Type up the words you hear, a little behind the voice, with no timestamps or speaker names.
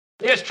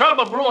There's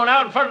trouble brewing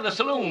out in front of the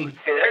saloon.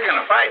 Hey, they're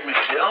gonna fight me,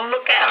 Bill.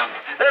 Look at them.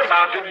 They're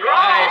about to draw.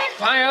 I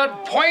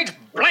fired point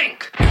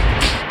blank.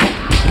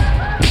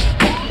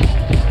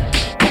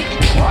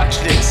 Watch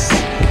this.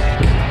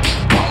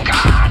 Oh,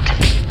 God.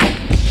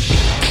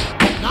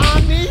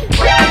 Nani?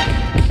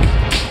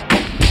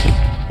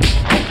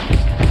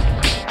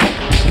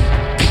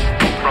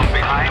 From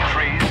behind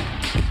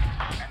trees.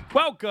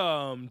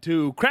 Welcome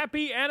to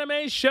Crappy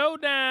Anime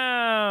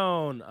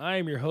Showdown. I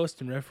am your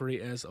host and referee,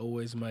 as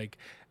always, Mike.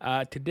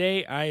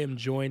 Today, I am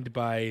joined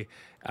by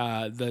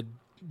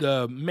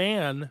the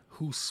man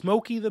who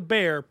Smokey the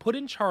Bear put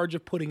in charge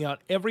of putting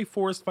out every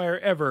forest fire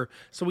ever,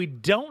 so we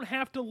don't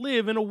have to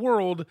live in a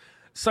world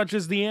such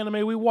as the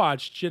anime we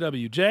watched.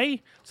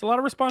 JWJ, it's a lot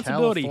of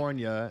responsibility.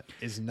 California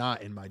is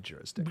not in my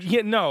jurisdiction.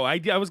 Yeah, no, I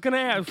was going to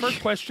ask.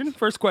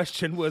 First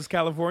question was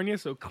California,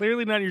 so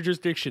clearly not your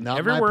jurisdiction. Not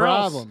Everywhere my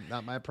problem. Else,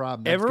 Not my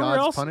problem. That's everywhere God's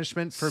else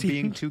punishment for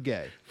being too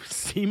gay.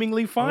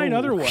 seemingly fine Oh,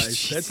 otherwise.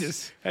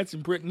 Jesus. That's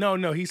in Britain.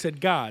 No, he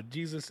said God.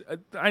 Jesus.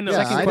 I know.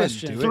 Yeah, Second I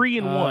question. didn't do it. 3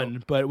 and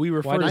 1, but we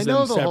refer to I them know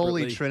the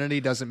separately. Holy Trinity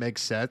doesn't make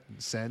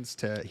sense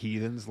to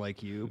heathens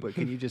like you, but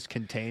can you just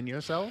contain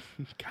yourself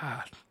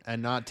God.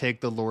 and not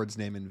take the Lord's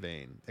name in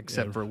vain,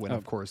 except Yeah. for when,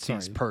 of course,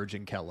 he's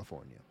purging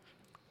California?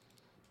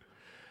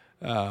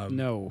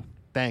 No.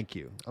 Thank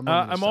you.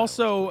 I'm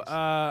also,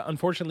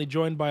 unfortunately,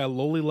 joined by a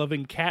lowly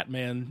loving cat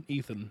man,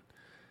 Ethan.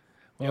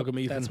 Welcome,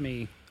 Ethan. That's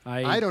me.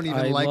 I don't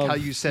even like love how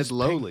you said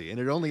lowly, and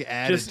it only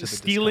added Just to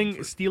the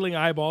discomfort. stealing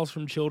eyeballs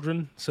from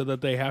children so that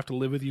they have to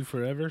live with you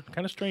forever.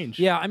 Kind of strange.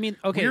 Yeah, I mean,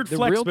 okay, Weird the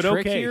flex, real but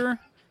trick okay. here,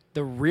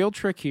 the real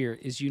trick here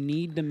is you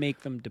need to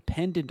make them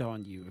dependent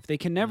on you. If they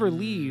can never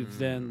leave,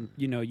 then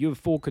you have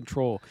full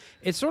control.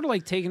 It's sort of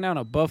like taking down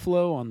a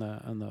buffalo in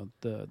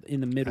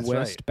the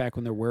Midwest right. back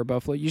when there were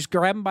buffalo. You just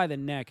grab them by the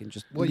neck and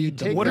just Well, you lead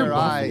them. take What are their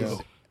eyes.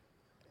 buffalo?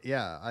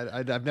 Yeah,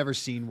 I've never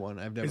seen one.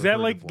 I've never. Is that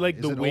heard like of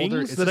one. the Is it wings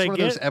older? Is that this I one of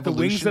those get? The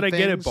wings that I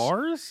get at evolution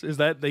bars? Is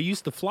that they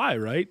used to fly,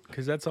 right?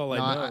 Because that's all I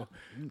know.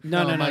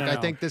 No, Mike, I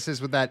no. think this is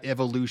with that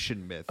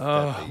evolution myth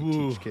Oh, that they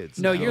teach kids.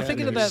 No, now you're in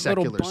thinking of their that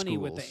little secular bunny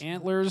with schools. the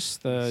antlers,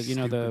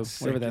 the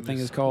whatever that thing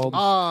is called.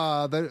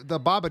 The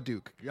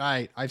Babadook.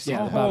 Right, I've seen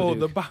Yeah, that. Oh, Babadook.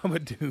 the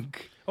Babadook.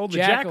 Oh, the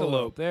Jackalope.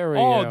 jackalope. There we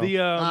oh, go.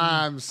 the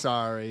I'm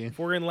sorry. if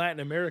we're in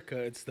Latin America,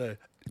 it's the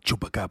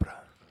chupacabra.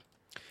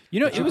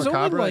 It was only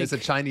Chupacabra like is a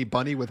shiny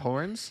bunny with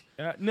horns.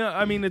 No,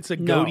 I mean it's a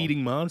No.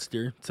 goat-eating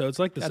monster, so it's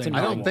like the That's same. an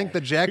I thing. don't think the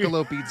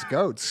jackalope eats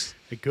goats.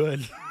 It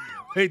could.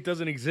 It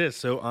doesn't exist.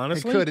 So It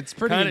honestly, could. It's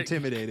pretty kinda,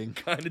 intimidating.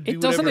 Kind of do It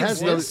doesn't whatever It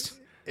has exist.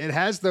 It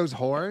has those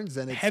horns,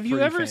 and it's Have you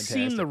pretty ever fantastic.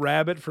 seen the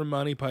rabbit from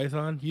Monty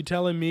Python? You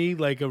telling me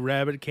like a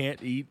rabbit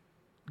can't eat?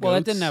 well,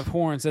 that goats? didn't have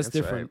horns. That's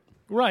different.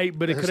 Right,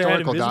 but it The could have had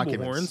historical invisible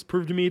documents. horns.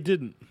 Prove to me it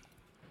didn't.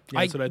 Yeah,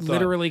 that's what I thought.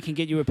 literally can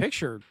get you a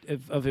picture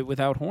of it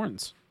without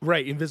horns.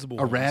 Right, invisible. A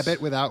horns. rabbit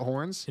without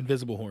horns?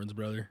 Invisible horns,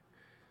 brother.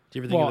 Do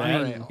you ever think Well, of I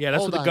that? mean- Yeah, that's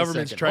Hold what on the a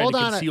government's second. trying Hold to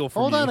on conceal from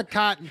Hold you. on a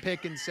cotton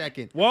picking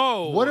second.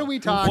 Whoa! What are we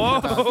talking Whoa.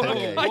 about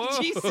today? My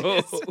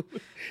Jesus.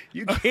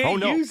 You can't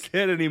no. use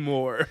that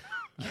anymore.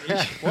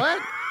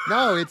 What?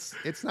 No, it's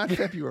not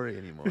February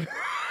anymore.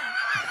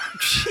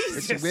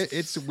 Jesus.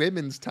 It's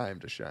women's time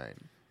to shine.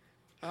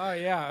 Oh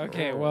yeah.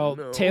 Okay. Oh, well,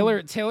 no.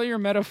 tailor your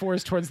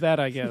metaphors towards that,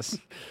 I guess.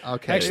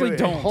 Okay. Actually,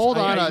 don't. Hold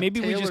on maybe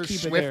a we Taylor just keep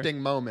it there.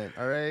 Swifting moment,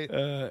 all right?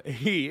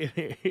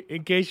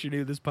 In case you're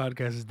new, this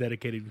podcast is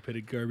dedicated to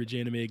pitting garbage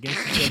anime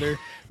against each other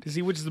to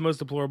see which is the most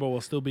deplorable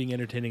while still being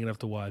entertaining enough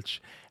to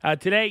watch.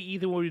 Today,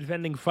 Ethan will be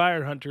defending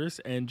Fire Hunters,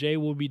 and Jay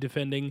will be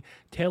defending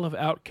Tale of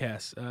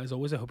Outcasts. As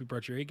always, I hope you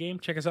brought your A game.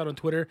 Check us out on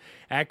Twitter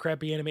at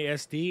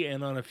CrappyAnimeSD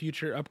and on a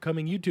future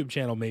upcoming YouTube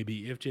channel,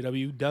 maybe, if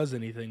JW does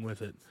anything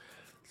with it.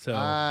 So,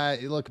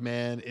 Look,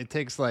 man, it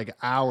takes like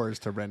hours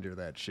to render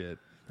that shit.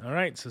 all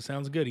right, so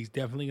sounds good. He's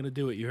definitely going to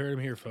do it. You heard him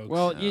here, folks.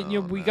 Well,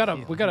 we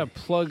gotta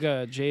plug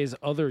Jay's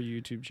other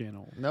YouTube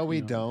channel. No,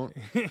 we don't.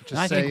 Just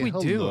I say think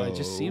we do. It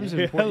just seems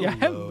important. Yeah,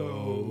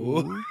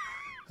 hello.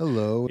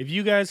 hello. If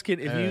you guys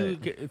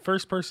can,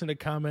 first person to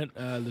comment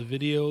the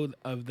video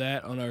of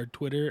that on our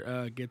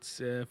Twitter gets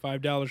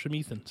 $5 from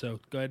Ethan. So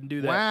go ahead and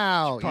do that.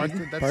 Wow, Pardon?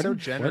 Ethan, that's Pardon? so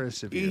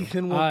generous of you.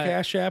 Ethan will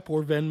Cash App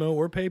or Venmo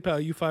or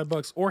PayPal you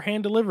 $5 or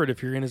hand deliver it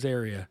if you're in his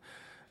area.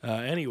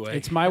 Anyway,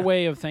 It's my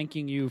way of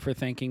thanking you for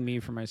thanking me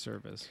for my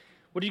service.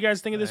 what do you guys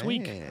think of this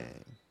week? Dang.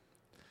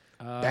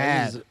 It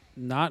Bad. was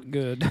not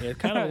good. Yeah,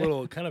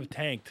 kind of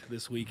tanked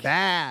this week.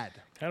 Bad.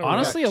 Kinda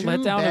Honestly, a Two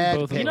letdown bad in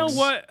both. picks. You know ways.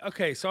 what?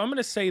 Okay, so I'm going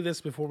to say this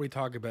before we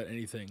talk about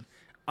anything.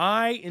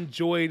 I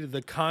enjoyed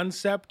the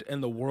concept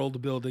and the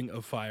world building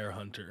of Fire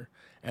Hunter,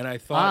 and I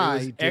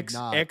thought it was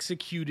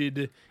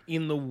executed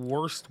in the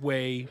worst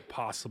way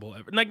possible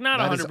ever. Like not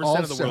That 100% is of the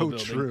also world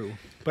building, true.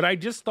 but I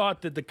just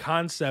thought that the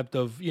concept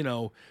of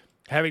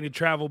having to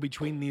travel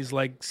between these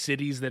like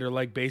cities that are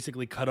like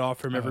basically cut off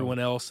from everyone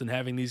else, and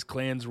having these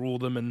clans rule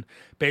them, and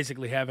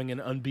basically having an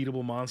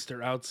unbeatable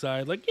monster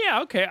outside. Like,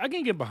 yeah, okay, I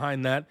can get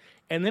behind that.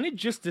 And then it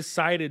just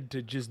decided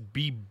to just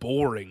be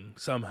boring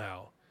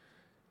somehow.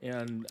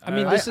 And I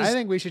mean, I this is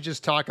think we should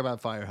just talk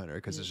about Fire Hunter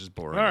because it's just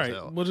boring. all as right.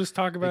 hell. We'll just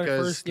talk about it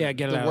Because first. Yeah,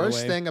 get it the out of the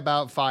worst way. thing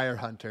about Fire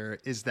Hunter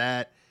is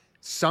that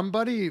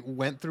somebody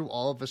went through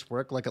all of this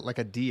work, like a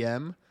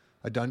DM,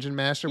 a dungeon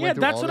master Yeah, went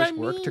through that's all what this I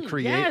work to mean.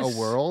 create Yes. a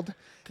world,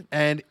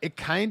 and it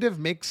kind of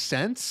makes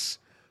sense.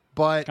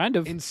 But Kind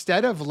of.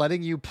 instead of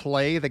letting you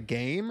play the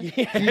game,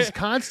 he's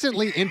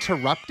constantly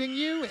interrupting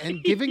you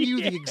and giving you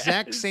the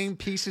exact same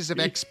pieces of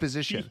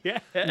exposition.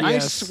 Yes. I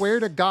Yes. swear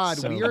to God,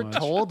 So we are much.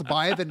 told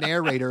by the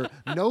narrator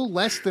no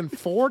less than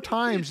 4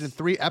 times in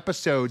 3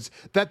 episodes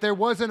that there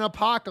was an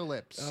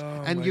apocalypse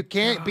and my you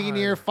can't be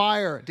near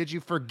fire. Did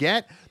you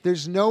forget?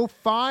 There's no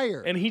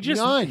fire. And he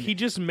just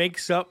None.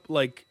 makes up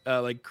like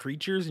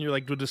creatures, and you're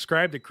like, to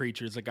describe the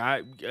creatures. Like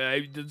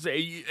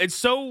it's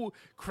so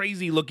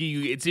crazy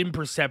looking, it's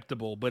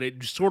imperceptible, but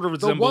it sort of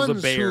The resembles a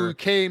ones bear. who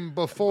came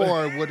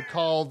before would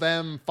call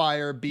them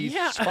fire beasts,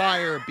 Yeah.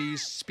 fire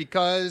beasts,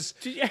 because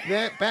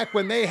that back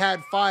when they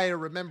had fire,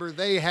 remember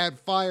they had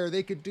fire.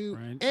 They could do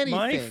anything,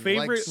 My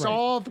favorite- like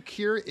solve,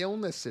 cure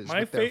illnesses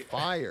with their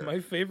fire. My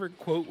favorite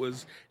quote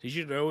was, "Did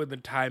you know in the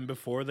time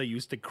before they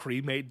used to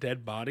cremate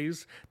dead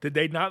bodies, did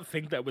they not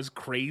think that was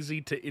crazy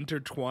to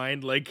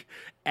intertwine like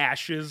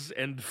ashes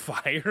and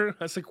fire?"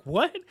 I was like,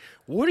 "What?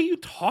 What are you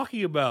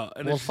talking about?"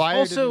 And Well, it's fire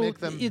Also, didn't make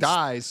them it's-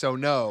 die, so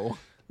no.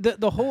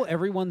 The whole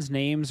everyone's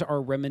names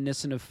are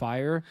reminiscent of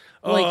fire.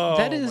 Like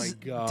that Oh is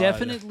my God.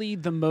 definitely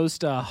the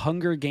most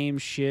Hunger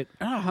Games shit.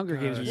 Hunger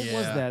Games. What was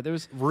yeah. that? There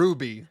was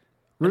Ruby. And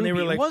Ruby. they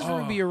were like, it was "Oh."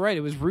 Ruby. You're right.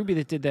 It was Ruby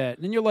that did that.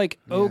 And then you're like,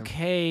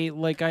 okay,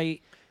 like that's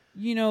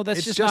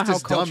It's just, just not how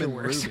as dumb culture in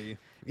works. Ruby.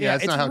 Yeah,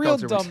 it's it's not how real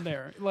culture dumb works.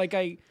 there. Like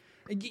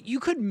you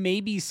could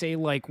maybe say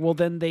like, well,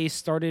 then they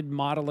started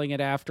modeling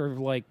it after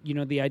like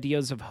the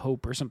ideas of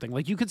hope or something.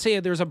 Like you could say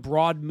there's a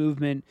broad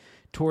movement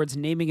towards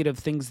naming it of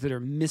things that are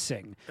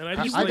missing. And I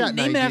You just I wouldn't got an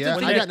name it idea. after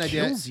the I thing got that an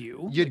idea. kills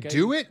you. You Like,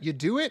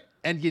 do it,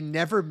 and you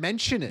never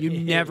mention it. You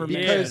never Yeah.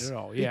 mention because it at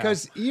all. Yeah.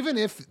 because even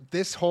if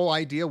this whole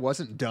idea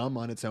wasn't dumb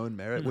on its own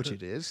merit, which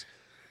it is,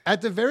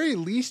 at the very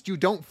least you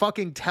don't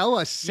fucking tell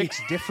us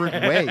 6 different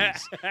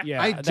ways. Yeah,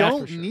 I that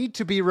don't for sure. need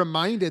to be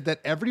reminded that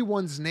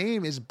everyone's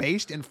name is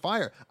based in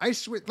fire. I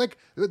swear, like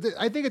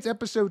I think it's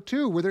episode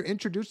 2 where they're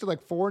introduced to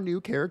like 4 new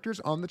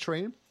characters on the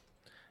train.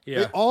 They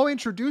Yeah. all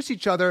introduce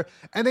each other,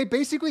 and they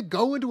basically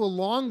go into a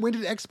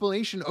long-winded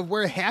explanation of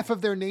where half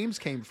of their names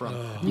came from.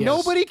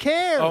 Nobody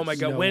cares. Oh my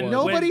God! No When one.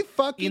 Nobody when,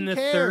 fucking in the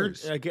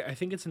cares. third, I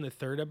think it's in the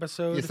 3rd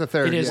episode. It's the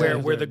 3rd. It is yeah.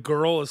 where the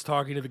girl is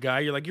talking to the guy.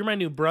 You're like, "You're my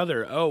new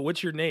brother." Oh,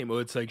 what's your name? Oh,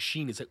 it's like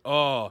Sheen. It's like,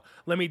 "Oh,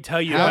 let me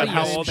tell you How about do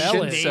how you all spell the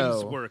it? names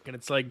So- work." And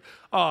it's like,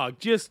 "Oh,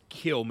 just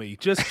kill me.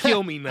 Just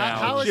kill me now."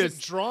 How is just,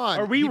 it drawn?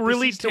 Are we He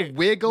really proceeds to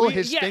wiggle we-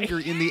 his yeah, finger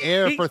in the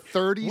air he- for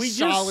 30 we just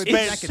solid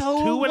spent seconds?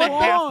 so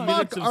 2.5 long.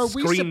 minutes Fuck of are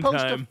we screen supposed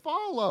time. to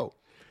follow?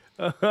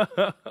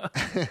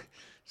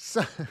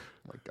 So, oh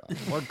my God,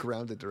 more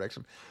grounded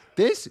direction.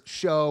 This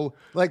show,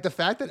 like the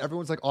fact that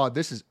everyone's like, "Oh,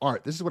 this is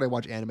art. This is what I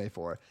watch anime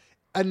for."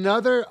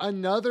 Another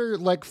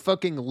like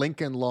fucking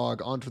Lincoln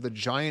log onto the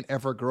giant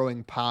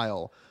ever-growing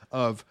pile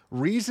of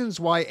reasons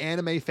why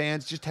anime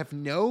fans just have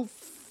no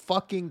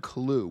fucking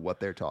clue what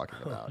they're talking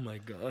Oh about. my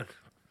God!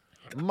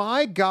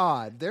 My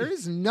God, there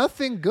is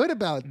nothing good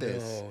about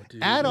this No,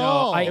 dude. at No,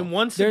 all. And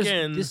once There's-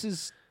 again, this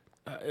is.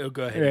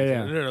 go ahead.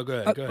 Yeah. No, go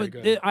ahead. Go ahead. But Go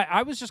ahead.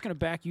 I was just going to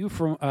back you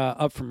from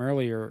up from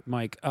earlier,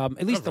 Mike.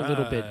 At least a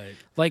little bit. Alright.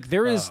 Like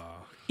there is,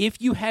 Oh.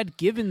 if you had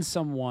given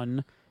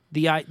someone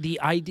the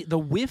idea, the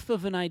whiff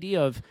of an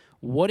idea of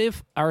what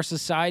if our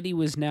society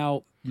was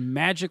now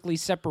magically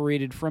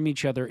separated from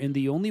each other, and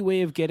the only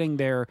way of getting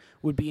there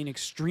would be an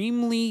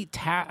extremely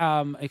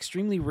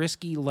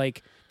risky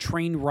like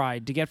train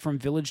ride to get from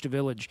village to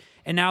village,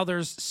 and now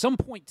there's some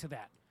point to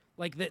that.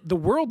 Like the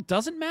world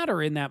doesn't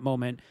matter in that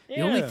moment.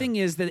 The only Yeah. thing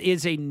is that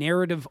is a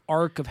narrative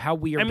arc of how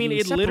we are. I mean,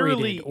 being it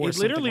literally separated or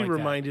something like that.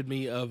 reminded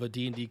me of a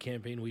D&D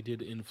campaign we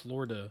did in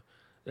Florida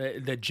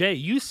that Jay,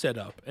 you set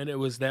up, and it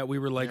was that we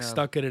were like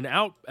stuck at an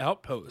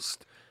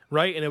outpost,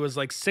 right? And it was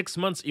like 6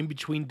 months in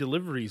between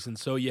deliveries, and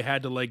so you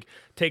had to like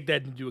take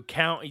that into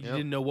account. And you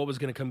didn't know what was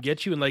going to come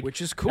get you, and like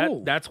Which is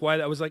cool. that's why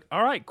I was like,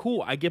 all right,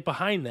 cool, I get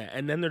behind that.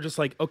 And then they're just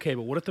like, okay,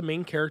 but what if the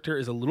main character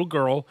is a little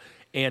girl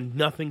and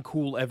nothing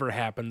cool ever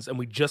happens, and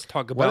we just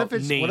talk about What if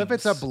it's names? what if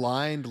it's a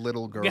blind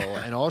little girl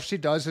and all she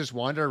does is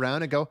wander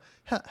around and go,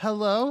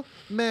 "Hello,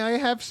 may I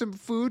have some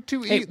food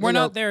to Hey, eat?" we're You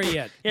know, not there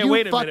yet. Yeah, You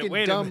wait a minute. fucking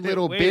Wait a dumb minute.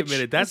 little wait bitch. a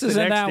minute. That's This the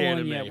isn't next that one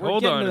anime. yet. We're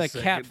Hold getting on to a the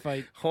second. cat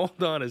fight.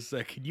 Hold on a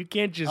second. You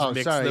can't just Oh,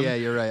 mix sorry. them. Yeah,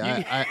 you're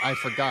right. I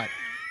forgot.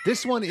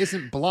 This one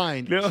isn't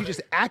blind. No. She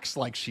just acts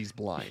like she's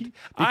blind.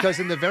 Because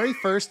in the very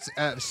first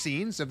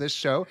scenes of this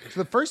show, so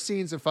the first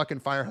scenes of fucking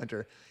Fire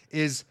Hunter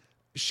is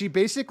she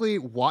basically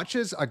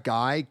watches a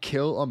guy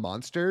kill a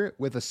monster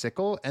with a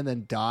sickle and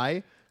then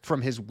die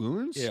from his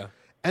wounds. Yeah.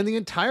 And the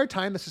entire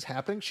time this is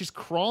happening, she's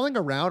crawling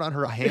around on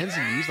her hands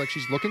and knees like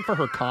she's looking for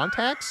her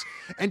contacts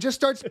and just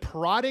starts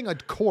prodding a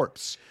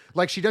corpse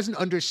like she doesn't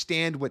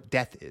understand what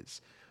death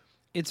is.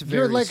 It's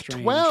very You're like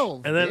strange.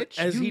 12, And then bitch.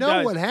 as You he know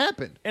dies- what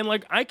happened. And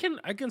like I can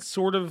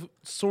sort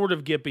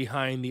of get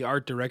behind the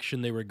art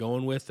direction they were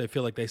going with. I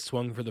feel like they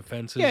swung for the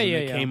fences Yeah, and yeah,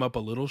 they yeah. came up a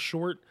little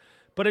short.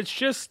 But it's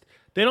just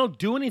They don't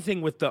do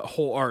anything with the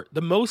whole art.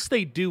 The most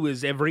they do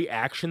is every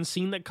action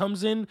scene that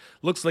comes in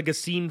looks like a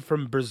scene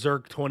from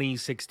Berserk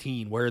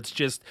 2016, where it's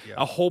just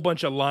a whole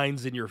bunch of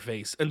lines in your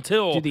face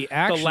until Dude, the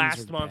actions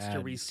last are monster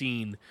bad. we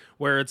seen,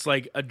 where it's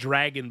like a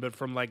dragon, but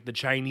from like the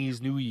Chinese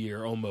New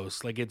Year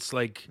almost. Like it's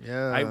like,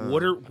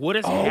 what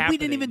is happening? We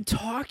didn't even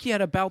talk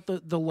yet about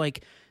the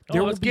like.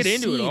 There let's will be get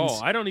into it scenes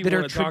all. I don't even that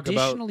are want to talk about.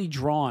 traditionally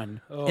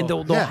drawn, and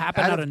they'll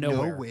happen out of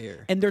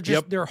nowhere. And they're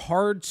just they're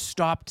hard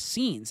stopped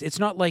scenes. It's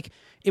not like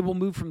it will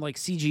move from like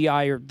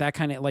CGI or that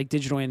kind of like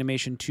digital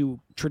animation to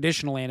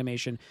traditional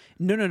animation.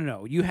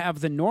 No. You have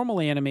the normal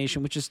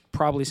animation, which is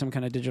probably some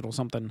kind of digital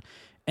something,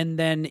 and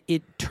then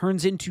it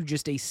turns into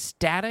just a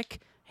static,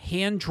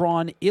 hand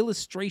drawn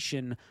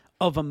illustration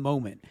of a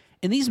moment.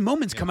 And these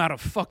moments come out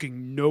of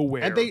fucking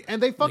nowhere.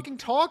 And they fucking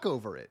talk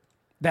over it.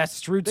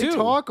 That's true They too.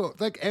 talk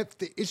like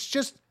it's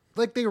just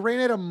like they ran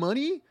out of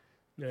money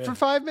for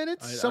 5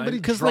 minutes. Somebody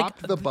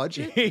dropped the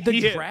budget.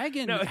 The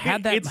dragon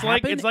had that it's happen.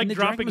 Like it's like and the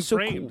dragon dropping was so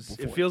frames. Cool it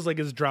before. feels like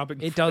it's dropping.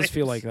 It frames. does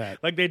feel like that.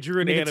 Like they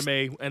drew an I mean,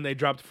 anime and they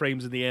dropped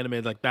frames in the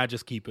anime. Like that,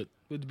 just keep it.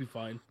 It'd be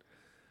fine.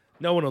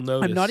 No one will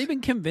notice. I'm not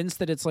even convinced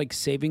that it's like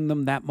saving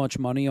them that much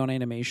money on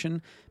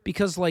animation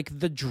because like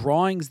the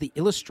drawings, the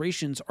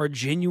illustrations are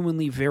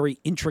genuinely very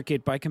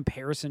intricate by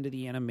comparison to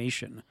the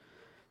animation.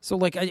 So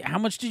like, how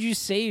much did you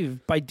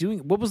save by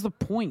doing? What was the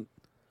point?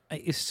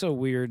 It's so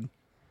weird.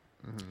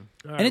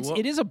 All And right,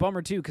 it is a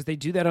bummer too because they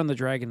do that on the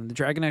dragon. The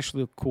dragon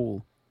actually looked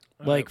cool.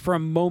 Like for a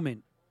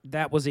moment,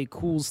 that was a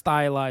cool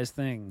stylized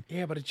thing.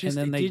 Yeah, but it just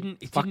then they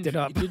didn't fucked it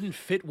up. It didn't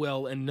fit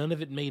well, and none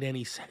of it made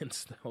any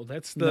sense. No,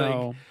 that's the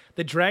No.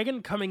 the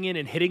dragon coming in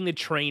and hitting the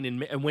train,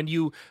 and when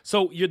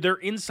they're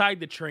inside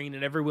the train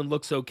and everyone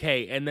looks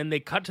okay, and then they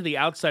cut to the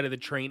outside of the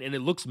train and it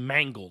looks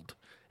mangled.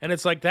 And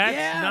it's like, that's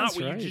not that's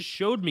what right. you just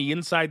showed me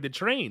inside the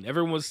train.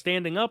 Everyone was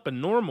standing up and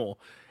normal.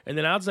 And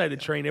then outside the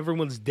train,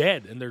 everyone's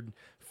dead. And they're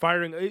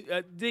firing.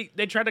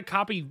 They tried to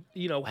copy,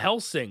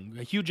 Hellsing,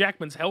 Hugh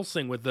Jackman's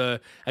Hellsing with a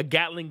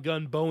Gatling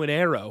gun, bow and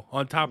arrow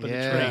on top of the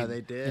train. Yeah,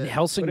 they did. And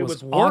Helsing But it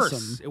was was worse.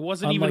 awesome. It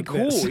wasn't even unlike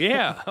cool. this.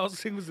 Yeah,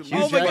 Hellsing was.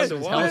 Hugh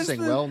Jackson's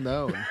Helsing, well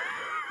known.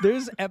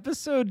 There's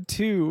episode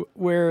 2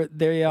 where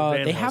they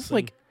have Helsing.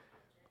 like,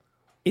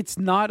 it's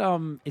not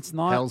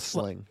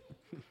Hellsling.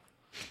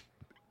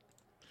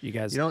 You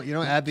guys, You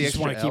don't add the just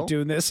extra want to keep L?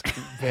 doing this.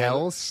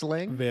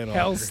 Hellsling. Van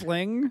Hell Alder.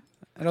 Sling.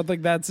 I don't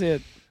think that's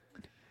it.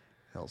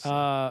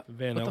 Hellsling.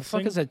 Van What the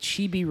fuck Helsing? is a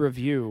chibi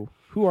review?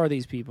 Who are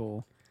these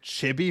people?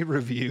 Chibi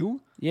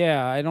review.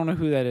 Yeah, I don't know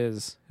who that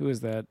is. Who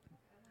is that?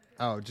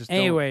 Oh, just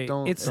Anyway,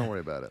 don't it's-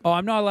 worry about it. Oh,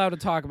 I'm not allowed to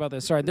talk about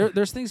this. Sorry,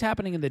 there's things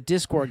happening in the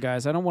Discord,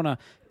 guys. I don't want to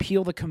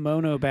peel the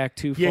kimono back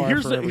too far. Yeah,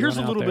 here's for a everyone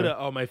out little bit there.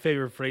 of my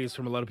favorite phrase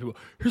from a lot of people.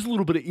 Here's a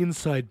little bit of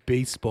inside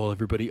baseball,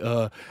 everybody.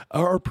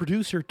 Our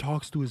producer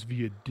talks to us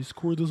via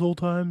Discord this whole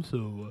time,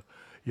 so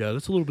yeah,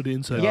 that's a little bit of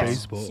inside Yes.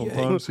 baseball.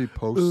 Sometimes he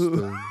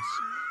posts things.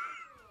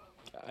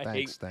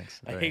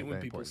 Thanks. I Very, hate when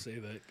very people important. say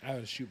that. I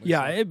would shoot myself.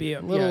 Yeah, it'd be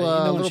a Little, no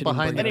one little should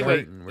behind bring the it up.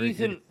 Anyway, curtain, where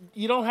Ethan,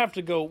 you don't have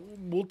to go.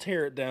 We'll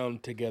tear it down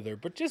together,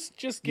 but just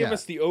give Yeah.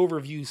 us the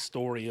overview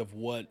story of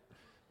what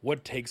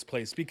takes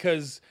place,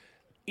 because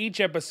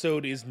each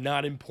episode is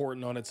not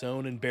important on its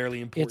own and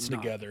barely important It's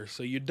not. together.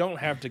 So you don't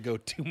have to go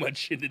too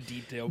much into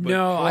detail. But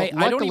No, Well, I don't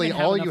luckily, even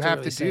have all enough you have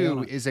really to say on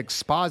do it. is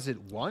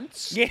exposit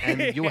once, Yeah.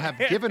 and you'll have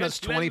given us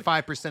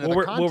 25% of what the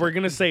we're, content. what we're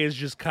gonna say is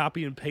just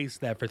copy and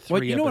paste that for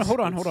 3 Wait, you know what?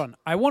 episodes. Hold on.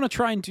 I want to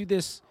try and do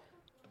this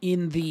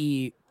in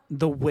the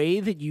way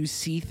that you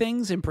see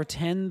things and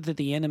pretend that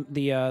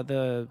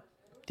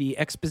the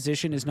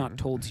exposition is not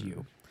told to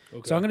you.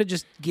 Okay. So I'm going to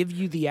just give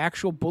you the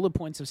actual bullet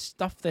points of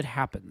stuff that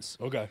happens.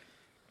 Okay.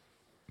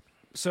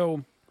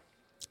 So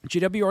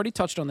GW already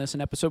touched on this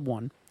in episode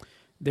 1.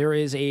 There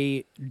is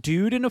a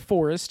dude in a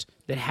forest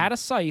that had a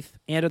scythe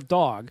and a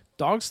dog.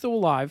 Dog's still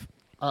alive.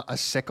 a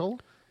sickle?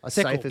 A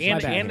Sickle. scythe is My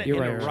And, bad. and,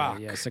 You're and right, a right, rock.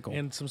 yeah, sickle.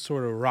 And some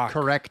sort of rock.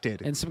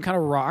 corrected. And some kind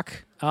of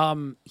rock.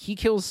 He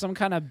kills some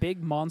kind of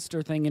big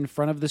monster thing in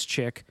front of this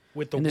chick.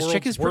 With the and this world's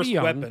chick is worst pretty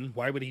young. weapon,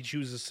 why would he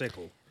choose a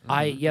sickle?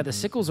 The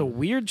sickle's a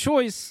weird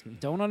choice.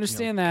 Don't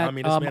understand that.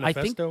 Communist I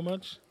think Manifesto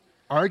much?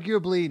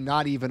 Arguably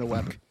not even a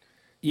weapon.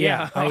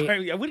 yeah, I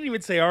wouldn't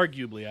even say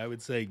arguably. I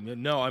would say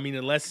no. I mean,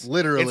 unless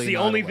Literally it's the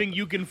not a only thing weapon.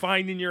 you can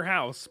find in your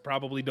house,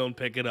 probably don't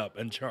pick it up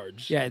and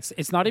charge. yeah.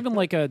 It's not even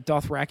like a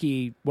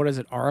Dothraki. What is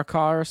it,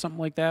 Araka or something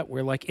like that?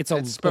 Where like it's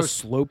a supposed-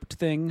 sloped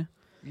thing.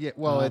 Yeah,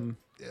 well,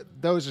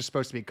 those are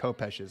supposed to be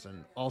kopeshes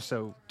and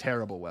also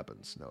terrible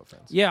weapons. No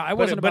offense. Yeah, I but,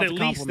 wasn't but about at to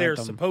least compliment they're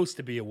them. supposed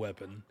to be a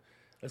weapon.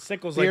 A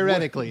sickle's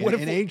Theoretically, like what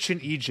in if,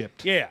 ancient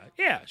Egypt. yeah,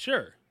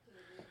 sure.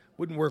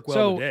 Wouldn't work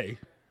well So- today.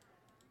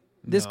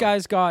 This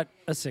guy's got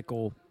a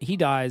sickle. He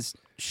dies.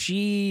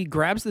 She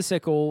grabs the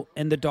sickle,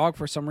 and the dog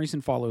for some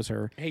reason follows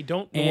her. Hey,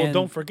 don't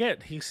And-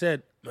 forget. He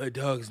said my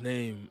dog's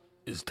name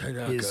is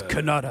Tanaka. Is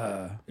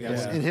Kanata.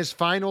 Yes. In his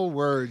final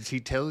words, he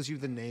tells you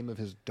the name of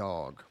his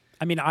dog.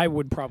 I mean, I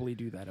would probably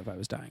do that if I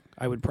was dying.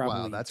 I would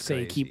probably that's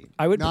say crazy.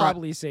 I would Not-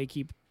 probably say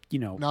keep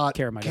Not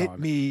care of my get dog.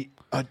 me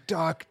a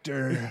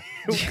doctor.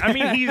 I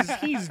mean,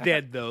 he's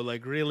dead though.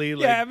 Like really,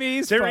 like Yeah, I mean,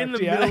 he's they're in fucked,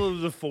 the yeah. middle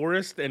of the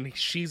forest, and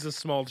she's a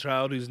small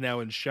child who's now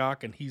in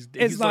shock, and he's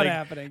not like,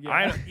 happening,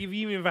 yeah.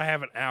 Even if I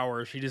have an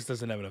hour, she just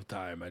doesn't have enough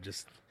time.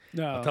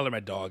 I'll tell her my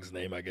dog's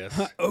name, I guess.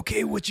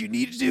 Okay, what you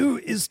need to do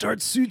is start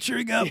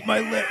suturing up my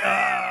leg.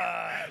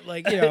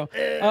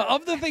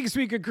 Of the things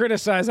we could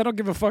criticize, I don't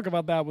give a fuck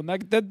about that one.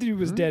 That dude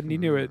was dead and he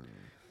knew it.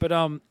 But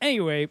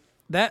anyway,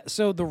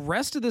 so the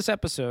rest of this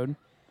episode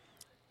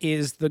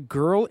is the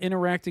girl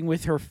interacting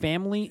with her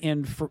family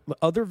and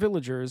other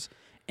villagers,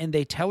 and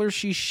they tell her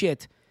she's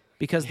shit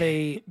because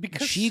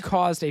she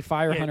caused a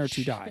fire hunter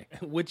to die,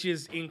 which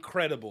is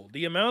incredible.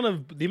 The amount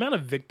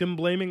of victim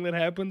blaming that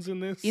happens in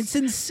this, it's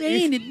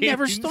insane. It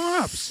never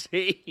stops.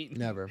 Insane.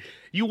 Never.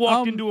 You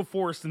walked into a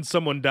forest and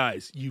someone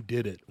dies. You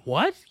did it.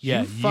 What?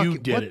 Yeah, you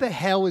did what it. the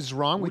hell is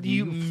wrong with do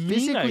you? you You mean I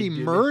physically did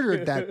it?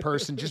 murdered that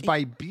person just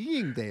by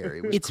being there.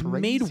 It was It's crazy.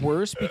 made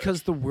worse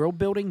because the world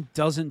building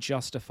doesn't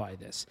justify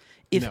this.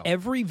 If No.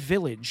 every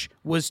village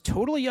was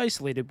totally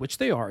isolated, which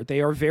they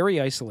are very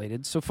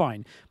isolated, so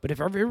fine. But if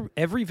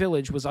every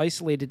village was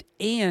isolated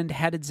and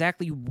had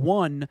exactly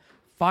one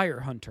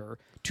fire hunter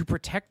to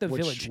protect the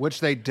village,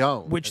 which they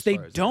don't. which as they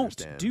far as I don't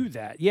understand. do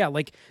that. Yeah,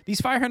 like these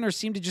fire hunters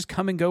seem to just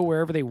come and go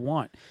wherever they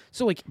want.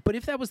 So like, but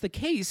if that was the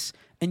case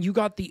and you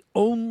got the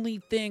only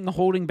thing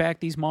holding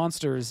back these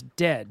monsters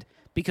dead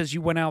because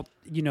you went out,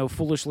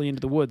 foolishly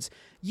into the woods.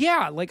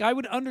 Yeah, like I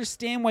would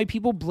understand why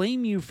people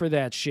blame you for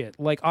that shit.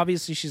 Like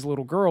obviously she's a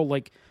little girl,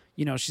 like,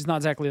 she's not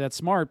exactly that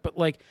smart, but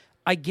like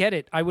I get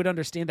it. I would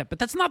understand that. But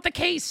that's not the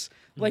case.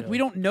 Like, we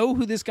don't know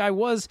who this guy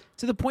was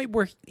to the point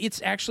where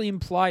it's actually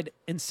implied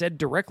and said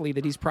directly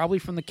that he's probably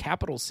from the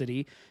capital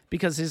city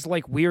because his,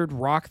 like, weird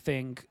rock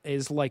thing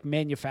is, like,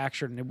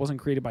 manufactured and it wasn't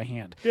created by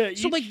hand. Yeah,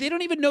 so, like, they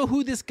don't even know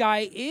who this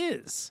guy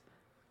is.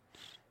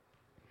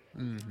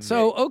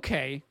 So,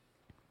 okay.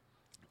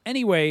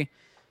 Anyway,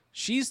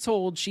 she's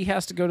told she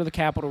has to go to the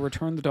capital,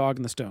 return the dog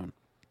and the stone.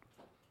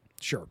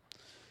 Sure.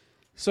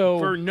 So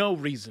For no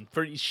reason.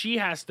 She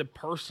has to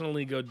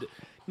personally go.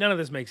 None of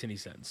this makes any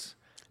sense.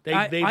 They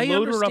I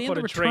load her up understand on the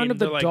a return train. of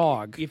the They're like,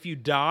 dog. if you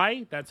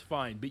die, that's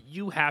fine, but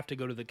you have to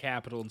go to the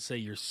capital and say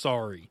you're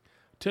sorry.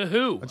 To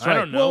who? That's I right.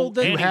 don't know. Well,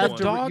 the You Anyone. have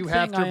to, dog you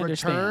have thing, to I return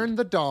understand.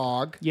 the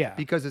dog. Yeah.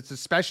 Because it's a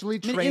specially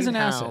I mean, trained it is an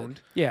asset.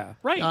 hound. Yeah.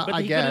 Right, but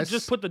I he could have guess.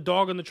 just put the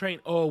dog on the train.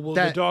 Oh, well,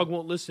 the That- dog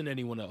won't listen to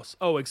anyone else.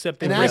 Oh,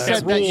 except An in this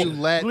asset that rule, you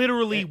let-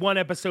 literally one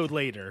episode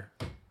later.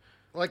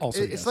 Like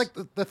Also, it's yes. like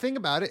the thing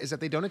about it is that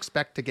they don't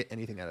expect to get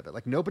anything out of it.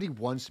 Like nobody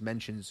once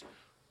mentions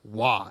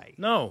why.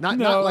 No. not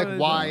No, like they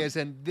why, don't. as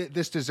in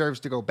this deserves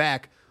to go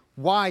back.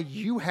 Why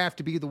you have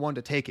to be the one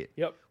to take it.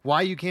 Yep.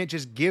 Why you can't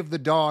just give the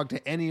dog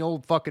to any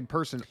old fucking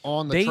person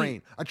on the They-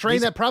 train. A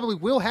train that probably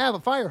will have a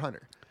fire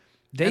hunter.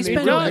 They And the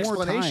spend real more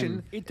explanation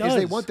time. It is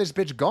they does. want this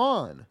bitch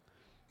gone.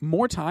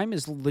 More time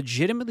is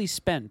legitimately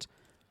spent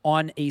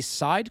on a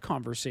side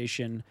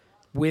conversation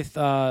with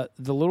the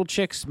little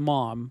chick's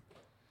mom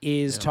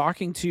is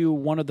talking to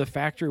one of the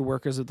factory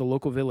workers at the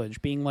local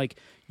village, being like,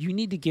 you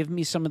need to give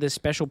me some of this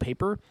special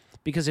paper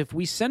because if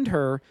we send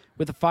her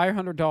with a fire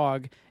hunter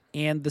dog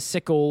and the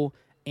sickle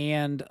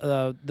and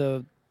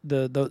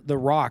the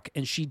rock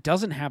and she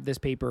doesn't have this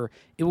paper,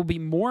 it will be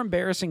more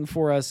embarrassing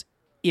for us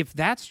if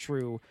that's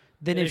true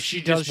than if she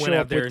does just went show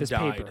out up there with and this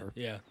died. paper.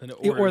 Yeah.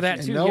 Or that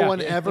And too. no yeah.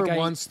 one ever Like,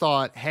 once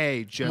thought,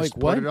 hey, just Like,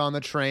 put what? it on the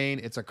train.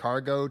 It's a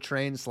cargo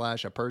train /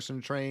 a person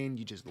train.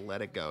 You just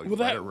let it go. You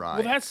let it ride.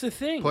 Well, that's the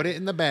thing. Put it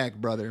in the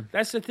bag, brother.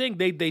 That's the thing.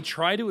 They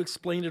try to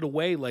explain it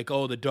away like,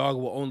 oh, the dog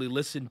will only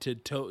listen to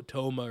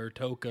Toma or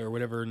Toka or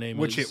whatever her name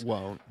Which is. it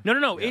won't.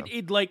 No.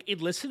 It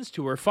listens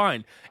to her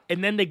fine.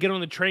 And then they get on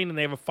the train and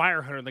they have a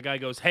fire hunter and the guy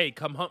goes, hey,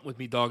 come hunt with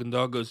me, dog. And the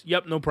dog goes,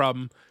 yep, no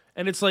problem.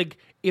 And it's like,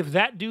 if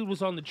that dude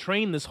was on the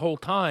train this whole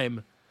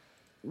time,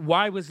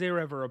 why was there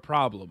ever a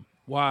problem?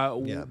 Why?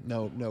 Yeah,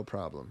 no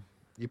problem.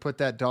 You put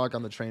that dog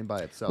on the train by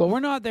itself. Well, we're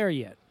not there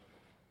yet.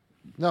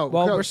 No,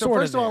 well, no, we're so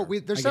sorta first of all, there,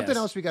 there's I something guess.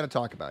 else we got to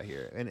talk about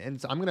here, and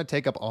I'm going to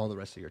take up all the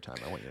rest of your time.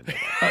 I want you to know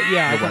that.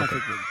 Yeah, I kind of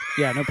figured.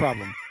 Yeah, no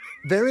problem.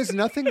 There is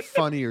nothing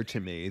funnier to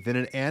me than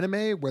an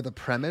anime where the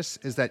premise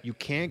is that you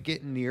can't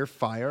get near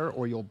fire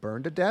or you'll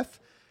burn to death,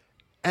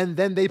 and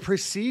then they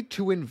proceed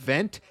to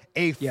invent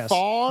a Yes.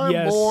 far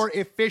Yes. more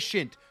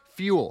efficient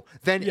fuel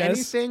than Yes.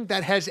 anything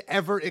that has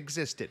ever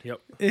existed.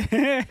 Yep.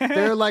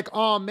 They're like,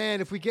 oh man,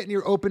 if we get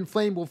near open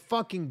flame, we'll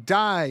fucking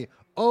die.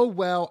 Oh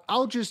well,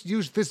 I'll just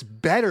use this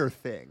better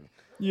thing.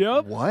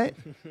 Yep. What?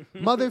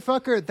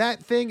 Motherfucker,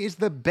 that thing is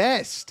the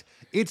best.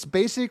 It's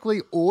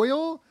basically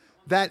oil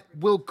that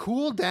will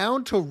cool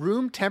down to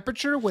room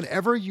temperature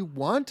whenever you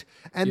want,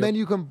 and then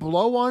you can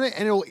blow on it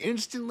and it'll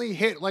instantly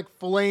hit like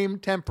flame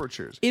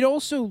temperatures. It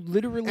also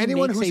literally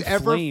Anyone makes who's a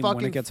ever flame when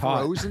fucking it gets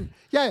hot. frozen,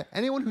 yeah,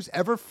 anyone who's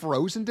ever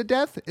frozen to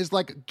death is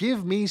like,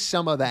 give me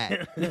some of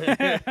that.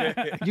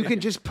 You can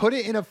just put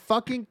it in a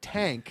fucking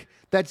tank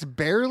that's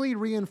barely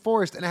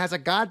reinforced and it has a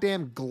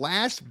goddamn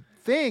glass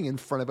thing in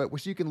front of it,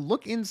 which you can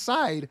look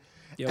inside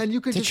Yep. and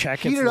you could To just check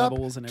heat its it up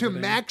levels and to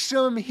everything.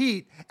 maximum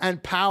heat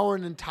and power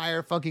an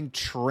entire fucking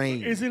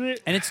train. Isn't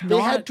it? And it's They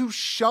had not. to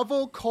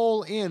shovel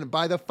coal in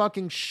by the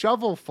fucking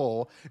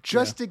shovelful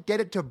just to get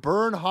it to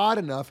burn hot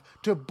enough,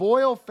 to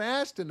boil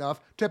fast enough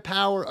to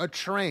power a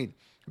train.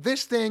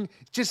 This thing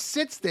just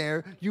sits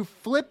there, you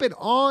flip it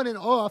on and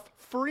off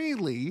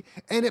freely,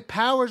 and it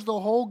powers the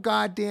whole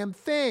goddamn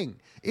thing.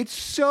 It's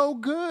so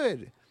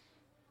good.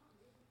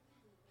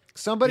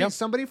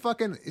 Somebody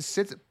fucking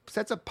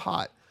sets a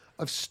pot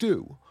of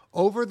stew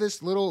over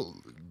this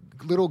little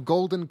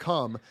golden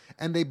cum,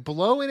 and they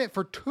blow in it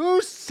for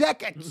 2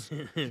 seconds,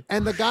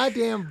 and the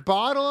goddamn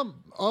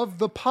bottom of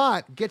the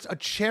pot gets a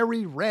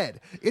cherry red.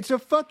 It's a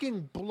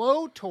fucking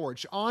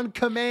blowtorch on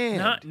command.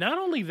 Not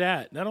only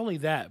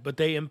that, but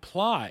they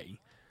imply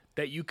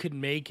that you could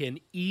make an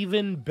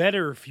even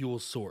better fuel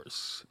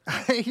source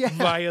Yeah.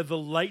 via the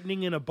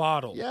lightning in a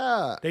bottle.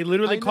 Yeah, They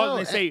literally I call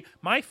know. it, they say,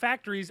 my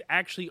factories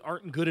actually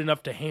aren't good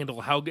enough to handle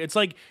how good.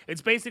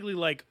 It's basically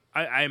like,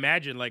 I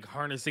imagine, like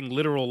harnessing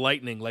literal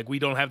lightning. Like, we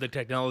don't have the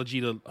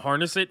technology to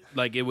harness it.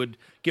 Like, it would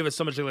give us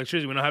so much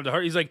electricity. We don't have the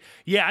heart. He's like,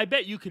 yeah, I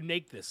bet you could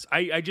make this.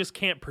 I just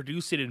can't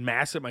produce it in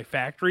mass at my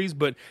factories.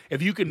 But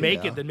if you can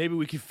make it, then maybe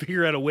we could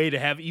figure out a way to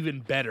have even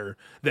better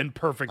than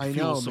perfect I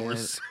fuel know,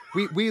 source.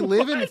 man. We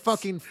live in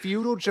fucking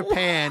feudal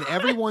Japan.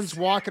 Everyone's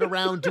walking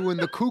around doing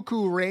the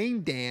cuckoo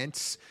rain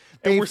dance.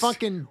 They we're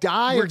fucking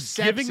die we're of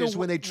giving sepsis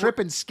when they trip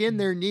and skin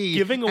their knee.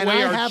 giving and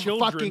away I our have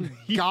children. fucking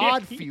Yeah.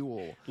 god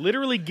fuel.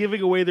 Literally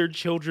giving away their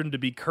children to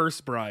be curse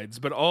brides,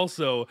 but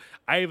also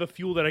I have a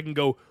fuel that I can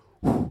go,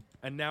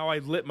 and now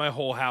I've lit my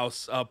whole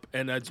house up,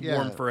 and it's Yeah.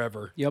 warm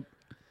forever. Yep.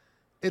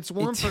 It's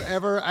warm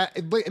forever.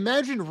 But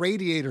imagine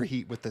radiator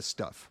heat with this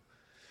stuff.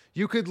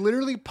 You could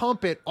literally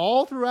pump it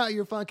all throughout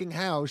your fucking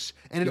house,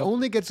 and it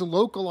only gets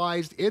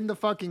localized in the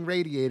fucking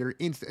radiator.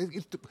 It's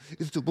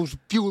the most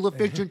fuel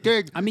efficient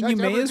thing. I mean, that's you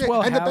may ever as did.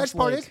 well And the have, best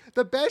part like- is,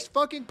 the best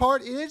fucking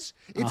part is,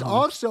 it's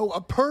also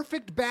a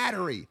perfect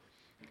battery,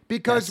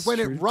 because That's when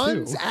true, it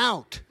runs too.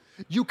 out,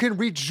 you can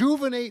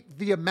rejuvenate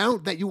the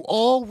amount that you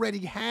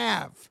already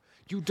have.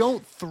 You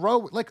don't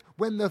throw it. Like,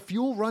 when the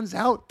fuel runs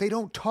out, they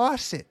don't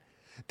toss it.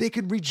 They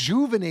can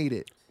rejuvenate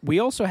it. We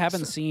also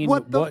haven't seen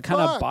what what, the kind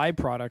of fuck?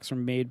 byproducts are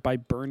made by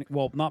burning.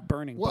 Well, not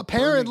burning. Well, but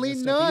burning apparently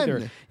this stuff either.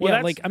 none. Well, Yeah,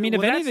 that's- like I mean, if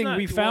well, that's anything, not-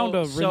 we found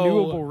well, a so-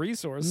 renewable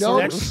resource. No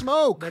so-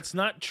 smoke. That's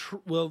not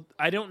true. Well,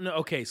 I don't know.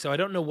 Okay, so I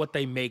don't know what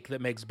they make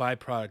that makes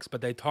byproducts,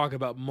 but they talk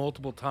about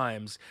multiple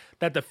times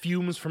that the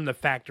fumes from the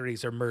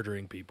factories are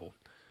murdering people.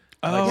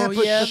 Oh, Yeah,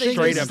 but yeah, the they thing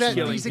straight is up that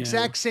killing, these yeah.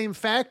 exact same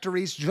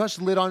factories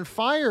just lit on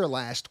fire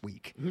last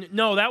week.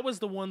 No, that was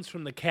the ones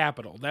from the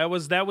Capitol. That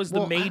was the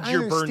Well, I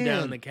major burn down in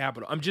understand. the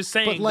Capitol. I'm just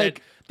saying like-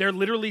 that they're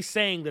literally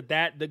saying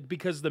that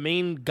because the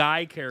main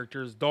guy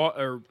character's daughter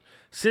or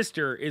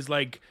sister is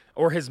like,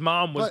 or his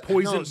mom was But, no,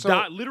 poisoned,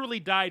 so- literally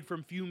died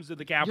from fumes of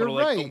the You're Capitol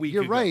right. like a week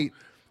You're ago. right.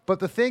 But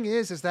the thing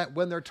is that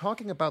when they're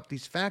talking about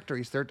these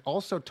factories, they're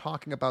also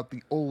talking about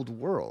the old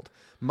world.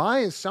 My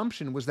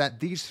assumption was that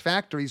these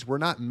factories were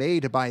not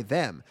made by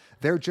them.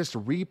 They're just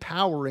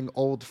repowering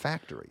old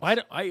factories.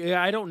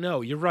 I don't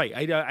know. You're right.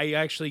 I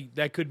actually,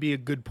 that could be a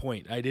good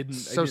point.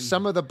 So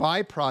some of the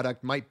byproduct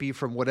might be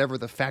from whatever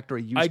the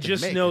factory used I to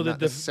just make, know and that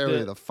not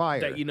necessarily the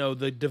fire. that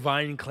the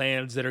divine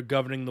clans that are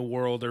governing the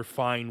world are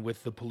fine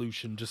with the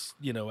pollution, just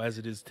as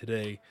it is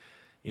today.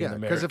 In Yeah,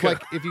 because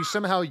America. if you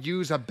somehow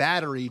use a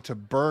battery to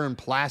burn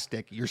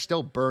plastic, you're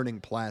still burning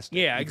plastic.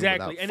 Yeah, even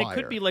exactly. without And it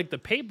could fire. be like the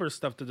paper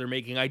stuff that they're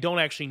making. I don't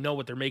actually know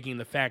what they're making in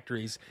the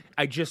factories.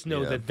 I just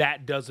know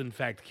that does in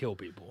fact kill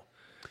people.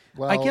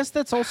 Well, I guess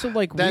that's also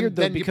like then, weird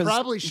though then you because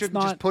probably it's shouldn't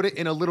not, just put it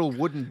in a little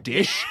wooden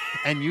dish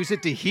and use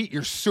it to heat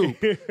your soup,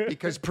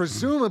 because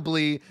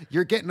presumably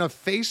you're getting a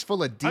face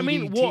full of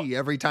DDT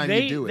every time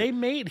you do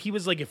it. He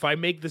was like, if I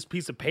make this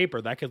piece of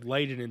paper, that could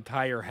light an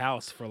entire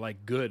house for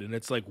like good. And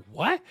it's like,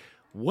 what?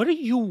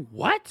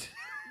 What?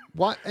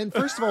 What? And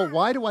first of all,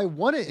 why do I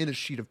want it in a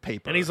sheet of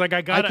paper? And he's like,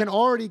 I can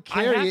already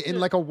carry it in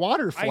like a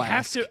water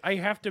flask. I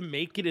have to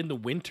make it in the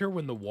winter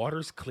when the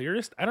water's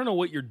clearest. I don't know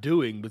what you're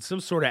doing, but some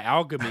sort of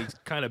alchemy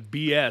kind of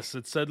BS.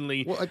 That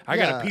suddenly I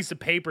got a piece of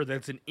paper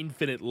that's an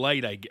infinite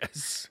light, I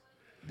guess.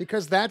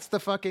 Because that's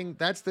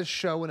the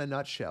show in a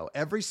nutshell.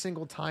 Every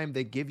single time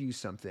they give you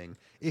something,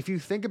 if you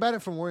think about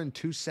it for more than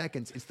 2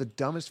 seconds, it's the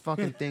dumbest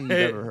fucking thing you've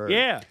ever heard.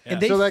 Yeah. and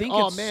they So, like, think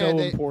oh, it's man, so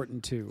they-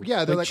 important too.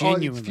 Yeah, they're like, oh, it's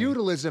genuinely.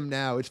 feudalism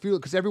now. It's feudal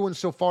because everyone's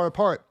so far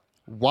apart.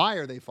 Why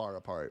are they far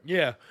apart?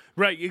 Yeah.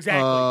 Right. Exactly.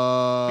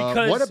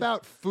 Because What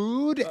about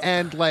food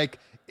and like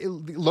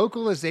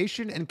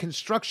localization and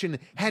construction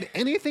had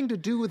anything to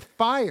do with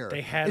fire?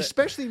 They had it.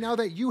 especially now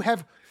that you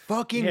have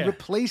fucking Yeah.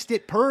 replaced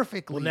it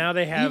perfectly. Well, now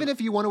they have- Even if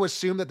you want to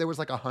assume that there was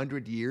like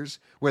 100 years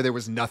where there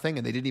was nothing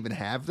and they didn't even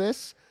have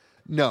this,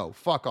 no,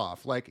 fuck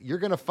off. Like, you're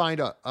gonna find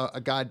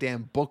a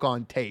goddamn book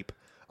on tape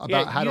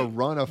about how to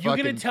run a fucking You're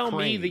gonna tell me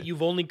crane. that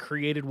you've only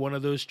created one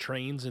of those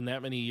trains in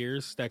that many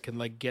years that can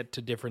like get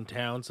to different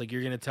towns? Like,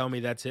 you're gonna tell me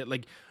that's it?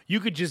 Like, you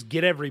could just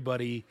get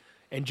everybody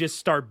and just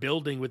start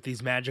building with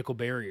these magical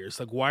barriers.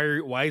 Like,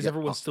 why is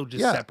everyone still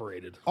just yeah.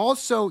 separated?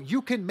 Also,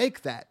 you can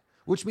make that.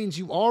 which means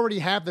you already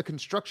have the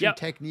construction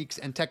techniques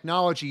and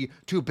technology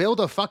to build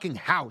a fucking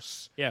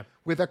house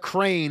with a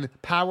crane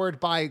powered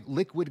by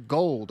liquid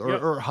gold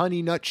or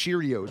honey nut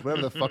Cheerios,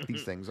 whatever the fuck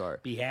these things are.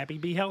 Be happy,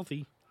 be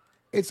healthy.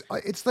 It's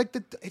like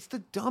it's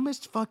the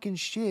dumbest fucking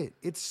shit.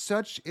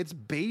 It's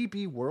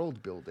baby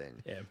world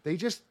building. Yeah. They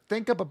just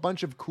think up a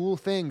bunch of cool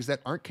things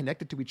that aren't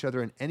connected to each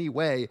other in any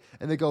way,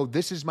 and they go,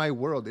 "This is my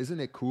world, isn't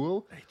it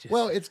cool?"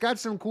 Well, it's got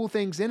some cool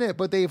things in it,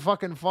 but they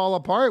fucking fall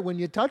apart when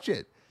you touch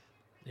it.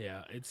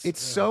 Yeah, it's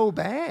so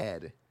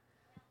bad.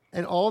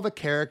 And all the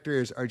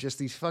characters are just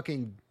these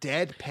fucking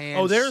deadpan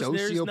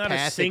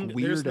sociopathic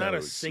weirdos. There's not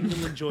a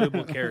single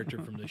enjoyable character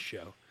from this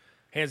show.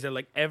 Hands down,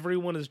 like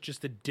everyone is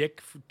just a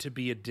dick to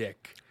be a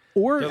dick.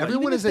 Or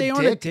everyone is they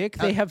aren't a dick.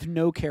 They have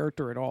no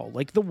character at all.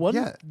 Like the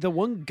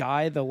one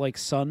guy, the like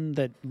son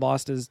that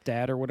lost his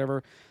dad or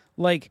whatever.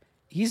 Like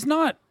he's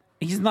not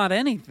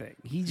anything.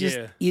 He just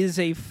is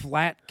a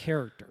flat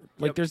character.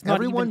 Like there's not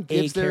everyone even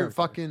gives their character.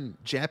 fucking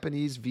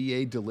Japanese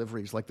VA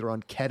deliveries like they're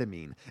on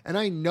ketamine, and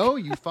I know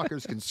you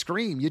fuckers can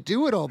scream. You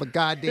do it all the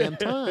goddamn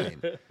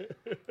time.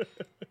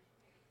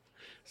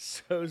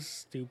 So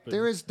stupid.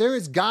 There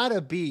is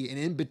gotta be an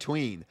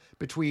in-between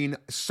between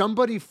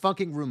somebody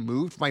fucking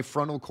removed my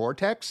frontal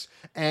cortex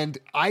and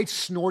I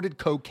snorted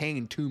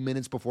cocaine 2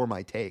 minutes before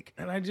my take.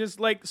 And I just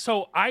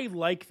I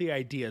like the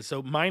idea.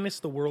 So minus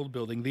the world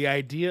building, the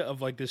idea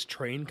of like this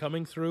train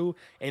coming through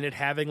and it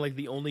having like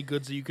the only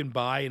goods that you can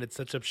buy and it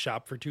sets up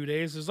shop for 2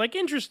 days is like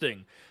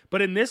interesting.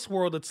 But in this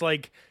world, it's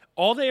like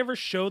all they ever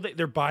show that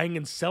they're buying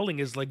and selling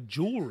is like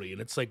jewelry. And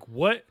it's like,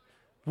 what?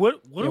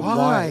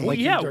 Why? Like,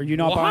 are you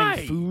not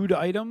buying food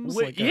items?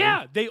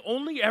 They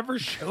only ever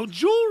show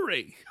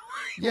jewelry.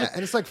 Yeah,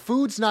 and it's like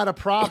food's not a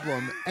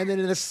problem, and then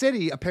in a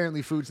city,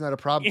 apparently food's not a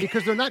problem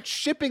because they're not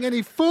shipping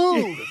any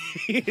food.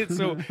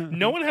 So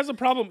no one has a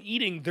problem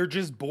eating. They're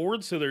just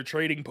bored, so they're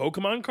trading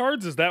Pokemon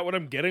cards. Is that what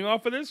I'm getting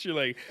off of this? You're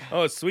like,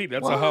 oh, sweet,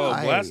 that's a Hollow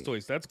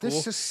Blastoise. That's cool.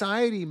 This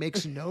society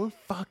makes no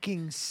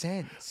fucking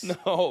sense.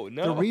 No.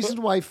 The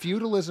reason why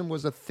feudalism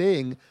was a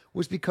thing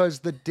was because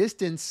the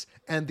distance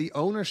and the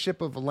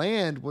ownership of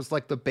land was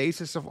like the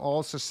basis of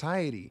all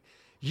society.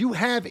 You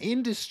have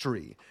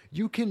industry.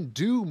 You can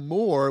do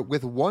more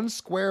with 1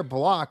 square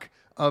block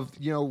of,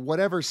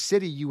 whatever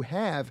city you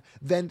have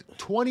than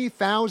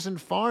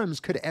 20,000 farms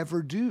could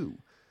ever do.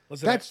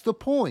 That's the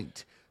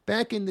point.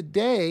 Back in the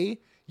day,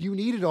 you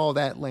needed all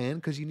that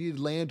land because you needed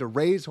land to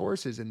raise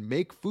horses and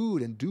make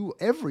food and do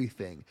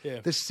everything. Yeah.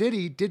 The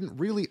city didn't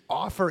really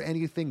offer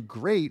anything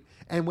great.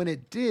 And when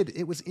it did,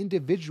 it was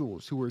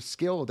individuals who were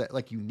skilled at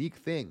like unique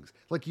things.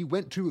 Like you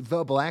went to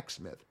the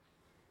blacksmith.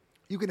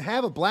 You can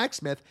have a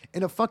blacksmith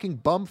in a fucking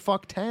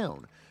bumfuck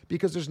town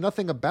because there's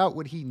nothing about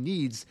what he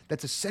needs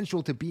that's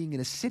essential to being in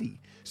a city.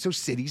 So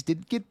cities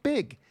didn't get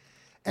big.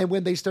 And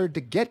when they started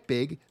to get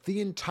big, the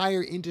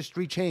entire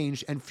industry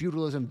changed and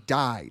feudalism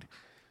died.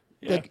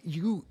 Yeah. Like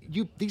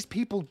these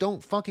people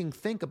don't fucking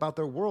think about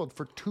their world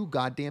for 2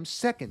 goddamn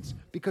seconds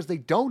because they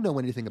don't know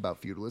anything about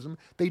feudalism.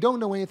 They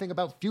don't know anything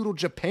about feudal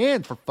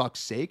Japan, for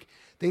fuck's sake.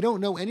 They don't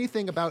know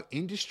anything about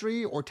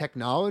industry or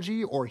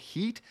technology or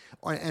heat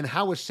and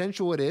how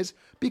essential it is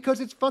because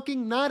it's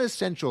fucking not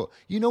essential.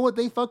 You know what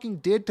they fucking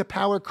did to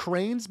power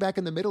cranes back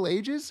in the Middle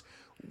Ages?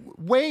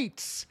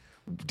 Weights.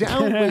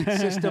 Downweight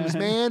systems,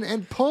 man,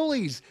 and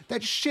pulleys.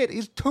 That shit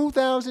is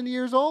 2,000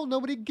 years old.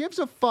 Nobody gives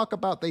a fuck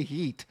about the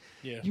heat.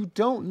 Yeah. You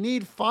don't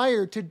need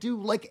fire to do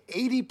like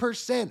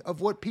 80% of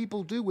what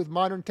people do with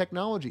modern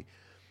technology.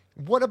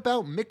 What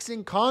about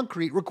mixing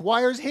concrete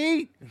requires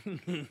heat?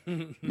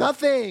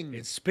 Nothing.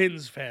 It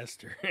spins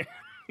faster.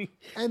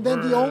 And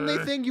then the only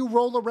thing you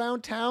roll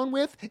around town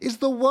with is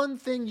the one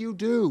thing you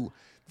do.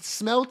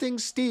 Smelting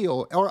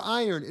steel or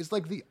iron is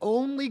like the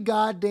only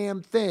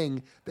goddamn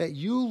thing that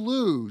you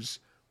lose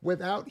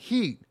without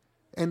heat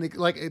and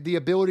the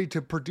ability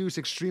to produce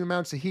extreme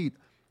amounts of heat.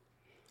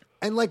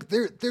 And like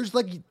there's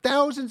like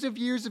thousands of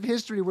years of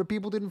history where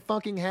people didn't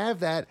fucking have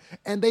that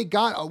and they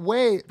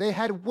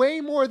had way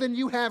more than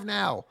you have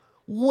now.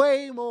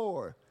 Way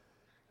more.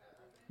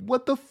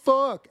 What the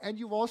fuck? And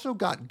you've also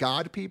got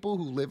god people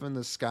who live in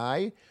the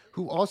sky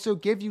who also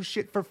give you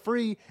shit for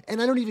free,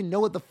 and I don't even know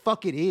what the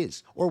fuck it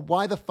is or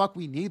why the fuck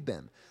we need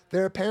them.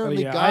 They're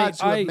apparently gods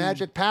who have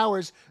magic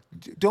powers.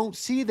 Don't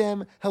see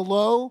them.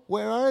 Hello?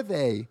 Where are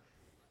they?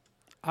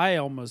 I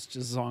almost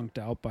just zonked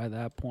out by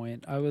that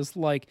point. I was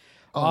like,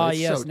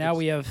 yes, now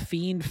we have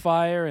Fiend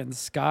Fire and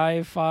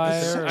Sky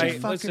Fire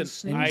and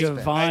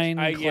Divine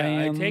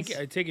Clans.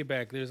 I take it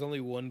back. There's only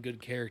one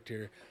good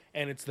character,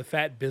 and it's the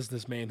fat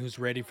businessman who's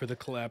ready for the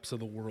collapse of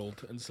the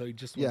world, and so he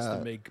just wants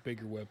to make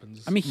bigger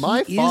weapons. I mean,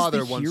 my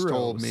father once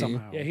told me.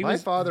 Somehow. Yeah, my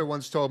father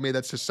once told me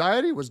that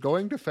society was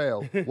going to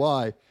fail.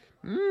 Why?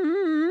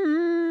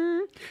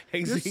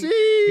 He's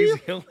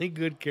the only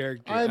good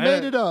character. I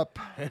made it up.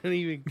 I don't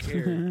even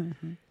care.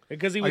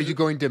 Because he was. Are you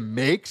going to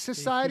make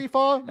society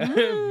fall?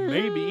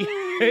 Maybe.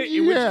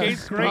 In which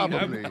case, great.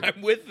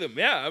 I'm with them.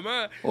 Yeah,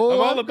 I'm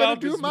all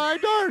about this. this. Do my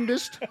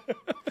darndest.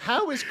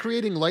 How is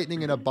creating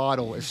lightning in a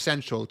bottle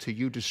essential to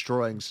you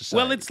destroying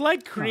society? Well, it's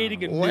like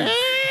creating a nuke.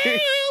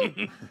 Well,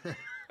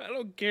 I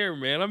don't care,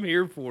 man. I'm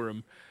here for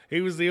him. He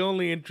was the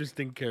only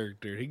interesting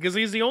character because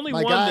he's the only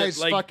My one guy's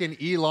that, like, fucking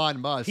Elon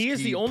Musk. He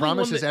is the only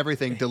promises one that,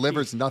 everything,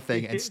 delivers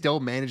nothing, and still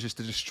manages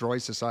to destroy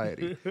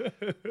society.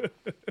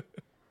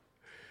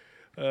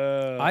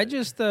 I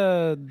just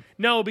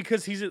no,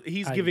 because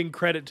he's giving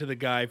credit to the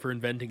guy for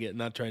inventing it and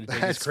not trying to take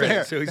his That's credit.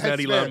 fair. So he's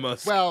That's not Elon fair.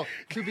 Musk. Well,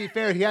 to be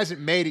fair, he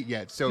hasn't made it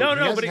yet, so No, he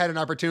hasn't but had an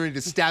opportunity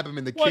to stab him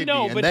in the well, kidney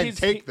no, and but then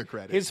take the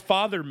credit. His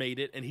father made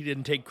it, and he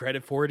didn't take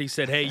credit for it. He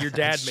said, "Hey, your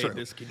dad That's made true.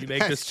 this. Can you make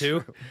That's this too?"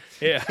 true.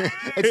 Yeah.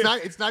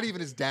 It's not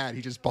even his dad.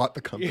 He just bought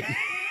the company.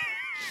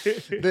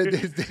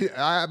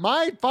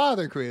 My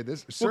father created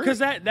this. Sir, 'cause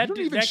that you don't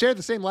even share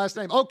the same last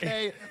name.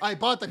 Okay, I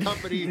bought the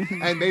company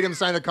and made him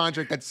sign a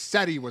contract that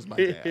said he was my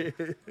dad.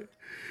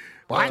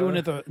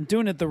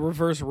 doing it the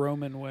reverse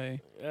Roman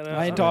way.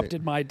 I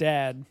adopted my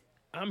dad.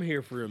 I'm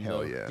here for him, Hell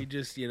though. yeah. He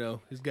just,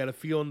 he's got a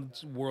feeling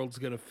the world's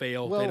going to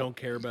fail. Well- they don't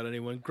care about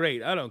anyone.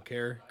 Great. I don't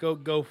care.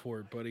 Go for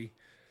it, buddy.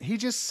 He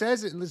just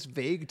says it in this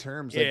vague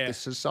terms, Yeah. like the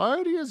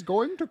society is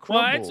going to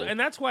crumble. Well,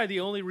 that's why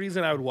the only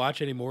reason I would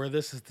watch any more of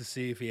this is to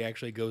see if he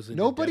actually goes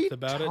into Nobody depth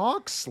about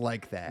talks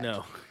like that.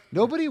 No.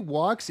 Nobody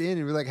walks in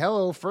and be like,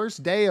 "Hello,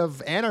 first day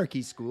of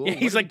anarchy school." it. What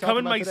He's are we like, come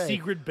in talking my about today?"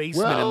 secret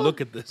basement Well, and look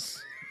at this.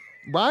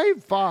 My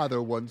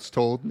father once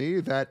told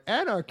me that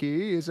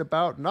anarchy is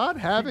about not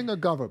having a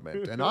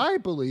government, and I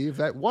believe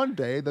that one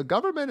day the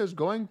government is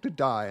going to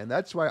die, and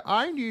that's why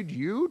I need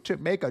you to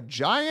make a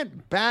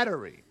giant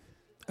battery.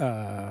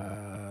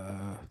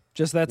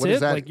 Just that's What it.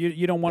 is that? Like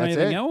you don't want That's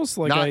anything it? else.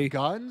 Like Not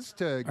guns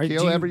to do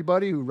kill you-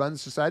 everybody who runs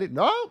society.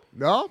 No.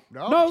 No,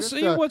 Just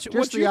see, what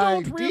just you the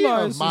don't idea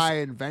realize of my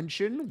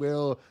invention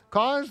will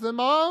cause them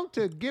all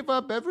to give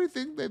up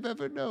everything they've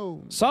ever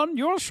known. Son,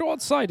 you're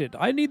short-sighted.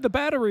 I need the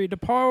battery to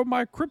power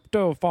my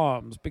crypto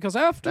farms because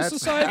after That's-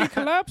 society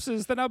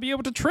collapses, then I'll be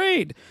able to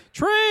trade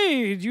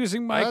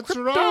using my That's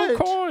crypto right.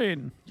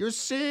 coin. You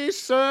see,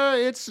 sir,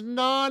 it's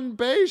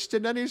non-based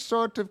in any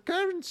sort of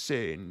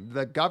currency.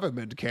 The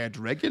government can't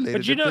regulate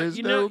But it you if know, there's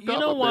you no know, you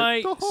know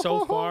why government.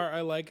 so far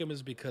I like him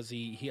is because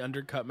he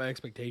undercut my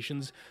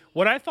expectations.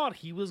 What I thought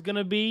he was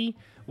gonna be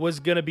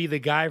the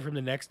guy from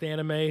the next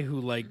anime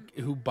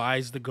who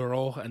buys the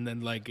girl and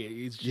then like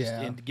he's just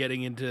Yeah.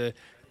 getting into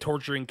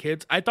torturing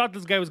kids. I thought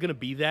this guy was gonna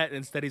be that, and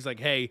instead he's like,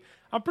 hey,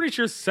 I'm pretty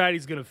sure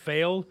society's gonna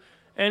fail.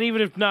 And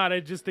even if not, I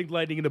just think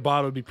lightning in a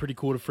bottle would be pretty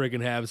cool to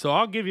friggin' have. So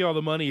I'll give you all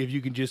the money if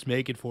you can just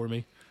make it for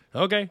me.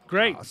 Okay,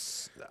 great.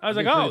 I was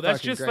like, oh,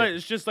 that's just like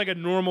it's just like a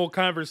normal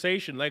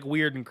conversation, like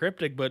weird and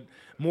cryptic, but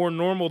more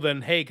normal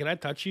than, hey, can I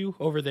touch you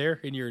over there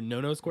in your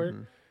no-no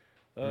square?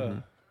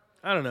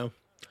 I don't know.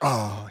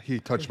 Oh, he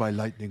touched my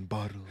lightning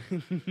bottle.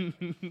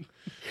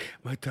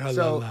 My So,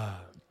 tra-la-la.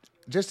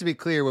 just to be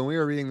clear, when we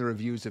were reading the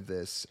reviews of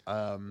this,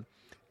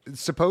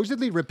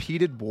 supposedly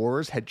repeated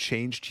wars had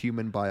changed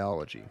human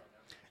biology.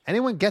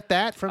 Anyone get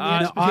that from the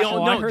I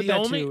exposition? heard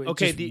that too.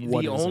 It just-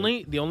 what is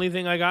it? The only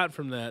thing I got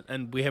from that,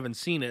 and we haven't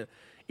seen it,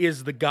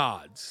 is the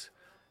gods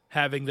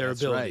having their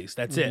That's abilities. right.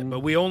 That's it. But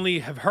we only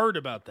have heard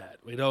about that.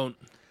 We don't.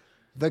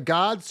 The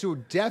gods who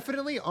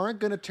definitely aren't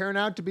going to turn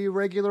out to be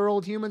regular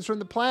old humans from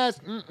the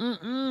past. They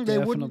wouldn't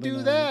Definitely do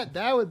not. that.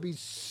 That would be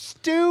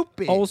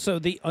stupid. Also,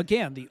 the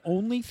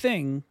only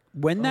thing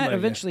when that my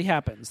eventually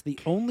happens, the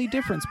only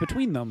difference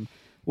between them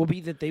will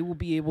be that they will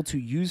be able to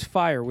use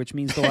fire, which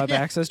means they'll have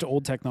access to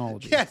old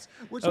technology. Yes,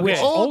 which Okay. is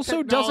old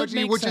Also doesn't technology,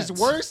 make which sense. is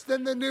worse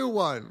than the new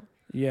one.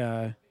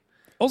 Yeah.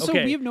 Also,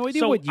 Okay, we have no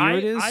idea so what year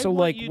it is. I So, want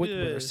like, you what to-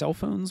 were there cell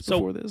phones So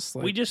before this?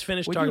 Like, we just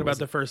finished what talking year about was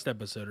the it? first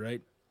episode,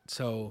 right?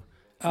 So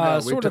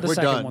Sort of the we're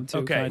second done. one too.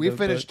 Okay. kind We of,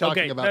 finished but-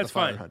 talking okay, about that's the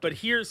Fire fine. Hunter. But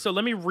here, so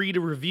let me read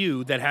a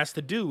review that has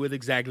to do with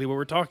exactly what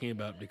we're talking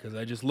about because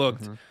I just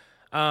looked.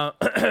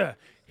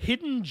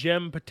 Hidden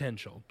gem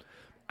potential.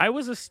 I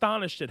was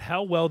astonished at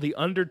how well the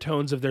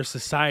undertones of their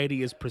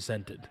society is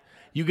presented.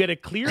 You get a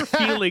clear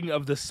feeling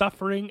of the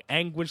suffering,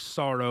 anguish,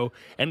 sorrow,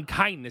 and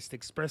kindness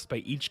expressed by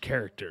each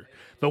character.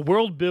 The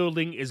world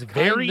building is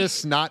very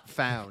Kindness not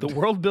found. the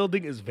world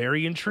building is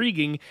very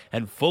intriguing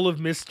and full of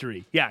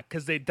mystery. Yeah,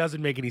 because it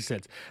doesn't make any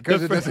sense.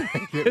 Because The it fir- doesn't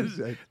make any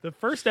sense. The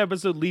first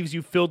episode leaves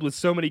you filled with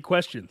so many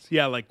questions.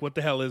 Yeah, like what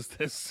the hell is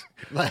this?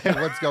 Like,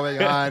 what's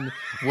going on?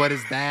 What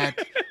is that?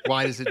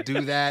 Why does it do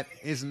that?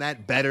 Isn't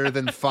that better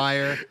than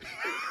fire?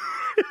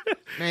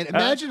 Man,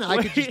 imagine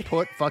I could just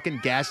put fucking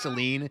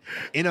gasoline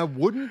in a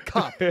wooden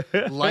cup,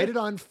 light it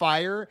on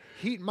fire,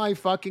 heat my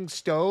fucking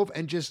stove,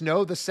 and just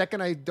know the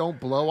second I don't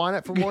blow on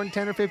it for more than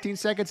 10 or 15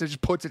 seconds, it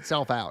just puts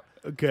itself out.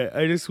 Okay,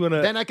 I just want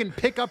to. Then I can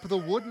pick up the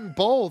wooden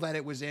bowl that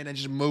it was in and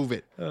just move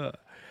it.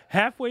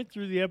 Halfway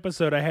through the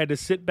episode, I had to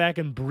sit back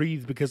and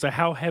breathe because of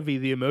how heavy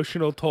the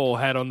emotional toll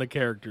had on the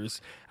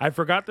characters. I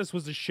forgot this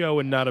was a show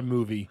and not a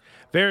movie.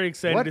 Very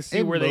excited What to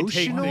see where they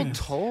take emotional things.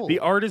 toll? The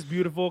art is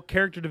beautiful,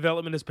 character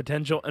development is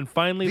potential, and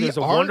finally, The there's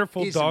a art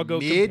wonderful is doggo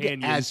mid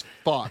companion. as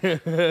fuck.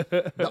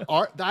 The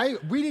art,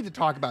 we need to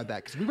talk about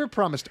that because we were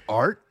promised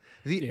art.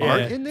 The Yeah.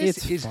 art in this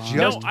It's is fine.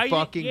 just I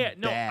fucking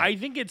think, bad. I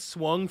think it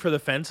swung for the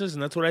fences,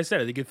 and that's what I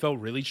said. I think it felt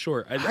really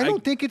short. I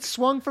don't think it's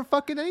swung for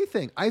fucking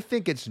anything. I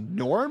think it's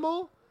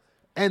normal.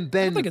 and I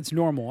then don't think it's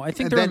normal. I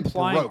think and they're then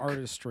implying broke.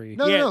 artistry.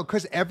 No,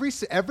 because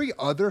every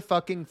other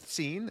fucking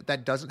scene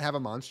that doesn't have a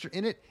monster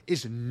in it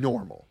is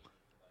normal.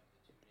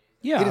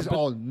 Yeah, It is but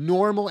all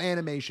normal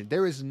animation.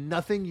 There is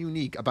nothing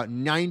unique about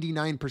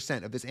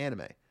 99% of this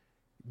anime,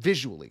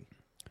 visually,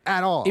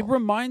 at all. it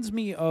reminds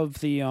me of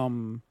the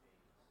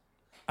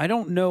I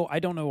don't know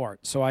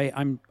art, so I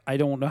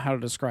don't know how to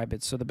describe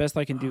it. So the best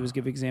I can do is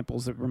give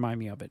examples that remind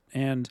me of it.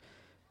 And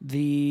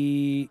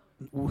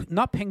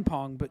not ping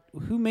pong, but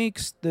who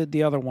makes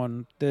the other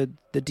one, the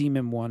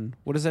demon one?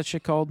 What is that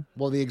shit called?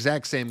 Well, the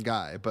exact same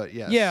guy, but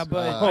yes. Yeah,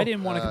 but I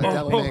didn't want to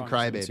compare Devilman Ping Pong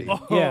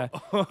Crybaby. to- Yeah,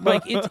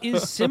 like it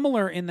is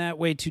similar in that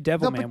way to No,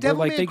 Devilman, but where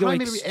like Devilman they go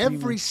Crybaby, extremely-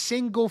 every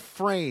single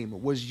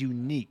frame was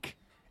unique.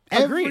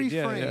 Agreed, Every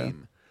yeah,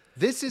 frame.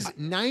 This is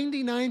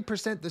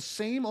 99% the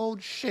same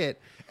old shit,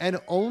 and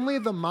only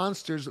the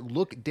monsters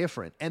look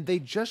different, and they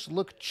just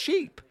look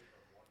cheap.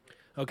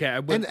 Okay,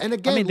 And again,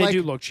 I mean, they like,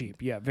 do look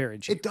cheap. Yeah, very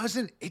cheap. It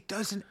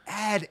doesn't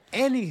add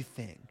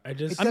anything. I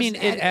just- I mean,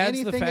 doesn't it add adds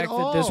the anything fact at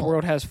that this all.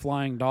 world has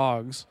flying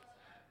dogs,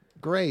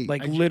 Great.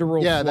 like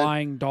literal yeah,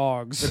 flying the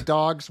dogs.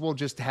 dogs will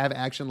just have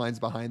action lines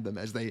behind them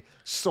as they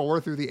soar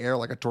through the air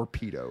like a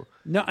torpedo.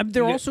 No, I mean,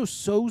 they're also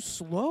so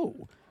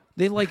slow.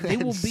 They will be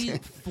Insane.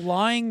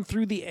 flying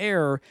through the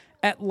air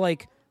at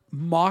like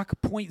Mach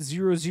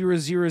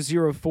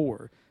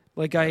 0.00004.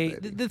 Like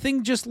the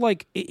thing just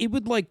like it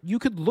would like you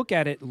could look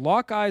at it,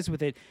 lock eyes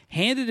with it,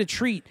 hand it a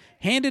treat,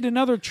 hand it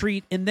another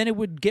treat, and then it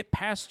would get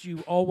past you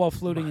all while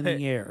floating in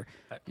the air.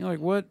 You're like,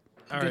 what?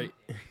 All right.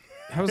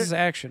 How's this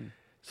action?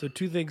 So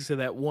two things to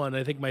that. One,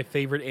 I think my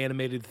favorite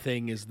animated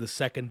thing is the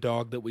second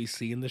dog that we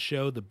see in the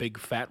show, the big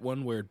fat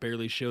one, where it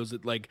barely shows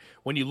it. Like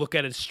when you look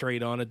at it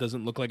straight on, it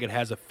doesn't look like it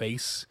has a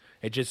face.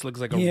 It just looks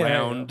like a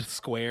round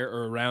square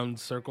or a round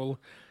circle.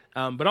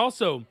 But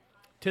also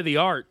to the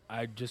art,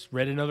 I just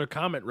read another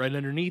comment right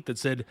underneath that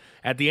said,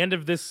 at the end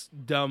of this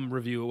dumb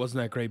review, it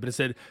wasn't that great, but it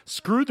said,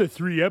 "Screw the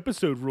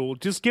 3-episode rule.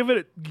 Just give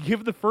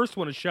the first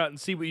one a shot and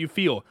see what you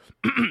feel."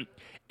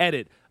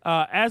 Edit.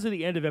 As of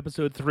the end of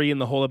episode 3 and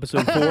the whole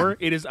episode 4,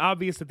 it is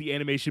obvious that the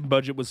animation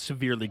budget was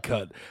severely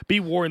cut. Be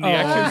warned, the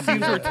action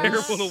scenes were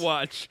terrible to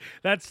watch.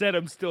 That said,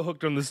 I'm still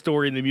hooked on the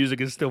story and the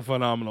music is still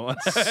phenomenal.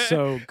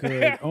 So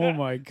good. Oh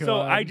my god. So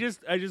I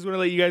just want to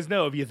let you guys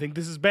know, if you think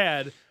this is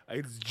bad,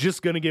 it's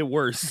just going to get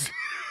worse.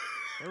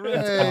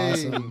 That's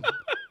awesome.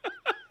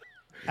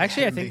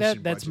 Actually, I think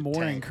Animation that's budget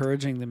more tanked.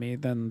 encouraging to me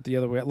than the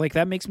other way. Like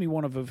that makes me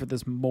want to vote for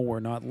this more,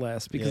 not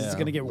less, because it's Yeah,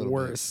 going to get a little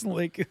bit. worse.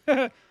 Like,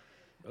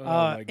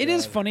 my it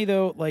is God. funny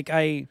though. Like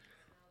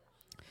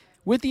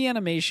with the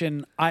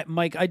animation,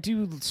 Mike, I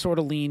do sort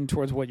of lean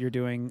towards what you're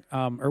doing,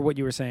 or what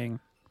you were saying.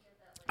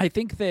 I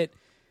think that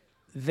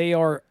they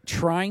are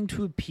trying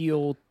to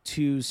appeal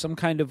to some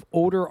kind of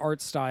older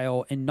art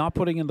style and not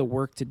putting in the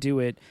work to do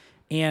it.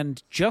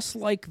 And just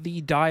like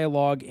the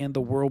dialogue and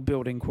the world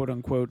building, quote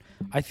unquote,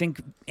 I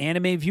think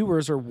anime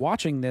viewers are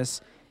watching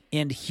this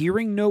and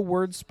hearing no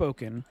words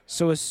spoken,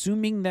 so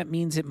assuming that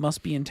means it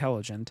must be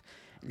intelligent,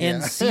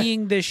 and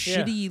seeing this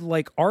shitty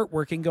like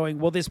artwork and going,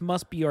 well, this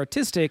must be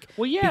artistic,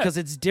 Well, yeah. because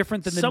it's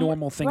different than the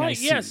normal thing I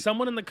see. Yeah,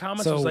 someone in the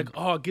comments was So- like,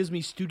 "Oh, it gives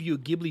me Studio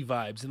Ghibli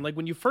vibes," and like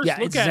when you first Yeah,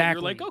 look at it, you're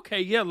exactly. like, "Okay,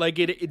 yeah, like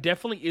it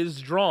definitely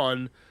is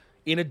drawn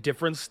in a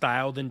different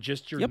style than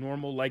just your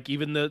normal, like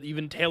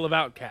even Tale of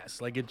Outcasts.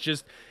 Like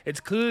it's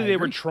clearly they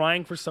were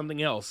trying for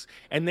something else,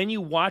 and then you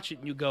watch it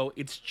and you go,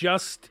 it's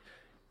just."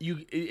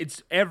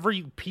 It's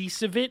every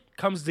piece of it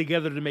comes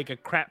together to make a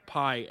crap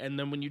pie, and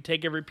then when you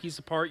take every piece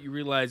apart, you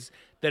realize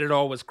that it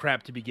all was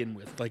crap to begin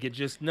with. Like it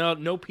just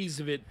no piece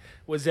of it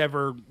was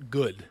ever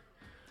good.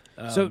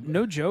 So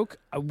no joke,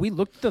 we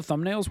looked at the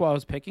thumbnails while I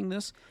was picking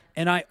this,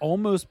 and I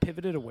almost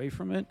pivoted away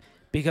from it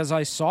because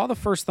I saw the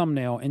first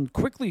thumbnail and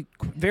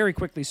very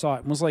quickly saw it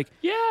and was like,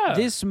 Yeah.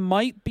 this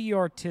might be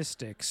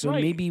artistic, so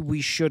Right. maybe we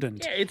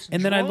shouldn't." Yeah, it's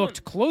and then I drawn-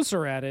 looked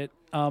closer at it,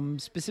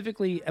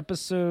 specifically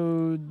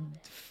episode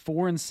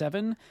 4 and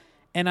 7,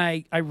 and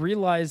I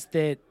realized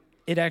that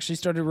it actually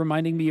started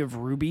reminding me of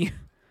Ruby.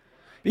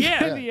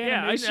 Yeah, The yeah,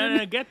 animation.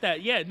 I get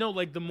that. Yeah, no,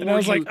 like the more I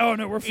was you, like, oh,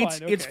 no, we're It's fine,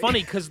 it's okay.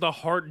 funny because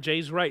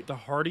Jay's right. The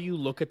harder you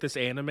look at this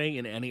anime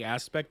in any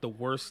aspect, the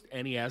worse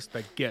any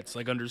aspect gets.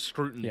 Like under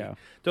scrutiny. Yeah.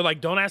 They're like,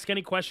 don't ask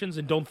any questions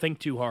and don't think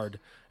too hard.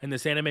 And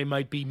this anime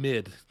might be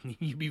mid.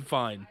 You'd be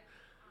fine.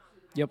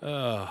 Yep.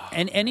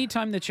 And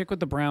anytime the chick with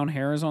the brown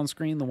hair is on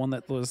screen, the one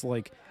that was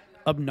like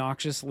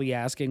obnoxiously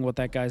asking what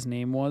that guy's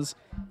name was,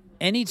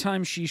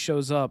 anytime she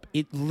shows up,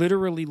 it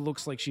literally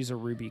looks like she's a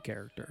Ruby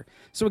character.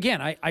 So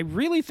again, I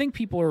really think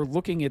people are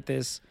looking at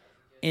this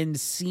and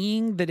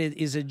seeing that it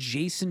is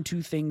adjacent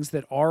to things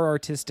that are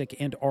artistic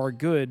and are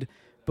good,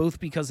 both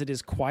because it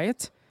is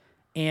quiet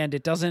and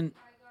it doesn't,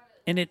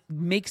 and it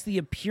makes the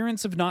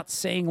appearance of not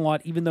saying a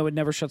lot, even though it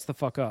never shuts the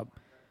fuck up.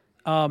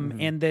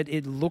 And that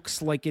it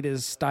looks like it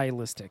is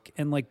stylistic,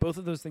 and like both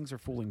of those things are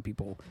fooling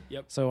people.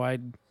 Yep. So I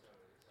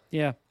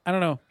don't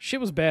know.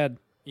 Shit was bad.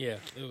 Yeah,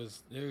 it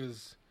was.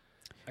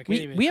 I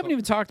can't We haven't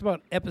even talked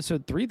about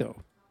episode 3 though,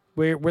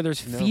 where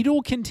there's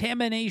fetal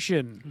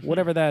contamination,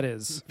 whatever that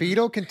is.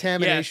 Fetal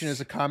contamination Yes.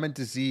 is a common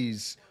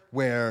disease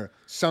where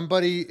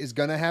somebody is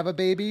gonna have a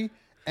baby,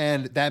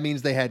 and that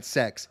means they had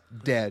sex.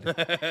 Dead.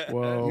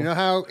 Whoa. You know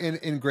how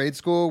in grade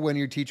school when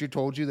your teacher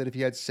told you that if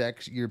you had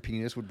sex, your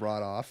penis would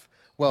rot off?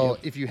 Well,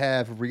 if you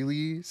have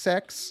really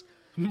sex,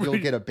 you'll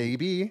get a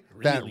baby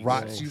that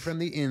rots you from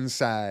the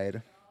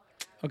inside.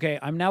 Okay,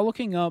 I'm now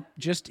looking up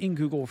just in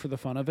Google for the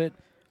fun of it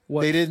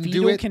what They didn't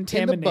fetal do it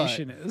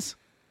contamination is.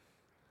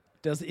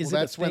 Is it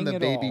That's a when thing the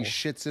at baby all?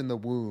 shits in the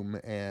womb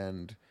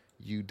and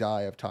you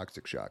die of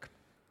toxic shock.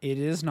 It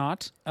is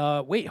not.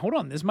 Wait, hold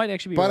on. This might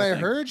actually be. But a real I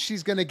thing. heard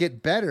she's going to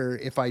get better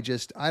if I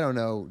just, I don't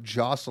know,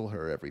 jostle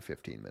her every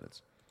 15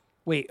 minutes.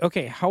 Wait,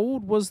 okay. How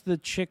old was the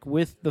chick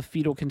with the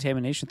fetal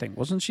contamination thing?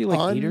 Wasn't she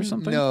like 8 or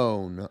something?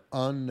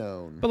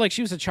 Unknown. But like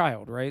she was a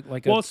child, right?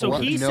 Like Well, so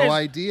he no says,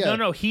 idea.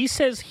 No, he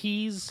says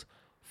he's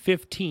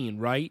 15,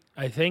 right?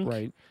 I think.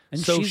 Right. And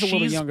so she's a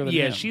little younger than him.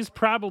 Yeah, she's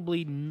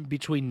probably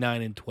between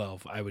 9 and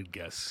 12, I would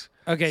guess.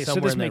 Okay, so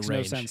Somewhere this in that makes no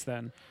range. sense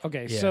then.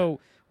 Okay, Yeah. so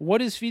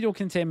what is fetal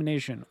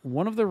contamination?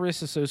 One of the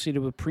risks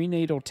associated with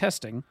prenatal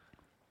testing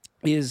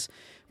is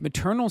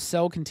maternal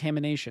cell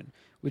contamination,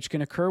 which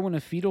can occur when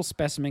a fetal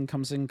specimen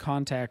comes in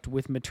contact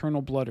with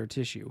maternal blood or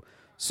tissue.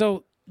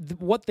 So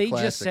what they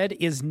just Classic. said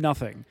is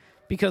nothing.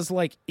 Because,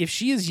 like, if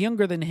she is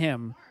younger than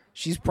him,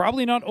 she's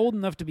probably not old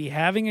enough to be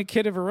having a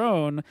kid of her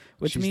own,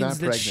 which She's means not that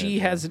pregnant, she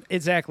yeah. has...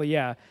 Exactly,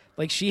 yeah.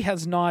 Like, she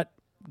has not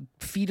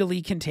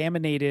fetally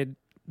contaminated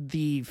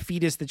the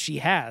fetus that she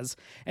has,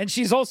 and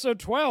she's also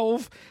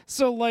 12,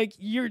 so like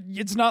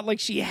it's not like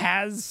she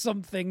has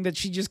something that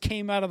she just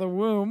came out of the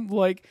womb.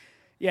 Like,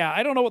 yeah,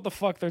 I don't know what the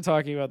fuck they're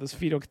talking about, this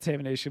fetal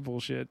contamination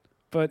bullshit.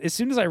 But as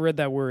soon as I read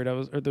that word,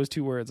 or those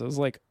two words, I was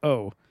like,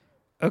 oh,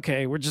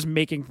 okay, we're just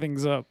making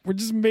things up. We're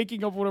just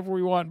making up whatever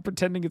we want and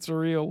pretending it's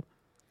real.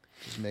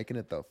 Just making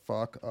it the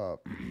fuck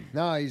up.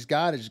 No, he's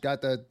got it. She's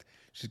got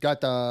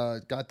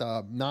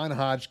the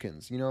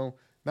non-Hodgkins, you know?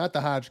 Not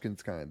the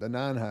Hodgkins kind, the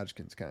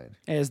non-Hodgkins kind.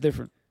 It's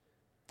different.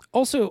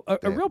 Also, a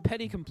Damn. real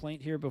petty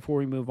complaint here before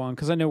we move on,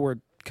 because I know we're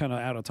kind of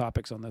out of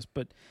topics on this,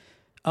 but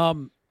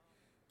in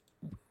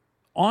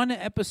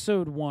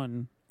episode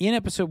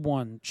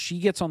 1, she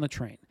gets on the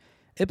train.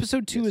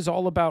 Episode 2 is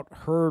all about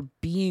her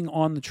being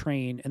on the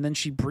train, and then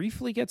she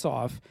briefly gets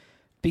off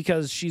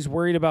because she's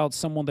worried about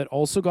someone that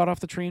also got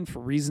off the train for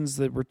reasons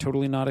that were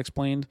totally not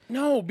explained.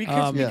 No,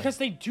 because Yeah. because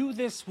they do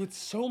this with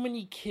so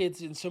many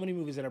kids in so many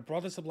movies, and I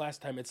brought this up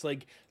last time. It's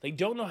like they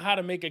don't know how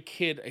to make a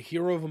kid a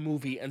hero of a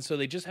movie, and so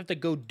they just have to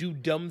go do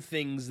dumb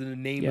things in the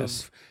name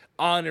Yes. of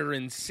honor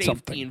and safety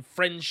Something. and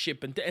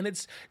friendship, and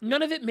it's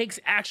none of it makes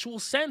actual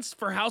sense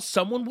for how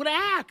someone would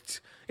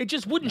act. It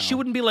just wouldn't. She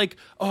wouldn't be like,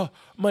 "Oh,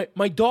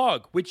 my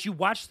dog," which you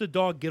watched the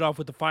dog get off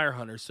with the fire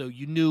hunter, so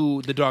you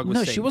knew the dog was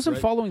No, safe, she wasn't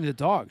right? following the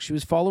dog. She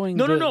was following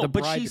No, the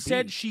but bride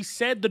to be. she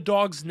said the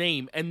dog's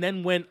name and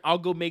then went, "I'll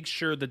go make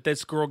sure that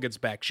this girl gets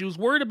back." She was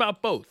worried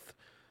about both.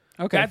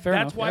 Okay, fair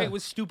That's enough. why yeah. it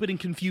was stupid and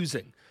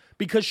confusing.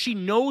 Because she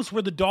knows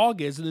where the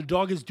dog is and the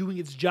dog is doing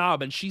its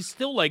job, and she's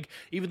still like,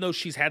 even though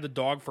she's had the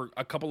dog for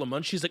a couple of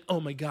months, she's like, "Oh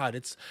my God,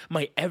 it's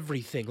my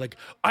everything. Like,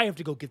 I have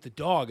to go get the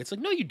dog." It's like,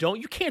 no, you don't.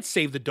 You can't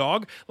save the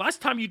dog.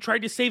 Last time you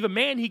tried to save a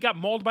man, he got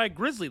mauled by a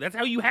grizzly. That's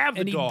how you have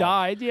the And he dog.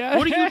 died, yeah.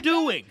 What are you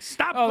doing?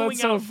 Stop Oh, going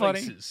that's so out funny.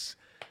 places.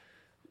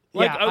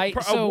 Like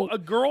Yeah, a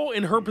girl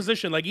in her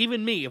position, like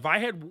even me, if I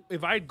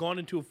had gone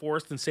into a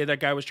forest and say that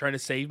guy was trying to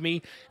save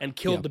me and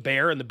killed the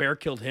bear and the bear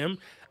killed him,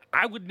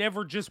 I would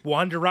never just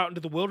wander out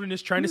into the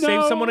wilderness trying to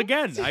save someone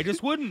again. I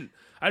just wouldn't.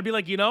 I'd be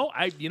like,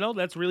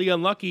 that's really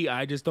unlucky.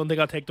 I just don't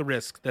think I'll take the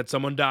risk that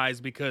someone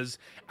dies because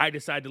I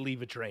decide to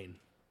leave a train.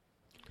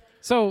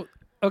 So,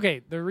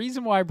 okay, the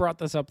reason why I brought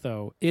this up,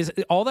 though, is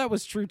all that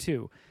was true,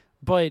 too.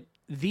 But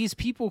these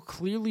people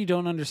clearly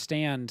don't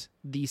understand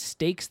the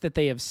stakes that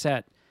they have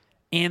set,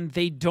 and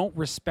they don't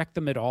respect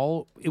them at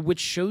all, which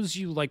shows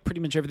you, like, pretty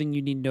much everything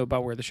you need to know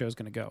about where the show's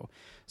going to go.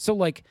 So,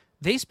 like,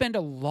 they spend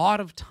a lot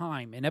of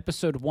time in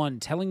episode 1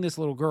 telling this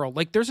little girl,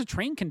 like, there's a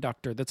train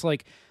conductor that's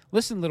like,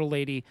 "Listen, little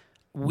lady,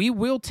 we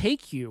will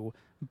take you,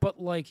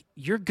 but, like,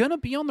 you're going to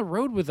be on the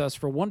road with us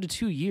for 1 to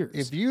 2 years.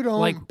 If you don't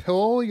like,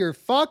 pull your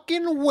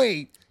fucking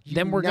weight, you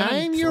then we're gonna throw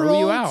 9-year-old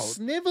you out."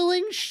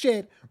 sniveling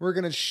shit, we're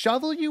gonna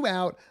shovel you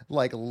out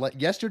like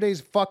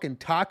yesterday's fucking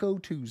Taco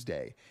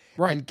Tuesday.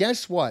 Right. And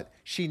guess what?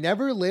 She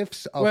never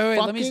lifts a Wait,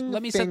 fucking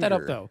let me set that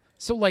up finger. though.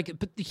 So like,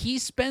 but he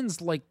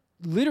spends like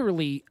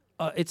literally,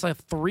 it's a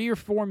 3 or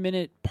 4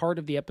 minute part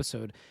of the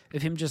episode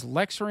of him just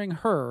lecturing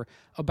her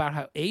about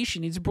how A, she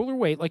needs to pull her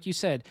weight, like you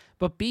said,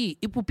 but B,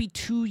 it will be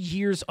 2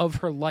 years of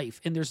her life,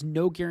 and there's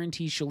no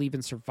guarantee she'll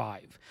even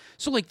survive.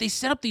 So like, they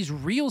set up these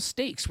real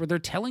stakes where they're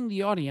telling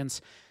the audience,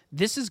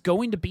 this is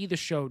going to be the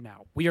show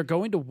now. We are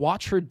going to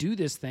watch her do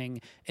this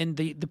thing, and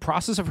the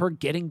process of her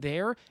getting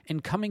there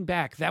and coming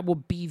back, that will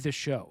be the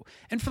show.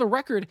 And for the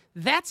record,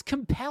 that's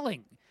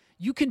compelling.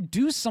 You can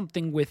do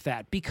something with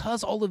that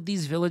because all of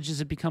these villages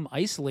have become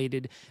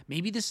isolated.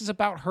 Maybe this is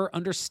about her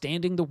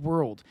understanding the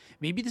world.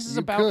 Maybe this is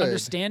about could.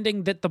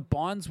 understanding that the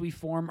bonds we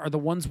form are the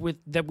ones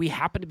that we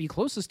happen to be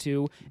closest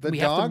to. The we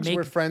have to dogs make,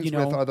 we're friends you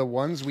know, with are the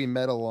ones we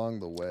met along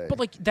the way. but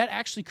like that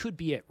actually could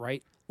be it,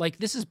 right? Like,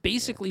 this is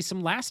basically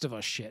some Last of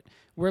Us shit.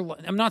 Where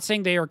I'm not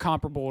saying they are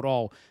comparable at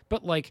all,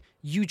 but like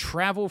you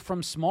travel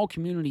from small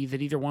community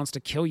that either wants to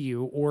kill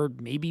you or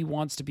maybe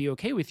wants to be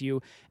okay with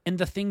you, and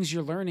the things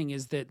you're learning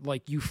is that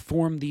like you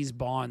form these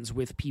bonds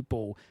with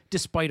people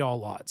despite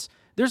all odds.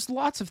 There's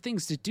lots of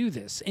things to do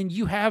this, and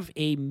you have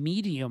a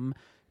medium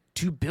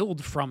to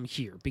build from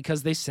here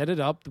because they set it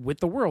up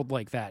with the world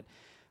like that.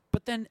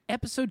 But then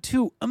episode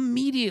 2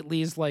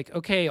 immediately is like,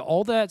 okay,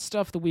 all that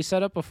stuff that we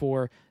set up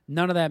before,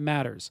 none of that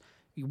matters.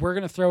 We're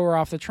going to throw her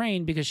off the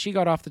train because she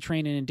got off the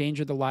train and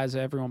endangered the lives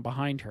of everyone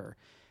behind her.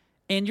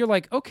 And you're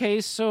like,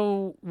 okay,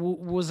 so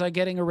was I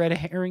getting a red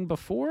herring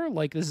before?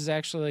 Like, this is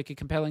actually like a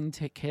compelling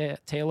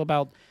tale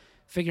about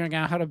figuring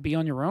out how to be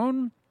on your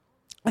own?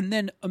 And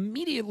then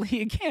immediately,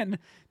 again,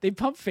 they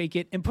pump fake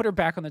it and put her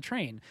back on the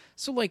train.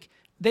 So, like,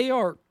 they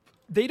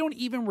don't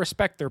even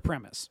respect their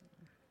premise.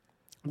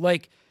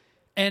 Like,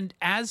 and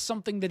as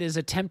something that is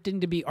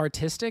attempting to be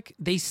artistic,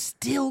 they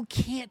still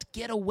can't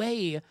get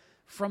away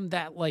from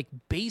that like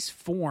base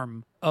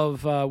form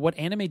of what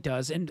anime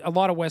does, and a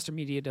lot of Western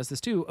media does this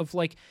too, of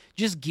like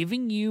just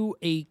giving you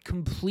a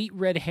complete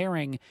red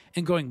herring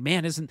and going,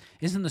 man, isn't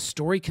the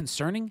story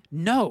concerning?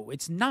 No,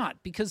 it's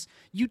not, because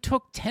you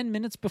took 10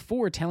 minutes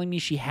before telling me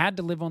she had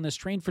to live on this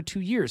train for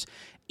 2 years.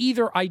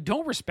 Either I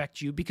don't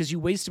respect you because you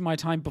wasted my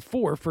time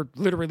before for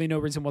literally no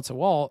reason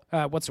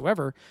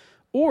whatsoever,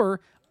 or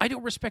I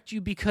don't respect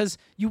you because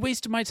you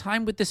wasted my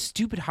time with this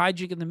stupid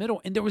hijink in the middle,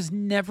 and there was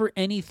never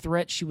any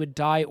threat she would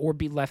die or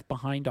be left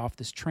behind off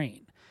this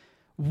train.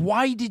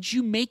 Why did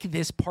you make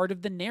this part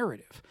of the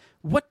narrative?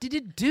 What did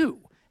it do?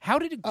 How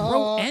did it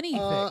grow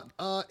anything?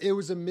 It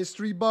was a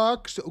mystery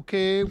box,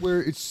 okay,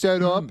 where it's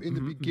set up in the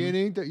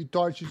beginning that you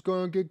thought she's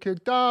going to get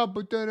kicked out,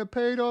 but then it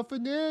paid off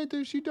in the end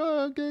and she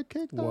doesn't get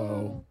kicked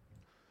out.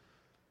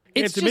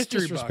 It's a just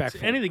mystery box.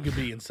 disrespectful. Anything could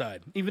be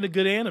inside. Even a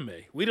good anime.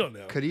 We don't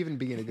know. Could even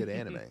be in a good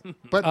anime.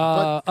 But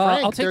I'll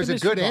Frank, take there's the a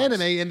good mystery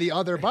box. anime in the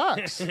other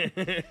box. I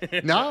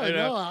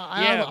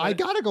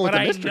got to go with but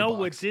the mystery I know box.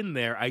 what's in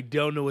there. I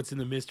don't know what's in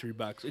the mystery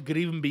box. It could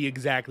even be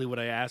exactly what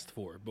I asked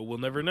for, but we'll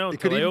never know It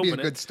until could I even be a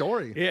open good it.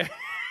 story. Yeah.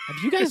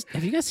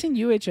 Have you guys seen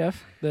UHF,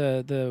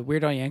 the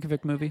Weird Al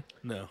Yankovic movie?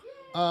 No.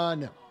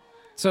 No.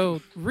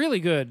 So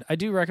really good. I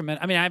do recommend.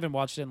 I mean, I haven't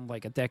watched it in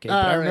like a decade, but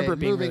All I remember right, it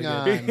being moving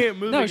really good. on.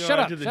 Moving No, on shut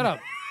up. to the- Shut up.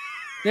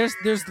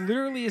 There's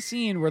literally a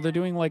scene where they're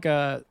doing like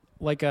a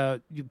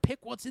you pick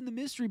what's in the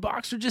mystery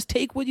box or just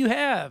take what you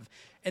have.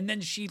 And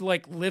then she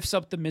like lifts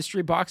up the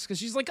mystery box because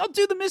she's like, I'll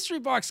do the mystery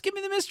box. Give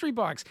me the mystery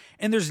box.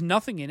 And there's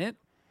nothing in it.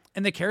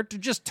 And the character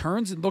just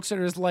turns and looks at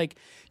her as like,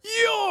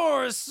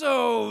 you're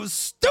so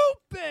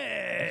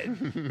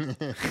stupid.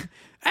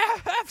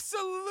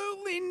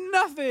 Absolutely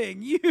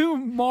nothing, you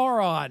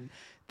moron.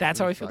 That's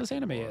how I feel this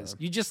anime is.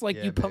 You just like,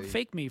 Yeah, you pump baby.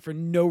 fake me for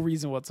no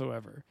reason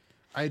whatsoever.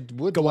 I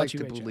would Go like watch to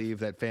UHF. believe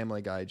that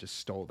Family Guy just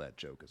stole that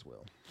joke as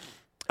well.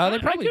 They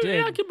probably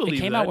did. I can believe it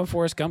came that. out when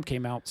Forrest Gump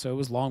came out, so it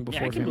was long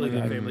before Yeah, I can Family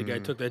believe Guy. the Family Guy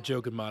took that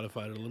joke and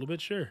modified it a little bit.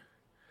 Sure.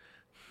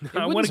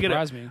 I wouldn't want to get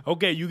surprise me.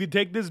 Okay, you can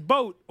take this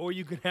boat, or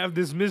you can have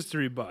this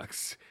mystery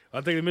box.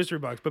 I'll take the mystery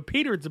box. But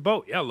Peter, it's a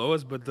boat. Yeah,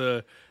 Lois, but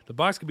the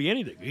box could be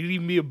anything. It could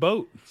even be a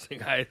boat. It's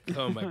like,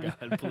 oh my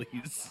God,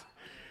 please.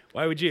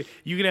 Why would you?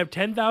 You can have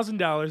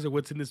 $10,000 of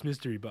what's in this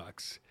mystery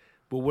box.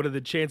 But what are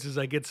the chances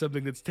I get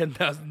something that's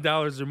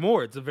 $10,000 or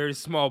more? It's a very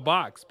small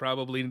box,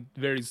 probably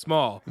very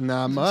small.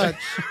 Not much.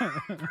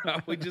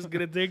 Probably just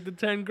gonna take the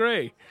 10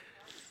 gray.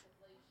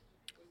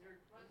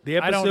 The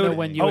episode, I don't know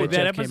when UHF that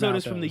came episode out,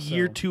 is from though, the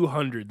year so-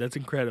 200. That's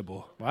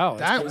incredible. Wow.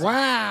 That's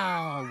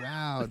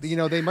Wow. You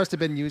know, they must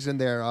have been using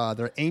their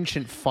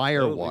ancient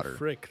fire Holy water.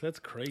 frick, that's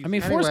crazy. I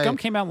mean, Forrest Anyway. Gump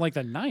came out in like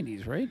the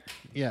 90s, right?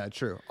 Yeah,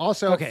 true.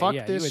 Also, Okay, fuck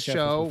yeah, this UHF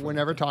show. was We're before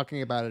never that.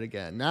 talking about it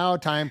again. Now,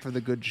 time for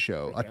the good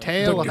show. A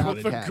tale of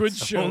outcasts. good I'm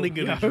show. only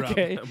gonna Yeah, drop.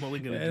 okay. I'm only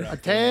gonna drop. A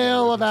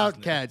tale of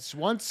outcasts.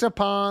 Once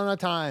upon a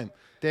time,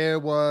 there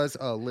was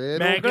a little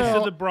Magus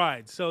girl. the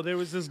Bride. So there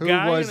was this who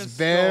guy was in a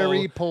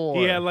very skull.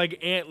 poor. He had like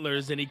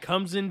antlers, and he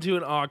comes into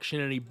an auction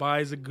and he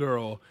buys a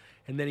girl,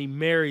 and then he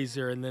marries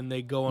her, and then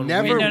they go on.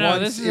 Never Wait, no, once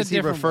this is a is he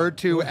different referred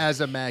to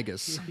as a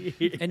magus,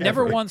 And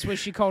never once was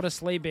she called a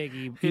slay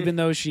baggy, even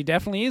though she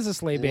definitely is a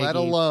slay baggy. let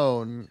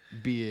alone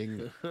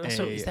being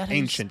So is that how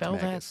you ancient spell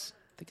magus. that?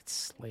 I think it's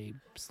slay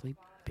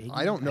baggy.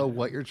 I don't know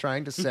what you're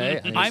trying to say.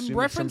 I I'm assume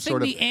it's some referencing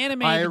sort of the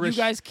anime Irish,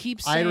 that you guys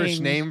keep saying. Irish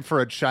name for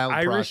a child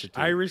prostitute.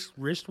 Irish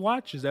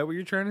wristwatch. Is that what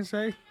you're trying to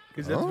say?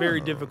 Because that's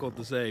very Oh. difficult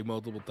to say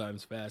multiple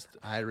times fast. Or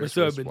Irish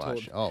so I've been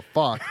wristwatch. told.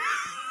 Oh fuck!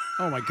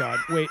 Oh my God!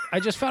 Wait, I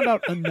just found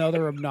out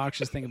another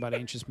obnoxious thing about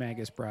Ancient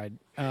Magus Bride.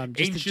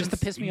 Just to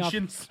piss me off.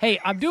 Ancients. Hey,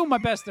 I'm doing my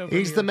best over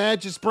He's here. the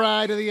Magus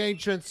Bride of the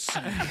ancients.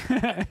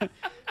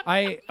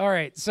 All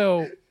right.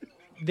 So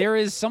there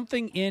is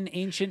something in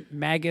Ancient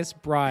Magus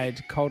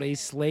Bride called a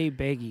slay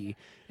baggy,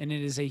 and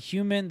it is a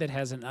human that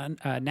has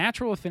a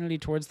natural affinity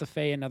towards the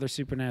Fae and other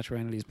supernatural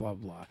entities. Blah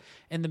blah blah.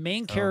 And the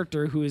main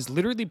character, who is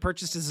literally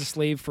purchased as a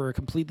slave for a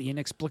completely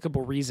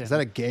inexplicable reason. Is that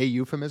a gay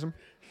euphemism?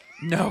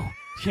 No.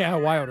 Yeah,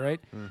 wild, right?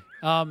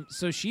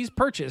 So she's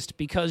purchased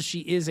because she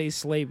is a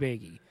slay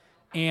baggy.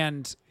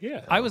 And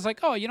Yeah. I was like,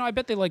 oh, I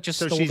bet they just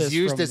So stole she's this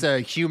used from... as a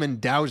human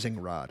dowsing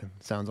rod.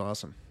 Sounds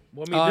awesome.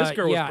 Well, I mean, this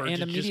girl was yeah,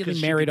 purchased and just immediately 'cause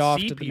she married could off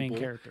see to the main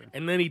people, character.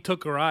 And then he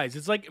took her eyes.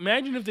 It's like,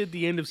 imagine if at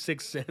the end of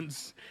Sixth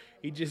Sense,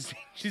 he just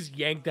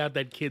yanked out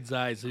that kid's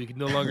eyes so you can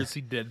no longer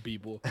see dead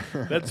people.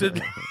 That's what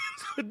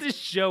this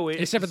show is.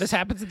 Except for this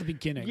happens at the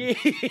beginning. Yeah.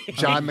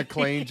 John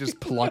McClane just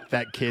plucked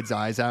that kid's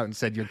eyes out and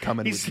said, "You're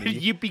coming He with said, me."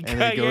 "Yippee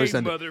And he goes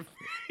and mother!"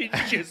 He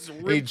just he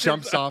ripped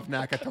jumps his off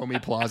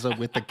Nakatomi Plaza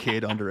with the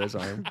kid under his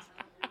arm.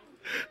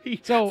 He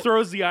So-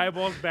 throws the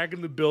eyeballs back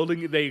in the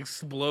building and they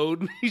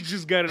explode. He's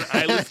just got an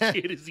eyeless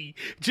kid as he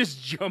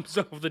just jumps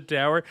off the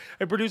tower.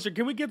 Hey, producer,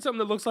 can we get something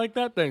that looks like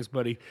that? Thanks,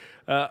 buddy.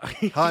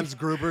 Hans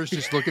Gruber's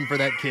just looking for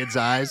that kid's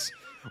eyes.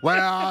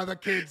 Where are the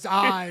kid's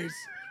eyes,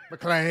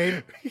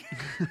 McClane?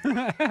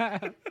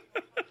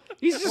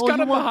 He's just Oh, got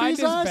you him want behind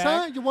these his eyes, back.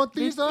 huh? You want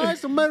these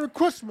eyes? Well, Merry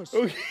Christmas.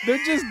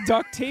 They're just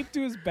duct taped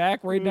to his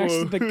back right next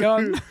to the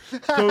gun.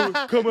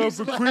 come out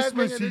for Laughing,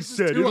 Christmas, and he there's just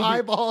said. two It'll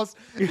eyeballs.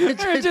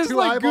 just two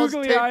like eyeballs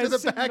googly taped eyes to the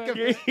sitting back back. of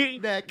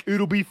his neck.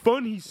 It'll be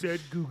fun, he said,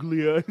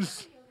 googly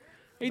eyes.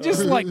 He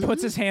just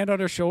puts his hand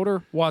on her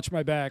shoulder. Watch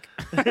my back.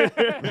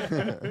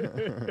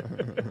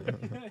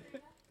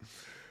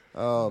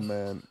 Oh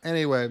man.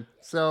 Anyway,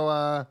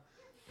 so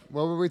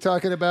what were we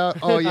talking about?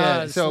 Oh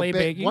yeah. So sleigh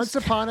baggies. once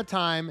upon a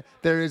time,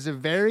 there is a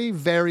very,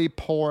 very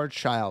poor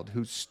child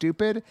who's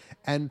stupid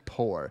and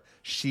poor.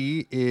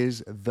 She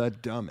is the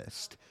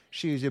dumbest.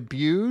 She's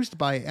abused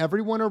by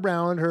everyone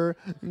around her.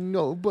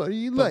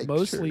 Nobody likes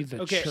mostly her.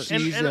 the Okay, church.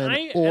 She's and an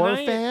I-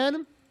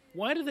 orphan.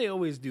 Why do they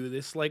always do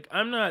this? Like,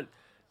 I'm not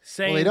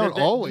saying Well, they don't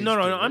that always No,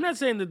 do it. I'm not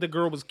saying that the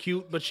girl was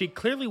cute, but she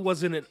clearly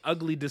wasn't an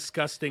ugly,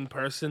 disgusting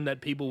person that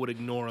people would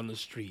ignore on the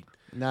street.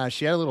 Nah,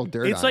 she had a little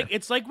dirt on her.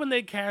 It's like when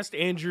they cast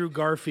Andrew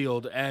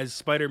Garfield as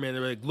Spider-Man. They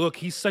were like, "Look,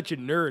 he's such a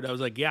nerd." I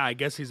was like, "Yeah, I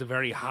guess he's a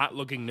very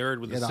hot-looking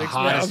nerd with Yeah, a the six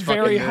hottest pack."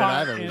 very fucking nerd hot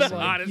I've ever and, The seen.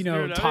 hottest you know,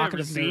 nerd I've ever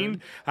talkative seen.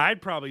 nerd.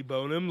 I'd probably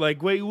bone him.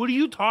 Like, wait, what are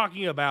you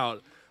talking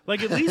about?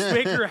 Like, at least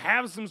make her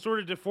have some sort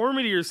of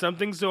deformity or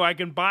something so I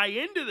can buy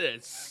into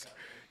this.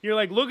 You're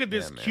like, look at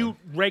this cute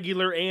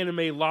regular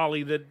anime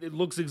lolly that it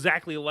looks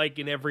exactly like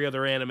in every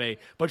other anime,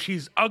 but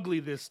she's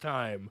ugly this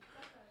time.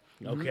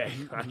 Okay,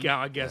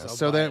 I guess I'll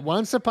So buy that it.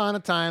 once upon a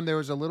time there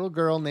was a little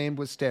girl named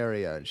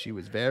Wisteria, and she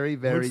was very,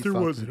 very Once there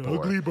was fucking an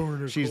poor. ugly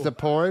barnacle. She's the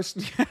poorest.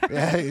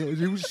 Yeah,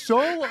 he was so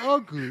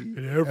ugly.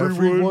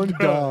 everyone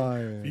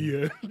died.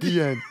 Yeah.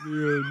 The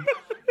end.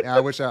 Yeah, I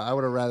wish I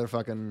would have rather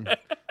fucking.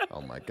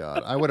 Oh my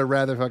god, I would have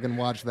rather fucking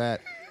watched that.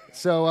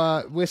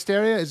 So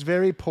Wisteria is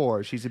very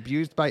poor. She's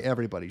abused by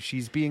everybody.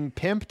 She's being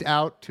pimped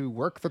out to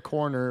work the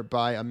corner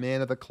by a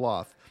man of the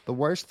cloth. The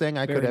worst thing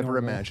I could Very ever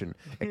normal. imagine.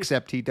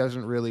 Except he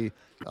doesn't really.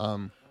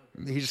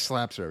 He just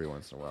slaps her every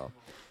once in a while.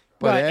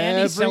 But and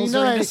he every sells her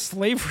into night-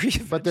 slavery.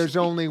 But there's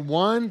only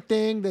one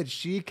thing that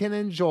she can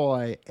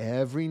enjoy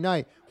every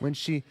night. When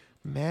she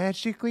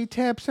magically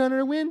taps on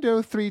her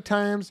window 3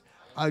 times,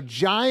 a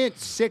giant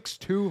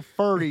 6'2"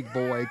 furry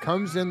boy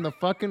comes in the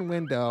fucking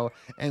window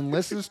and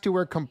listens to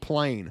her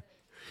complain.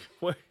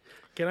 What?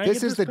 Can I This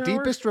get is the power?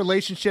 deepest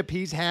relationship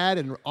he's had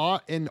in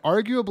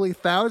arguably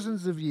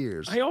thousands of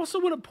years. I also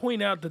want to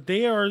point out that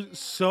they are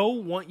so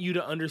want you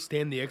to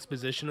understand the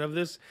exposition of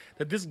this,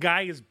 that this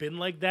guy has been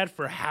like that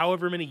for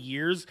however many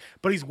years,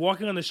 but he's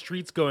walking on the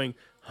streets going,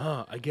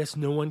 I guess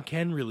no one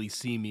can really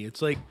see me.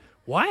 It's like,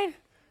 what?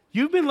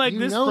 You've been like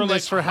You've this known for like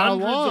this for how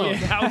hundreds long? of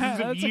thousands of That's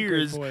a good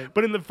years, point.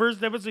 but in the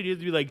first episode you have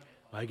to be like,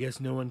 I guess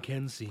no one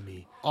can see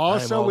me. I'm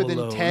Also, all within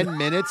alone. 10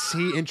 minutes,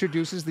 he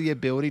introduces the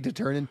ability to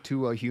turn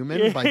into a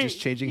human by just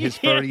changing his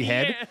Yeah, furry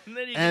head. yeah, and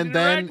then he can And interact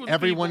then with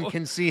everyone people.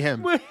 can see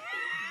him.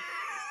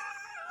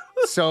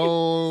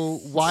 So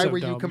why So were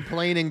you dumb.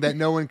 complaining that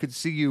no one could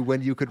see you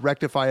when you could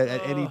rectify it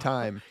at any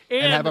time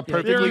and have a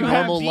there perfectly are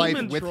normal life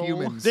demon with trolls.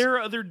 humans? There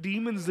are other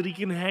demons that he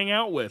can hang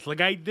out with.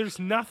 Like there's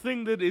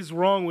nothing that is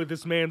wrong with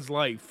this man's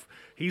life.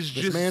 He's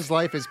This just man's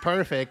life is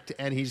perfect,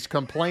 and he's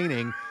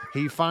complaining.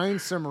 He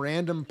finds some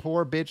random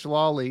poor bitch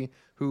lolly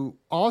who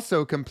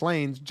also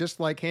complains, just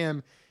like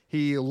him.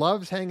 He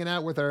loves hanging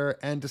out with her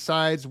and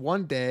decides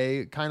one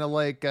day, kind of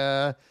like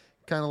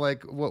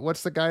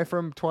what's the guy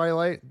from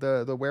Twilight,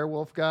 the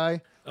werewolf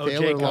guy, Taylor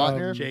Jacob.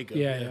 Lautner? Jacob.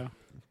 yeah.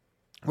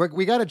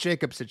 We got a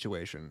Jacob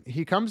situation.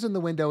 He comes in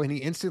the window and he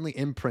instantly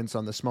imprints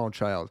on the small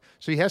child.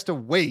 So he has to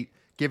wait,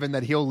 given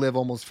that he'll live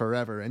almost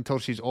forever until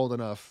she's old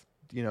enough,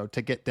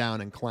 to get down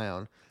and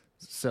clown.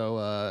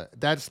 So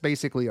that's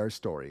basically our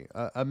story.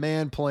 A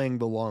man playing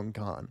the long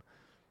con.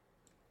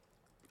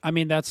 I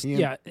mean, that's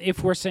Yeah.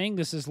 if we're saying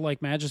this is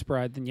like Magus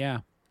Bride, then yeah.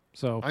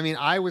 So I mean,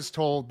 I was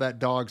told that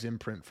dogs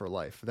imprint for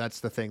life.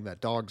 That's the thing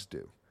that dogs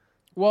do.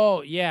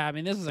 well, yeah. I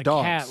mean, this is a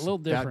Dogs. cat, a little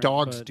different.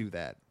 Dogs but- do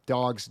that.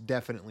 Dogs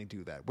definitely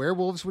do that.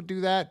 Werewolves would do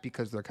that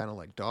because they're kind of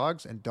like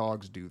dogs, and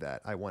dogs do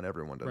that. I want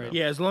everyone to know. Right.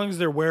 Yeah, as long as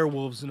they're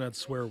werewolves and not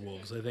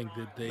swearwolves, I think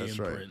that they That's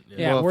right. imprint.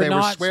 Yeah, Well, we're if they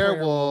were not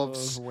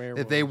swearwolves, swearwolves,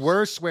 if they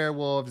were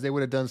swearwolves, they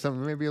would have done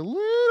something maybe a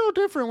little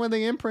different when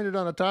they imprinted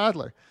on a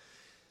toddler.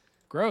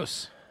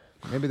 Gross.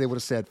 Maybe they would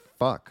have said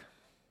 "fuck."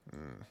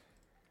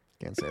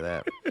 Can't say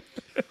that.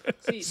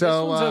 See, this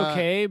So, one's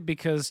okay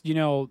because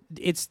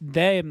it's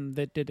them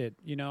that did it.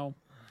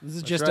 This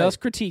is just right. us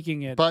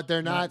critiquing it. But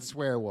they're not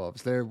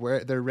swearwolves.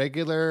 They're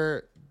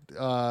regular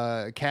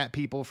cat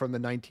people from the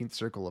 19th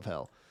circle of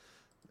hell.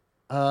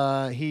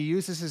 He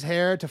uses his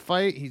hair to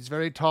fight. He's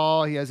very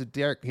tall. He has a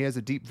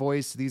deep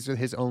voice. These are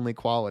his only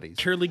qualities.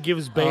 Shirley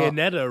gives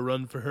Bayonetta a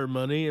run for her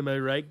money. Am I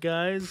right,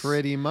 guys?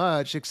 Pretty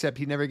much, except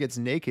he never gets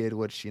naked,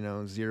 which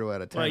 0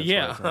 out of 10. Well, as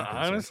yeah, far as I'm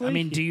concerned. honestly. I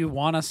mean, do you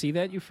want to see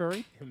that, you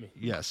furry?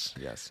 Yes.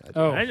 I do.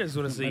 Oh, I just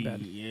want to see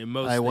bad.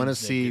 most. I want to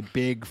things see naked.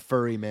 big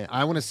furry man.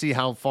 I want to see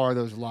how far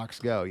those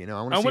locks go. I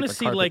want wanna to see if the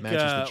see, carpet like, matches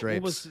the what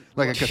drapes, was-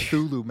 like a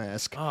Cthulhu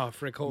mask. Oh,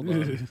 frick! Hold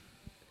on.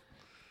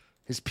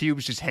 His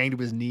pubes just hang to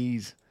his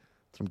knees.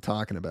 That's what I'm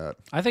talking about.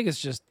 I think it's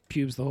just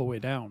pubes the whole way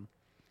down.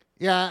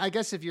 Yeah, I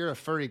guess if you're a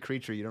furry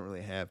creature, you don't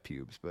really have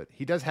pubes, but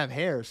he does have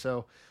hair,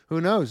 so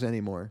who knows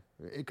anymore?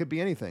 It could be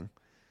anything.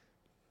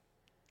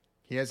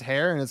 He has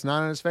hair, and it's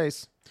not on his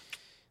face.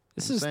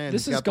 This I'm is saying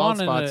this he's has got bald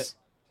gone in spots.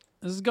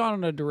 this has gone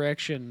in a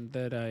direction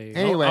that I.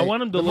 Anyway, I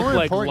want him to the look more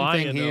like important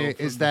thing Lion here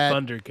from is that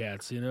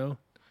Thundercats.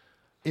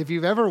 if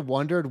you've ever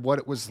wondered what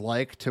it was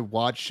like to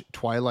watch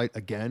Twilight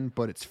again,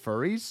 but it's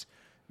furries,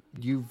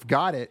 you've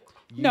got it.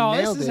 You No,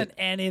 this nailed isn't it.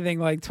 anything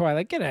like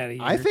Twilight. Get out of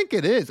here. I think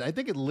it is. I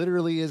think it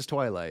literally is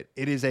Twilight.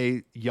 It is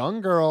a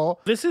young girl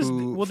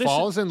who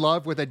falls in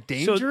love with a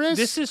dangerous. So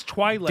this is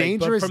Twilight,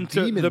 dangerous but from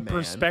demon the man.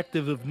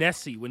 perspective of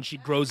Nessie when she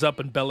grows up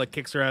and Bella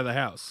kicks her out of the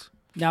house.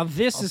 Now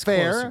this is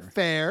fair, closer.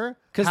 fair.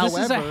 'Cause this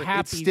is a However, happy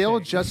it's still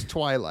thing. just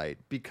Twilight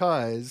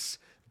because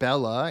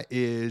Bella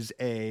is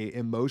a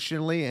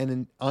emotionally and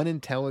an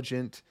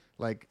unintelligent.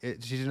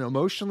 She's an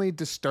emotionally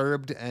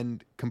disturbed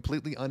and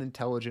completely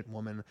unintelligent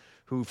woman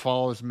who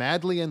falls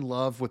madly in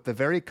love with the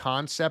very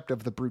concept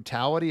of the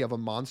brutality of a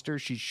monster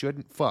she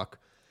shouldn't fuck.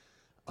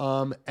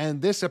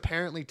 And this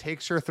apparently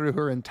takes her through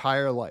her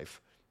entire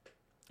life.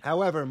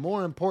 However,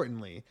 more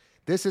importantly,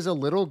 this is a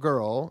little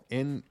girl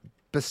in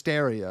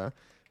Basteria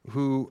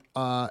who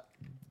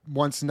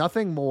wants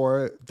nothing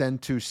more than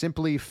to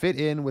simply fit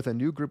in with a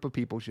new group of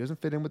people. She doesn't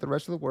fit in with the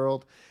rest of the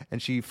world,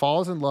 and she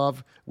falls in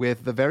love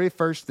with the very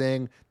first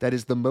thing that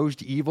is the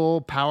most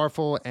evil,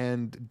 powerful,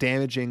 and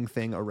damaging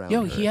thing around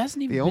her. He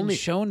hasn't even been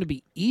shown to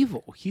be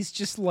evil. He's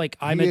just like,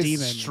 I'm he a is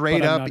demon. straight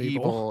but I'm up not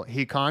evil.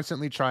 He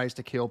constantly tries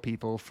to kill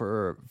people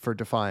for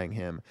defying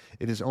him.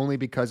 It is only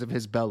because of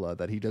his Bella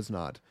that he does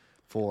not.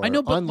 I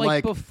know, but,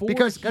 like, before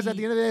because he- at the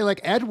end of the day,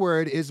 like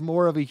Edward is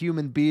more of a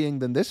human being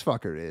than this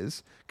fucker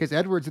is. Because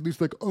Edward's at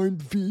least like, I'm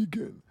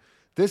vegan.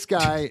 This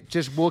guy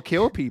just will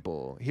kill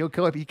people. He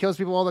kills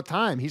people all the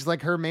time. He's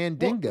like her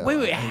Mandingo.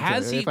 wait,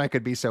 If I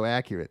could be so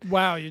accurate.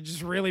 Wow, you're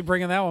just really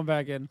bringing that one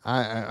back in.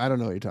 I don't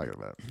know what you're talking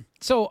about.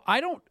 So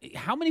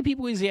how many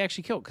people has he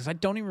actually killed? Because I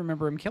don't even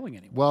remember him killing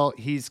anyone. Well,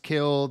 he's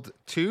killed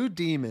 2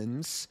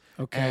 demons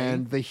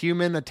and the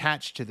human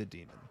attached to the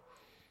demon.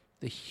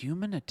 The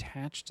human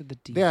attached to the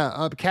demon.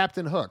 Yeah,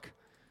 Captain Hook.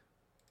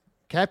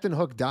 Captain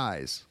Hook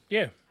dies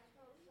Yeah.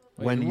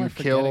 when who am you I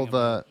kill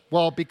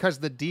forgetting because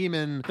the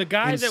demon The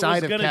guy that inside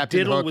was of going to Captain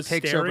diddle Hook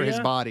Wisteria, takes over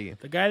his body.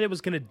 The guy that was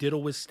going to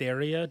diddle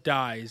Wisteria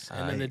dies,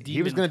 and then the demon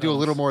He was going to do a comes.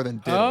 little more than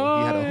diddle.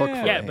 He had a hook for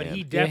Yeah, a but hand.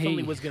 he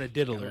definitely he- was going to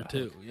diddle her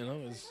too. He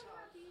was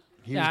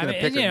Yeah, I going to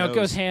mean, pick her it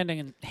goes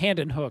nose. hand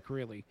in hook,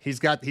 really. He's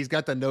got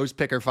the nose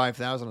picker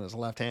 5000 on his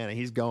left hand, and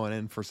he's going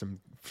in for some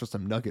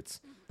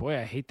nuggets. Boy,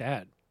 I hate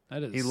that.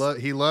 That is.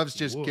 He loves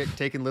just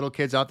taking little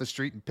kids off the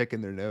street and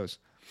picking their nose.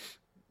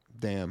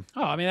 Damn.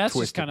 Oh, I mean, that's just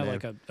Twisted kind of man.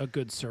 like a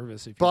good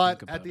service. If you But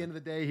think about at the it. end of the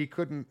day, he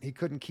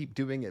couldn't keep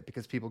doing it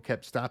because people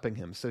kept stopping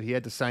him. So he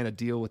had to sign a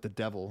deal with the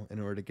devil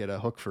in order to get a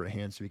hook for a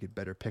hand so he could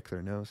better pick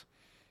their nose.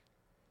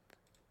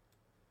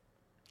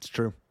 It's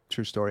true.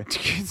 True story.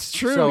 it's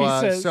true. So, he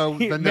says. so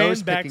the Man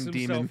nose backs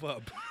picking himself demon,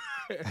 up.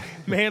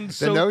 Man, the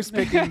so nose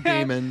picking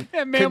demon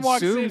that man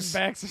walks in, consumes.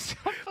 backs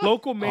himself.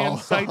 local man Oh.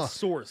 cites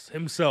source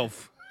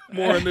himself.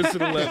 More on this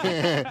at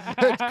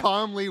 11.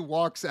 calmly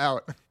walks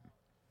out.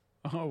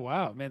 Oh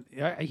wow, man!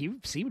 He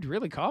seemed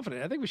really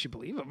confident. I think we should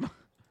believe him.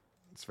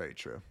 It's very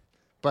true.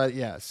 But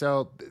yeah,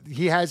 so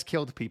he has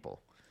killed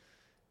people.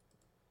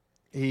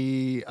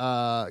 He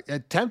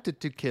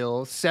attempted to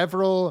kill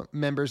several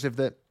members of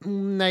the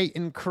Knight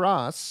and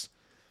Cross,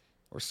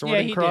 or Sword Yeah,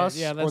 and he did. Cross,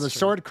 Yeah, or that's the true.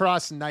 Sword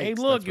Cross Hey, Knights.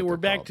 look, that's what we're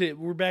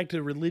they're back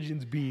to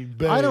religions being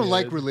bad. called. I don't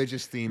like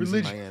religious themes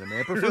Religion- in my anime.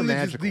 I prefer Religious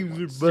magical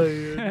themes ones.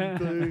 are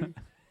bad.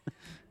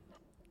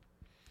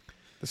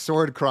 The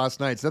Sword Cross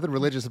Knights. Nothing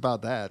religious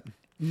about that.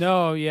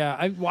 No,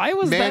 yeah. Why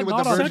was Man that with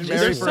not the on Virgin the Mary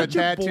They're list? for a such a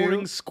tattoo?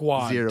 boring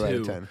squad, 0 out of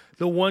too. 10.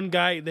 The one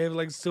guy, they have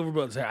like silver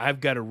belts. I've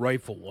got a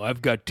rifle.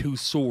 I've got 2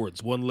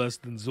 swords, one less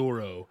than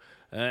Zorro.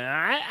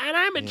 And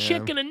I'm a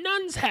chick in a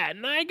nun's hat,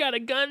 and I got a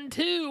gun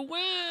too.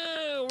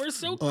 Wow, we're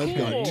so cool. I've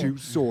got 2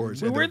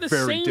 swords, We and wear they're the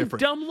very same different.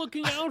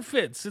 dumb-looking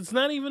outfits. It's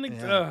not even.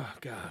 Oh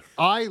God.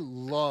 I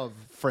love,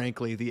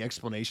 frankly, the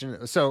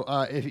explanation. So,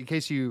 in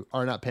case you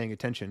are not paying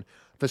attention,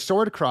 the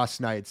Sword Cross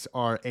Knights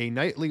are a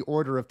knightly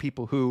order of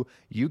people who,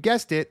 you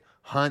guessed it,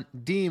 hunt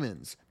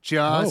demons.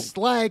 Just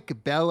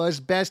like Bella's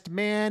best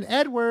man,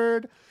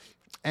 Edward.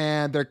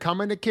 and they're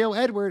coming to kill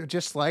Edward,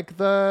 just like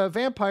the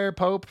vampire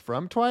pope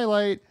from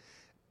Twilight.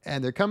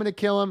 And they're coming to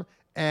kill him.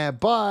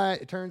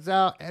 But it turns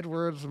out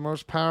Edward's the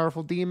most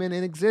powerful demon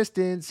in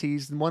existence.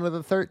 He's one of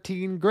the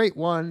 13 great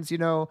ones,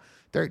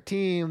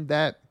 13,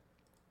 that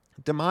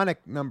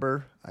demonic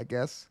number, I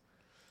guess.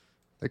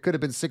 There could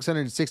have been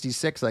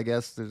 666, I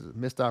guess. There's a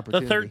missed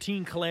opportunity. The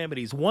 13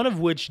 calamities, one of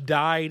which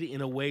died in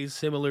a way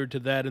similar to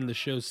that in the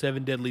show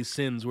Seven Deadly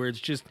Sins, where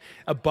it's just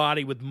a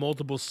body with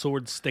multiple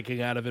swords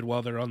sticking out of it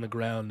while they're on the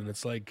ground. And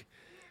it's like,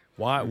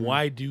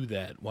 why do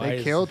that? Why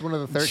They killed one of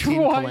the 13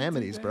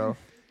 calamities, bro.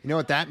 You know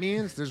what that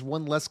means? There's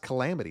one less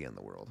calamity in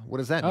the world. What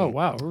does that mean? Oh,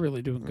 wow. We're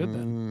really doing good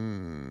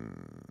then.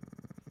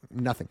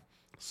 Nothing.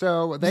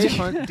 So they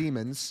hunt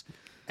demons,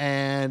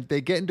 and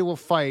they get into a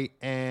fight,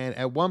 and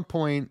at one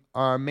point,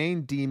 our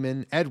main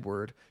demon,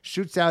 Edward,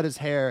 shoots out his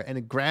hair, and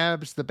it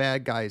grabs the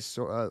bad guy's,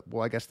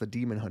 I guess the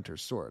demon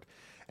hunter's sword.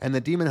 And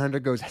the demon hunter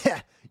goes,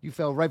 "Ha! You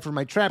fell right for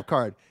my trap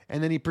card."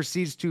 And then he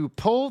proceeds to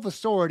pull the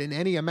sword in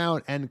any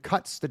amount and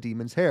cuts the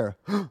demon's hair.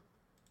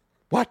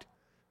 What?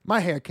 My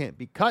hair can't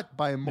be cut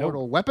by a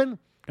mortal weapon.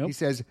 Nope. He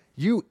says,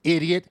 "You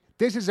idiot.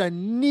 This is a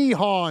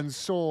Nihon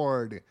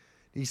sword."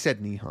 He said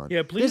Nihon.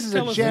 Yeah, please This is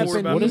tell a us more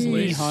about this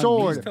Japanese blade.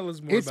 sword. Please tell us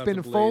more It's about been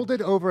the blade.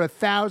 folded over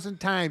 1,000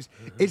 times.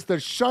 It's the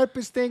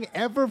sharpest thing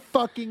ever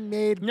fucking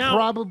made, Now-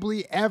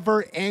 probably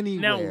ever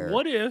anywhere. Now,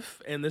 what if,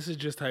 and this is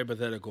just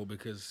hypothetical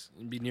because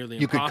it'd be nearly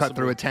you could impossible. cut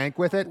through a tank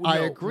with it? No, I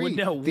agree.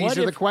 no, These what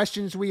are the if-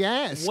 questions we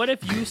ask. What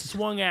if you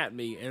swung at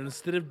me and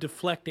instead of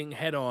deflecting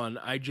head on,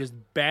 I just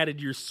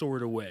batted your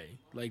sword away?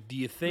 Like, do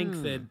you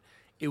think that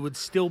it would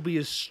still be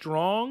as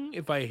strong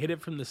if I hit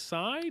it from the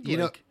side? You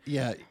know, Like,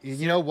 yeah.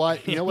 You know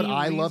what? You know what any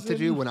I love to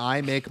do reason? when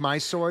I make my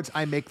swords?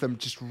 I make them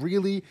just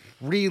really,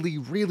 really,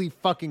 really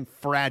fucking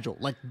fragile,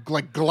 like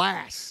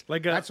glass.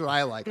 That's what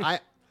I like.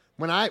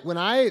 When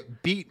I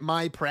beat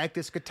my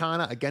practice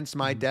katana against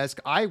my desk,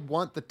 I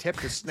want the tip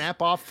to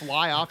snap off,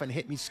 fly off, and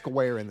hit me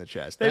square in the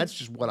chest. That's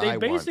just what I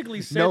want.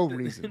 basically said No that-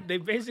 reason. They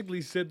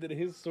basically said that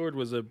his sword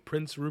was a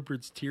Prince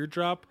Rupert's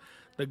teardrop,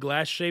 the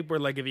glass shape where,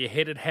 like, if you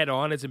hit it head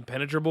on, it's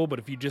impenetrable, but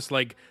if you just,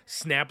 like,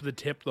 snap the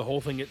tip, the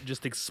whole thing, it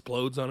just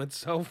explodes on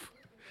itself.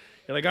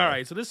 You're like, all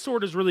right, so this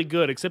sword is really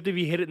good, except if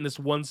you hit it in this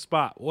one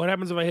spot. What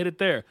happens if I hit it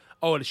there?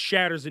 Oh, it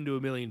shatters into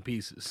a million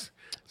pieces.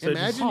 So it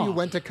just- Imagine you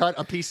went to cut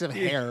a piece of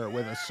hair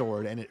with a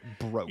sword and it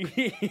broke.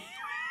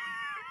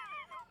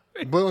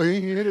 But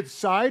he hit it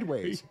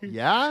sideways.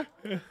 Yeah?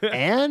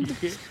 And?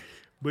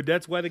 But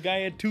that's why the guy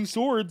had two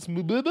swords.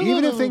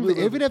 Even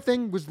if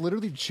thing was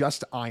literally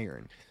just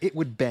iron, it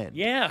would bend.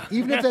 Yeah.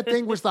 Even if that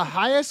thing was the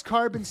highest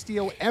carbon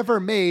steel ever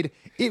made,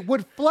 it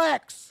would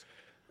flex.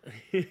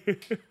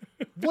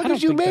 What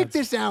did you think make that's-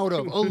 this out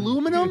of?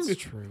 Aluminum? It's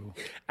true.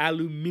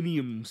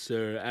 Aluminium,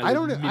 sir. I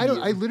don't know. I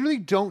Aluminium. literally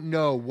don't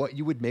know what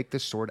you would make the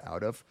sword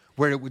out of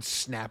where it would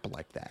snap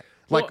like that.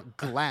 Like Well-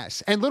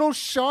 glass. And little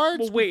shards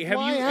Well, wait. would Have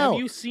fly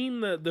you out.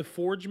 seen the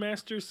Forge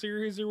Master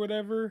series or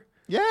whatever?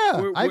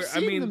 Yeah, Where- I've where-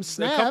 seen them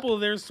snap. A couple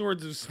of their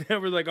swords have snapped.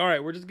 We're like, all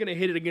right, we're just gonna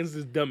hit it against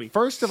this dummy.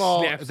 First of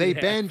all, Snaps they in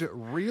half. bend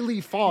really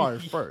far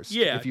first.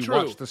 Yeah, if you true,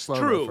 watch the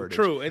slow-mo footage.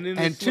 true. And in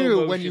the slow two,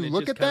 when motion, you it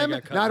look just at them,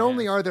 kinda got cut not in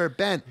only half. are they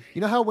bent, you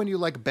know how when you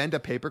like bend a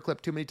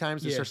paperclip too many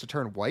times, it Yeah. starts to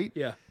turn white.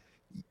 Yeah.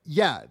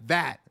 Yeah,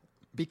 that.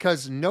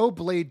 Because no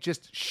blade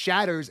just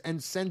shatters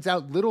and sends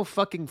out little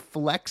fucking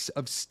flecks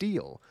of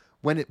steel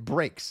when it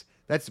breaks.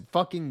 That's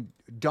fucking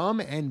dumb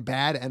and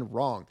bad and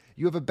wrong.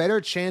 You have a better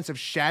chance of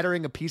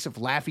shattering a piece of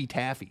Laffy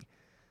Taffy.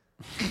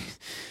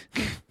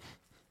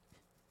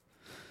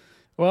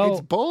 Well,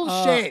 It's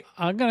bullshit.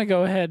 I'm gonna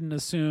go ahead and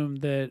assume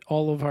that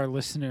all of our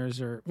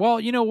listeners are. Well,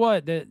 you know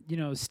what? That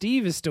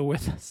Steve is still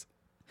with us,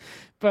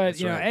 but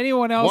right.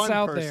 anyone else One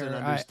out person there,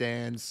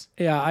 understands.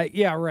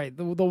 yeah, right.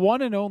 The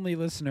one and only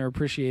listener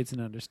appreciates and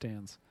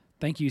understands.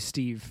 Thank you,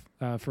 Steve,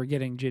 for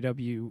getting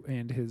JW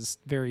and his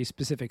very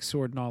specific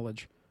sword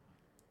knowledge.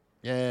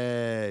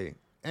 Yay.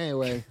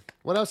 Anyway,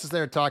 what else is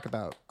there to talk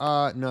about?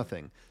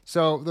 Nothing.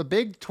 So the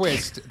big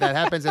twist that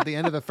happens at the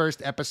end of the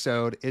first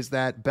episode is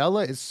that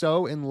Bella is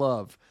so in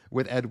love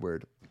with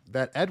Edward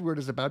that Edward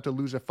is about to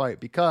lose a fight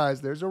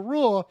because there's a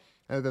rule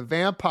that the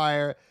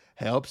vampire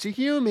helps a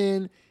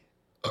human.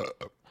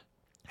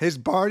 His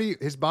body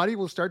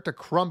will start to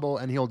crumble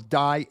and he'll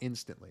die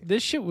instantly.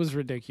 This shit was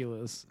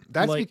ridiculous.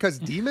 That's Like, because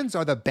demons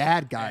are the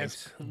bad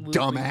guys, Absolutely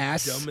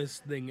dumbass.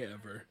 dumbest thing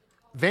ever.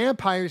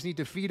 Vampires need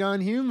to feed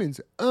on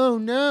humans. Oh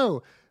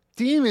no.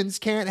 Demons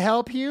can't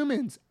help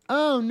humans.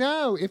 Oh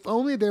no. If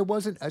only there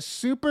wasn't a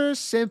super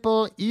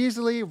simple,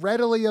 easily,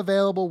 readily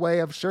available way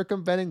of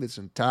circumventing this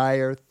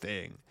entire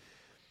thing.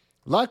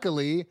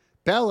 Luckily,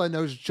 Bella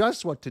knows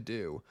just what to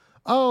do.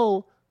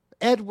 Oh,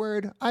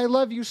 Edward, I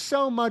love you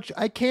so much.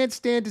 I can't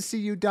stand to see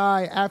you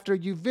die after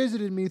you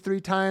visited me 3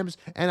 times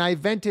and I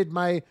vented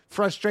my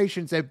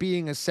frustrations at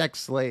being a sex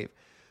slave.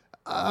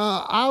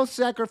 I'll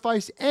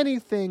sacrifice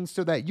anything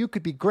so that you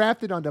could be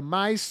grafted onto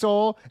my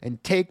soul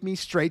and take me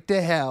straight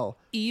to hell.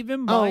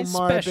 even my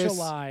Marbus.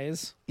 special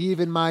eyes.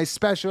 Even my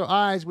special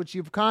eyes, which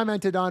you've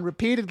commented on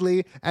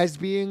repeatedly as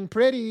being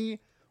pretty.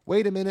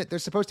 wait a minute, they're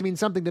supposed to mean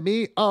something to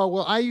me. Oh,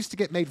 well, I used to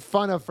get made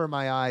fun of for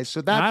my eyes,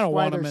 so that's don't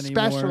why want they're 'em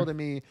special anymore. to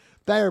me.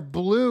 They're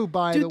blue,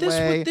 by Dude, the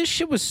way. this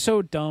shit was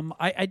so dumb.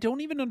 I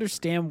don't even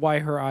understand why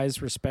her eyes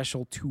were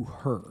special to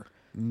her.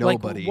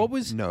 Nobody Like, what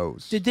was,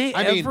 knows. Did they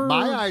I ever? mean,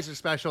 my eyes are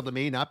special to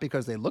me, not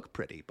because they look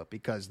pretty, but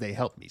because they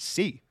help me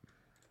see.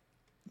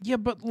 Yeah,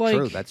 but like,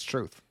 True, that's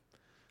truth.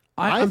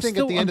 I'm think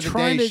still, at the end I'm of the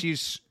day, trying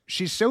to-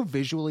 she's so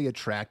visually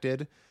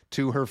attracted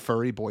to her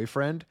furry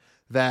boyfriend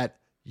that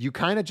you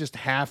kind of just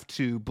have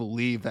to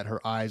believe that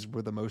her eyes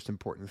were the most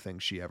important thing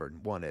she ever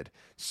wanted.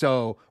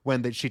 So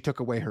when she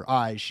took away her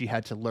eyes, she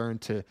had to learn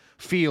to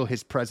feel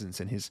his presence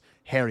in his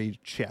hairy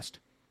chest.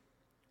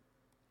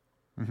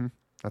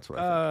 That's what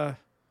I think.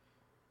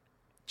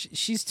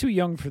 She's too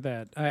young for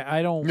that.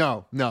 I don't.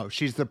 No,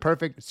 she's the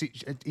perfect.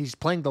 He's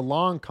playing the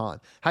long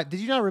con. Did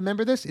you not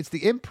remember this? It's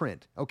the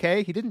imprint.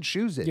 Okay, he didn't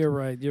choose it. You're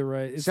right.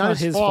 It's not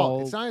his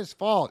fault. It's not his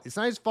fault. It's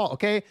not his fault.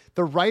 Okay,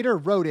 the writer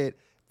wrote it.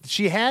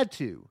 She had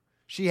to.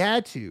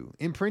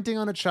 Imprinting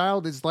on a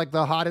child is like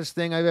the hottest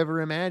thing I've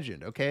ever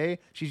imagined. Okay,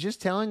 she's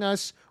just telling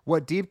us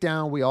what deep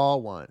down we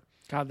all want,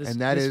 God, this,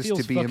 and that this is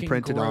feels to be fucking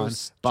imprinted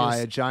gross. on by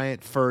a Just-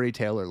 giant furry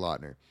Taylor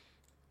Lautner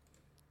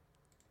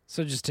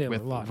So just Taylor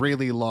with Lautner.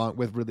 really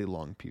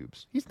long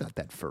pubes. He's not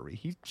that furry.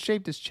 He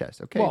shaved his chest.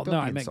 Okay, Well, don't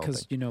no, be I meant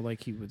insulting. because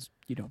like he was,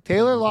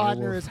 Taylor playing Lautner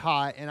werewolf. is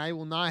hot, and I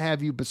will not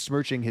have you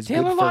besmirching his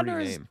Taylor good furry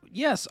Lautner is name.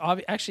 yes.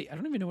 Actually, I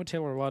don't even know what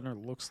Taylor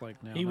Lautner looks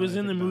like now. He now was that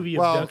I in the think about movie it.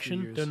 Well,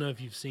 Abduction. years. Don't know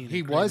if you've seen it.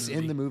 He Great was movie.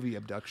 in the movie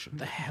Abduction.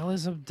 The hell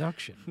is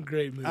abduction?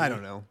 Great movie. I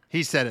don't know.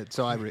 He said it,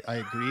 so I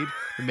agreed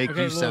to make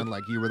Okay, you sound look.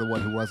 like you were the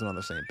one who wasn't on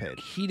the same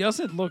page. He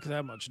doesn't look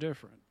that much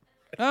different.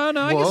 Oh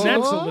no, I Whoa. guess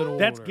that's a little.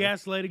 That's older.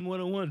 gaslighting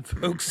 101,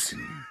 folks.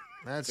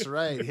 That's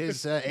right.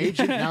 His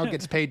agent now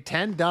gets paid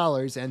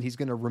 $10, and he's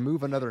going to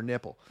remove another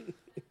nipple.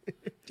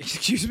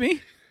 Excuse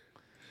me.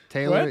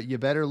 Taylor, What? you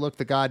better look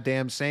the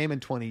goddamn same in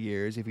 20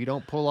 years. If you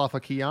don't pull off a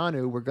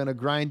Keanu, we're going to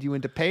grind you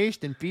into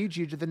paste and feed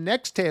you to the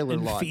next Taylor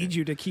And Lautner. feed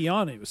you to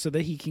Keanu so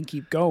that he can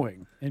keep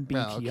going and be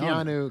No,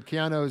 Keanu.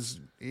 Keanu's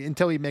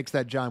until he makes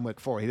that John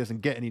Wick 4, he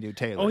doesn't get any new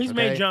Taylor. Oh, he's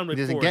made John Wick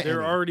 4. Get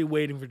They're any. already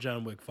waiting for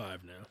John Wick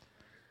 5 now.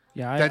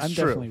 Yeah, That's I'm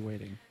true. definitely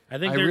waiting. I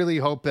think I they're really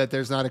hope that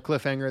there's not a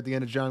cliffhanger at the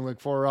end of John Wick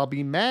 4. Or I'll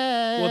be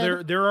mad.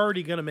 well. They're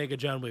already gonna make a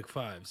John Wick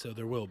 5, so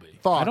there will be.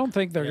 Fuck. I don't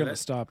think they're Yeah, gonna that-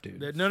 stop,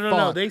 dude. No.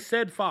 Fuck. They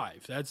said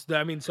 5. That's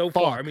so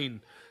far. I Fuck.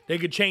 mean, they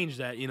could change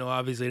that,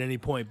 obviously at any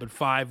point, but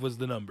 5 was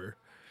the number.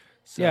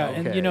 So, Yeah,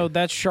 and Okay.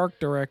 that shark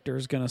director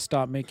is gonna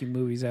stop making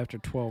movies after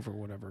 12 or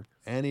whatever.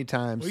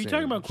 Anytime were you soon.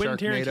 talking about Quentin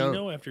Sharknado.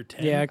 Tarantino after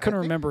 10? Yeah, I couldn't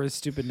think- remember his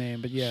stupid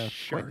name, but yeah.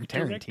 Quentin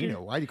Director? Tarantino.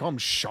 Why do you call him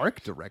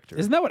Shark Director?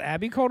 Isn't that what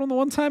Abby called him the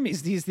one time?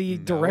 He's the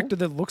director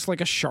that looks like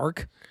a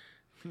shark.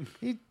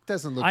 He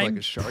doesn't look I'm like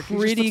a shark. He just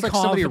pretty looks like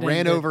somebody confident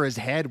ran that- over his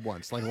head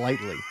once, like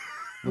lightly. with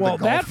a Well,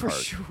 golf that for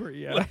cart. sure,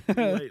 yeah.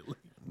 Right.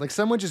 Like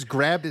someone just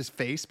grabbed his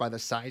face by the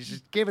sides,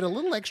 just gave it a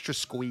little extra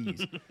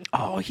squeeze.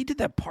 Oh, he did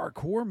that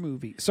parkour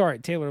movie. Sorry,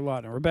 Taylor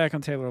Lautner. We're back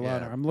on Taylor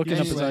Lautner. I'm looking up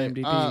his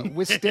Anyway, IMDb.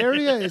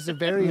 Wisteria is a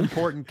very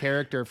important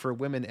character for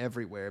women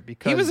everywhere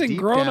because He was in deep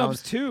Grown down,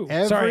 Ups, too.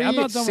 Every Sorry, I'm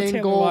not done with Taylor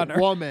single Lautner.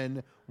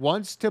 woman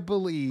wants to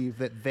believe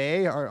that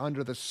they are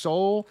under the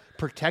sole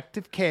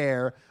protective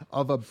care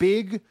of a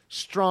big,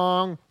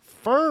 strong,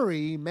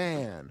 furry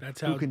man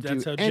That's who how. can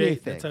That's do how Jay.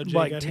 anything. That's how Jay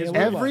Like got his.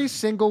 Taylor role. Every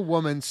single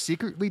woman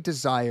secretly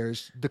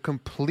desires the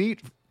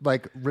complete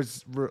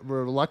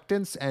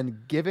reluctance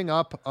and giving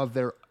up of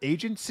their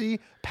agency,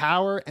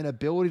 power, and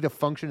ability to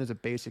function as a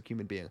basic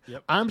human being.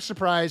 Yep. I'm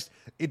surprised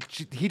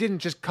he didn't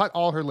just cut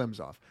all her limbs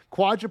off.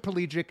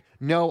 Quadriplegic,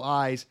 no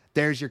eyes.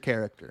 There's your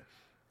character.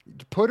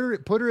 Put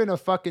her in a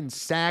fucking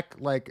sack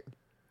like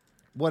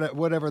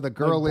whatever the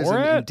girl Like is in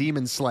Borat?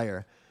 Demon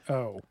Slayer.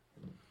 Oh.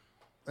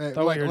 Like,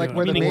 what you were like doing.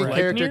 where the Meaning main like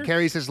character Leitner?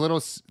 carries his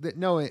little.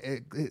 No,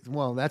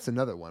 well, that's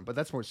another one, but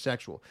that's more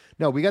sexual.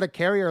 No, we got to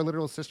carry our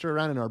little sister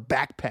around in our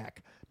backpack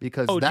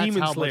because that's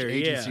Demon how Slayer, much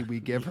agency yeah. we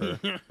give her.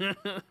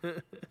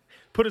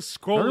 Put a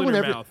scroll in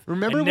her mouth.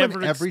 remember and when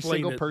never every explain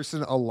single it.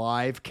 person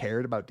alive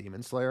cared about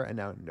Demon Slayer, and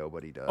now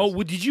nobody does. Oh,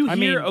 well, did you hear? I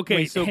mean, okay,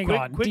 wait, so hang quick,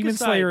 on. quick Demon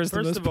aside, Slayer is the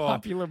first most of all,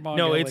 popular manga.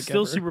 No, it's like,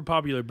 still ever. super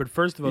popular. But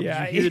first of all,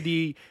 Yeah. did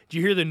you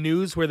hear the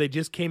news where they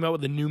just came out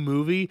with a new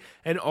movie,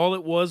 and all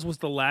it was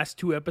the last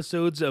 2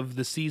 episodes of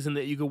the season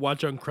that you could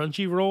watch on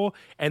Crunchyroll,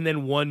 and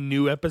then one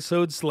new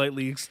episode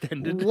slightly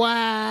extended.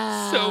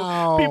 wow!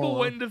 So people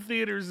went into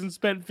theaters and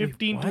spent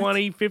 $15, what?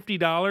 $20,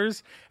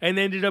 $50 and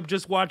ended up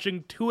just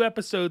watching 2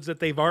 episodes that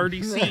they've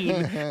already seen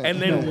and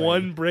then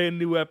one brand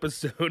new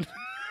episode.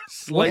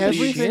 Slightly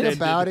Everything extended.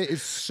 about it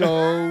is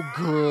so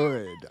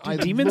good.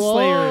 Demon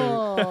Slayer-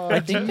 love I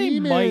think they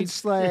Demon might-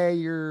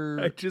 Slayer.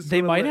 I just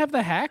They wanna might let- have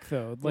the hack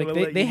though. Like wanna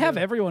let they you have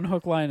know. everyone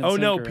hook, line, and Oh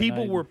no, sinker, and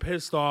people I- were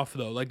pissed off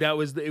though. Like it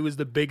was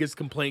the biggest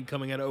complaint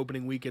coming out of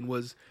opening weekend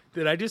was,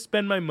 did I just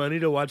spend my money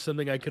to watch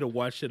something I could have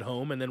watched at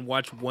home and then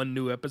watch one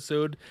new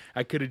episode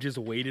I could have just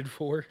waited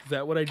for? Is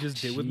that what I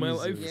just did with my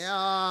life?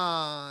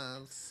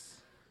 Yes.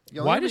 The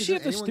only Why does she reason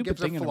have the anyone stupid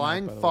gives thing a in her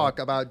flying mouth, by the way? fuck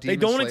about They Demon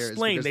don't Slayer is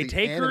explain. because They the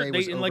take her anime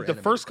was in like the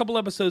over-animated. first couple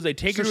episodes. They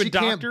take So her to a she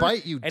can't doctor.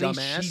 bite you, and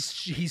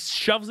dumbass. he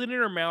shoves it in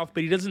her mouth,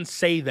 but he doesn't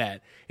say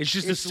that. It's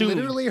just It's assumed.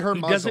 literally her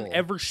He doesn't muzzle.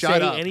 ever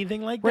Shut say up.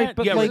 anything like Right, that.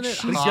 but Yeah, like isn't it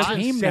she's hot?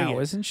 tame say now,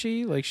 it. isn't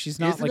she? Like she's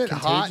not Isn't like it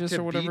hot contagious to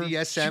or whatever.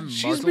 BDSM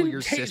She's muzzle been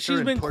your sister she's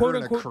and been put quote her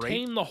in a unquote crate?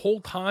 tame the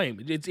whole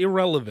time. It's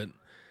irrelevant.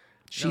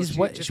 She's she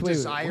what? just wait,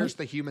 desires what?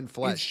 the human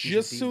flesh. It's She's a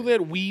just so demon.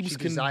 that weebs she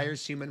can-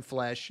 desires human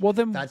flesh. Well,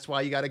 then that's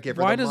why you got to give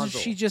her Why the doesn't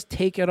muzzle. she just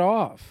take it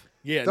off?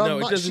 Yeah, The no,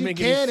 it doesn't she make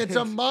can. any It's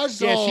sense. a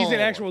muzzle. Yeah, she's an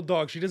actual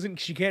dog. She doesn't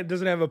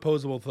have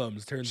opposable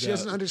thumbs. Turns She out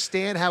doesn't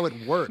understand how it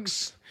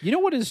works. You know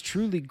what is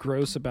truly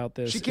gross about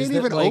this? She is can't that,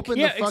 even like, open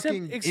the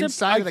fucking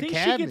inside I of the think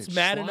cabinet. she gets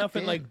mad She's enough locked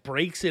and in. like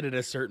breaks it at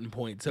a certain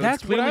point. So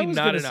That's it's what I clearly was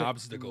not gonna an say.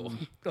 obstacle.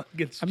 Like,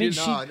 it's I mean,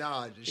 just-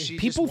 No, she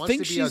people just wants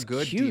think to be a she's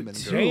good cute, demon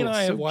too. girl. Jay and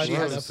I so have watched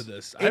gross. enough of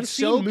this. It's I've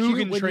so seen cute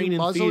Mugen when Train you in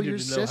muzzle theater your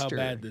to know how sister.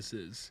 bad this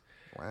is.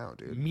 Wow,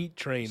 dude. Meat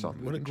Train. Saw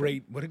What a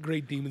Mugen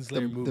great Demon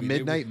Slayer movie. the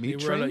Midnight Meat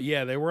they were on a- Train?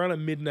 yeah, they were on a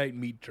midnight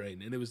meat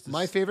train, and it was this,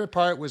 My favorite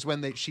part was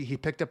when he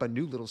picked up a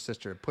new little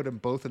sister, put them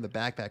both in the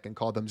backpack, and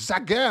called them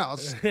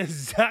Zagals.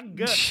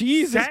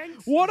 Jesus,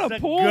 what a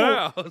pull!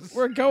 Girls.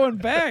 We're going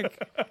back.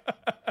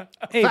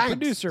 Hey, Thanks,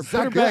 producer,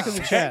 put her back in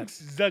the chat.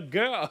 The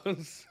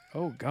girls.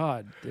 Oh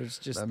God, there's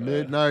just The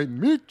Midnight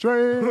Meat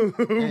Train.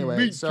 Anyway,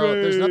 Meat so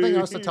there's nothing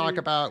else to Train. talk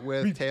about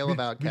with Tale of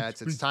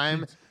Outcasts. It's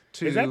time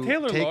to Is that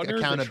Taylor take Lautner as the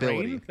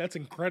accountability. train? That's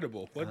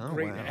incredible. What Oh,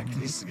 great wow. acting.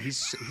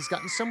 He's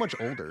gotten so much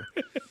older.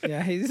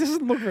 yeah, he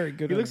doesn't look very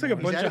good. He looks like a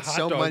anymore. bunch of added hot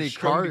so dogs many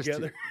strung cars to-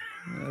 together.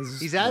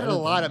 He's added a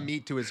lot of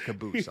meat to his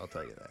caboose, I'll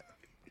tell you that.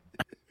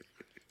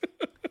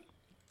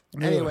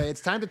 Anyway,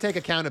 it's time to take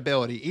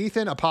accountability.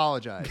 Ethan,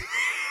 apologize.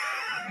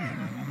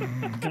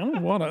 I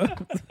don't wanna.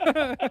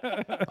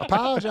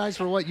 Apologize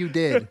for what you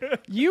did.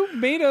 You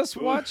made us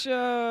watch.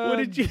 What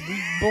did you-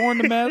 Born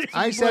to Master?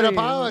 I said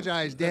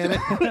apologize, damn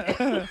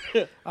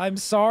it. I'm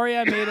sorry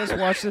I made us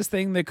watch this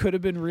thing that could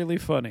have been really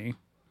funny.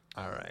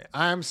 All right.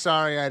 I'm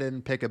sorry I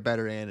didn't pick a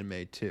better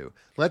anime, too.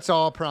 Let's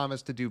all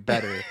promise to do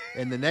better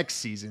in the next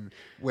season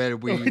where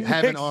we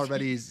haven't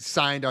already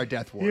signed our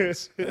death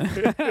warrants.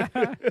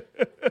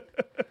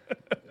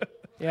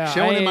 Yeah,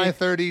 Showing in my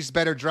 30s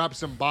better drop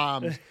some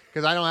bombs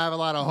because I don't have a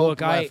lot of hope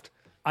look. left.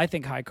 I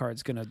think High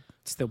Card's gonna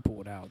still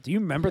pull it out. Do you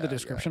remember the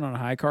description on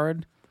High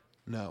Card?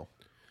 No.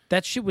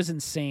 That shit was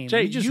insane. Jay,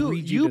 Let me just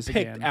read you this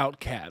picked again.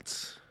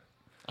 Outcats.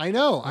 I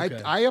know.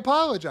 Okay. I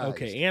apologize.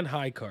 Okay, and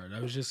High Card.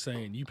 I was just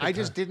saying. You picked I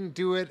just didn't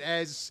do it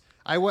as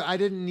I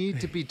didn't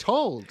need to be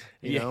told.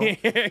 You know,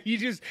 you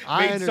just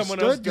I made someone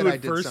else understood do that I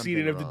it did first so you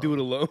didn't have to do it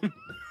alone.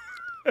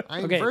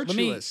 I'm Okay,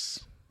 virtuous.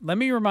 Let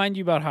me remind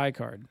you about High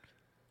Card.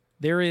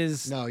 There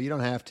is. No, you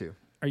don't have to.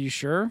 Are you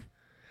sure?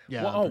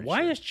 Yeah. Well, I'm pretty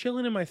why sure. is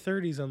chilling in my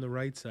 30s on the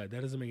right side?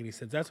 That doesn't make any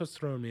sense. That's what's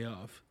throwing me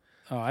off.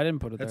 Oh, I didn't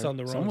put it That's there. on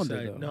the wrong Someone side.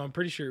 Did, though. No, I'm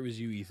pretty sure it was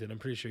you, Ethan. I'm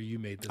pretty sure you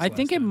made this. I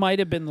think last it time. might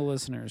have been the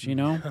listeners. You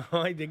know.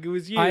 I think it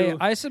was you.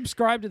 I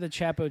subscribe to the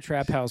Chapo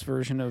Trap House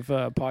version of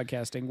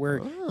podcasting,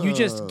 where you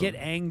just get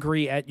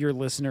angry at your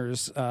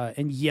listeners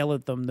and yell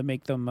at them to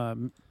make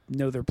them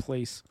know their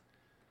place.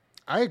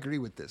 I agree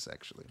with this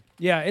actually.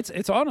 Yeah,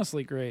 it's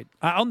honestly great.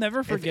 I'll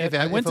never forget.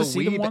 I went to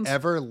see them once.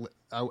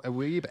 A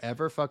weeb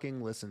ever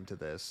fucking listened to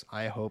this,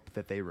 I hope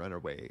that they run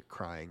away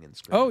crying and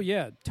screaming. Oh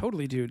yeah,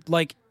 totally, dude.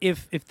 Like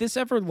if this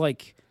ever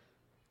like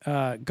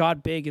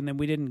got big and then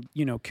we didn't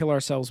kill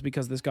ourselves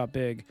because this got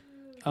big,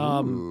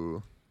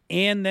 Ooh.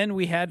 and then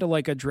we had to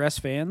like address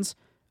fans.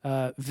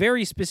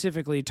 Very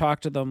specifically,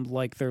 talk to them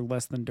like they're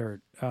less than dirt.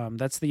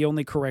 That's the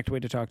only correct way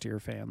to talk to your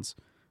fans.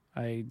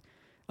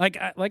 Like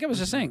I was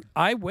just saying,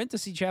 I went to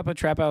see Chapo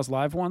Trap House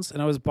live once,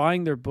 and I was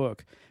buying their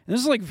book. And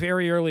this is like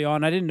very early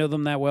on. I didn't know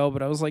them that well,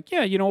 but I was like,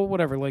 yeah,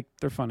 whatever. Like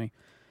they're funny.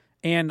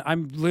 And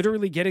I'm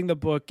literally getting the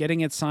book,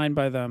 getting it signed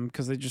by them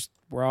because they just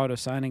were out of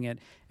signing it.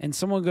 And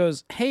someone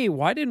goes, "Hey,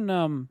 why didn't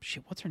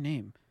what's her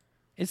name?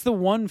 It's the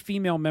one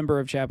female member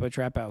of Chapo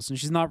Trap House, and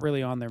she's not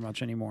really on there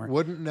much anymore.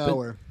 Wouldn't know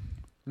her.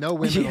 No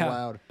women Yeah.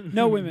 allowed.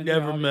 No women.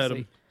 Never yeah, met obviously.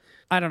 him.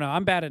 I don't know.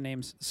 I'm bad at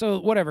names. So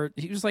whatever.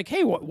 He was like,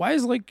 "Hey, why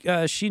is like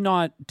she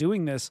not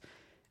doing this?"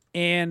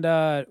 And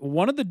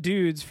one of the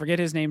dudes, forget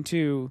his name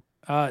too.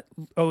 It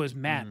was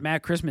Matt.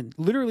 Matt Chrisman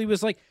literally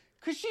was like,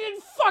 "Cause she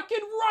didn't fucking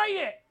write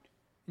it."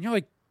 And you're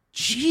like,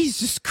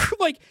 Jesus Christ,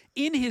 like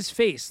in his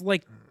face,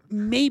 like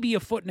maybe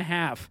a foot and a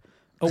half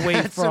away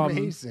That's from.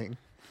 amazing.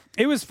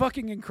 It was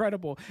fucking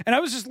incredible. And I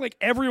was just like,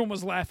 everyone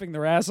was laughing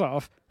their ass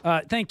off.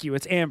 Thank you.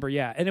 It's Amber,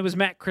 yeah. And it was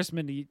Matt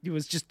Chrisman. He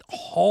was just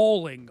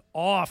hauling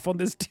off on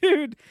this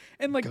dude.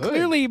 And like, Good.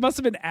 clearly he must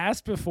have been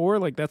asked before.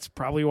 Like, that's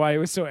probably why he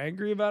was so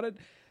angry about it.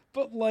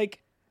 But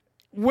like,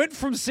 went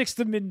from 6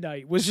 to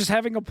midnight, was just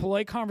having a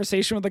polite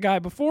conversation with the guy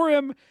before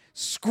him,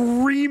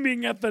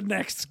 screaming at the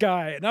next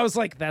guy. And I was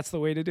like, that's the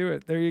way to do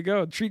it. There you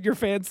go. Treat your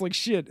fans like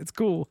shit. It's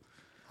cool.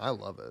 I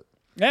love it.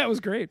 Yeah, it was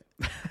great.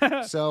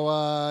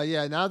 So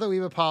yeah, now that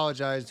we've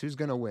apologized, who's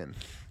gonna win?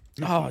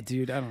 Oh,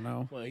 dude, I don't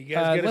know. Well, you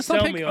guys gotta let's not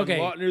sell pick- me on okay.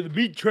 Lautner, the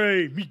meat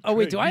tray. Meat Oh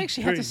wait, tray, do I meat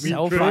actually have to tray,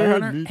 sell meat tray. Fire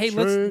Hunter? meat Hey,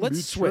 train, let's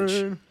meat switch.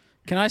 train.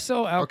 Can I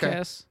sell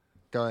Outcasts?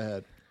 Go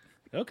ahead.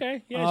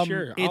 Okay, yeah,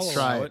 sure. I'll it's- allow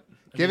Try it.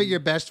 it. Give it your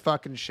best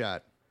fucking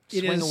shot. It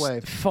Swing is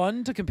away.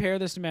 fun to compare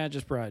this to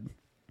Magus Bride.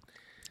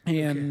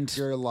 And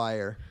You're a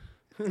liar.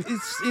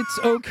 it's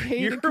okay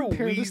You're to a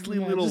compare this to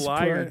Weasley little Magus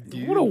liar, Bride.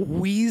 dude. What a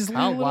Weasley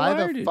How? little Why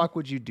liar, the dude. fuck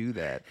would you do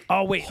that?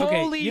 Oh wait,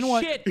 okay. Holy You know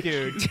what? shit,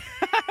 dude.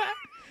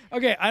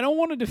 Okay, I don't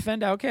want to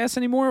defend Outcasts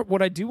anymore.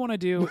 What I do want to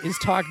do is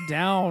talk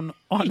down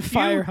on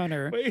Fire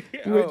Hunter. Wait,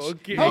 which,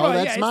 okay. Hold Oh, on,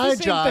 that's yeah, it's my the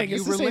same job. thing. You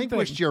It's the same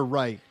relinquished thing. your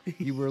right.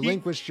 You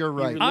relinquished your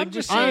right. I'm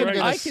just I'm saying,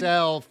 going I to can-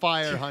 sell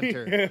Fire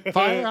Hunter.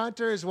 Fire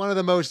Hunter is one of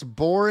the most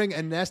boring,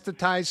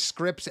 anesthetized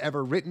scripts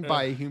ever written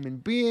by a human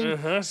being.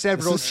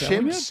 Several Is this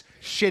selling chimps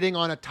shitting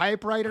on a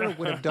typewriter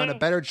would have done a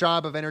better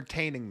job of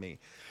entertaining me.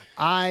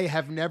 I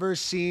have never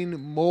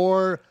seen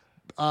more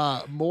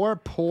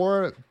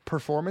poor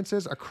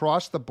performances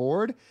across the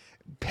board,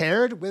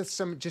 paired with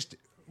some just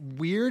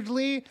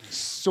weirdly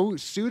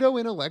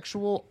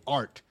pseudo-intellectual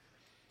art.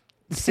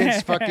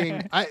 Since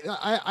fucking,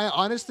 I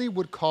honestly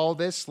would call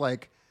this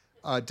like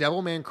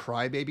Devilman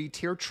Crybaby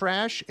tier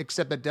trash,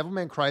 except that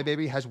Devilman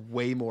Crybaby has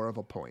way more of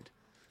a point.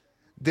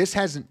 This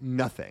has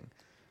nothing.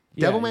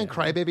 Devilman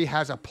Crybaby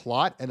has a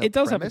plot and a It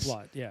does have a premise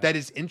plot, yeah. that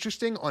is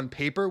interesting on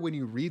paper when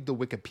you read the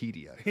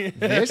Wikipedia.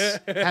 This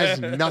has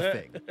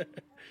nothing.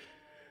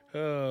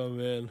 Oh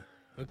man.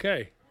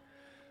 Okay.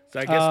 So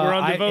I guess we're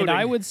on to voting. And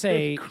I would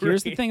say,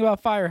 here's the Great. thing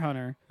about Fire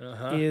Hunter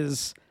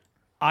is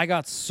I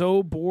got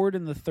so bored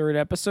in the third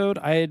episode,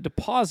 I had to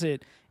pause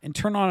it and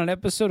turn on an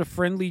episode of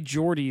Friendly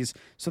Geordies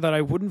so that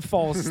I wouldn't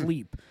fall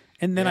asleep.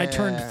 And then I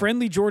turned Yeah.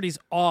 Friendly Geordies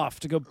off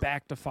to go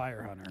back to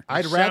Fire Hunter.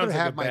 I'd Sounds rather like a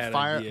have bad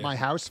idea. my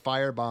house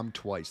firebombed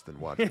twice than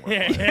watch more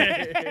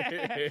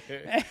Fire.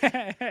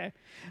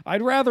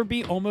 I'd rather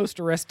be almost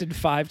arrested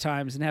 5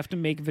 times and have to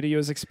make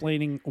videos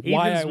explaining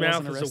why Ethan's I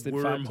mouth wasn't is a arrested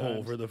 5 wormhole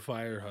times. for the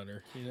Fire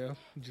Hunter. You know.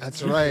 Just-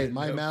 That's right.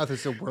 My mouth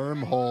is a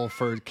wormhole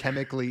for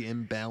chemically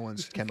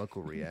imbalanced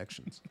chemical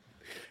reactions.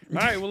 All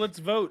right. Well, let's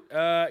vote.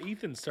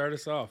 Ethan, start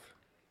us off.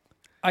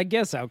 I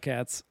guess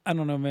Outcats. I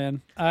don't know,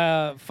 man.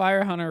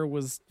 Fire Hunter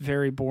was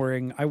very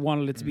boring. I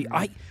wanted it to be.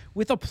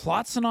 With a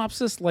plot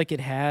synopsis like it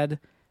had,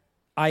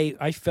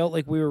 I felt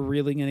like we were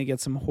really going to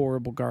get some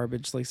horrible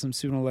garbage, like some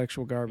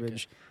pseudo-intellectual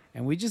garbage,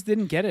 and we just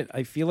didn't get it.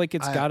 I feel like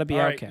it's got to be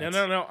All right. Outcats.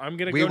 No. I'm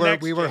gonna We go were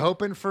next. we were Jake.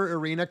 hoping for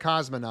Arena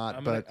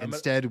Cosmonaut, but I'm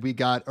instead we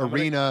got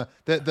Arena.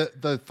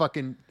 The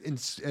fucking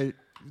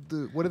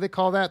what do they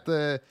call that?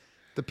 The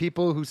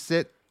people who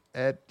sit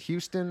at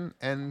Houston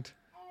and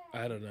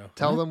I don't know.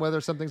 tell them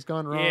whether something's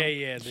gone wrong.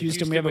 Yeah. the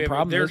Houston, we have a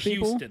problem They're with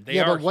people? Houston. They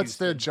Yeah, are but what's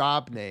their Houston.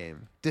 job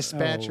name?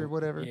 Dispatch Oh. or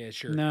whatever. Yeah,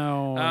 sure.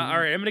 No. All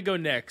right. I'm gonna go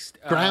next.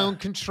 Ground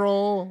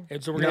control.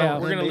 And so we're Yeah,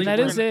 gonna leave. that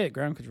we're is gonna- it.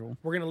 Ground control.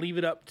 We're gonna leave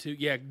it up to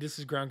This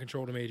is ground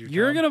control to Major.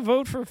 You're Tom. gonna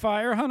vote for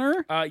Fire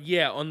Hunter?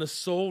 Yeah, on the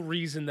sole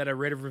reason that I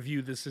read a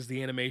review, this is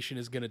the animation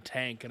is gonna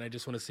tank, and I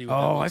just want to see what. that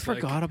Oh, I looks like.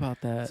 forgot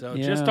about that. So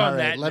yeah. just on All right,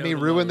 that let me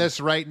note ruin alone.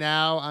 this right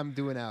now. I'm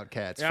doing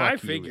Outcats. Yeah, Fuck I you.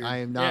 figured. I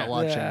am not Yeah.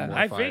 watching Yeah. more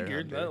I Fire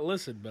figured. Hunter.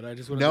 Listen, but I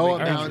just wanted No to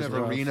make amount sure. of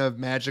rough. Arena of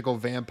Magical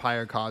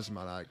Vampire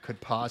Cosmonaut could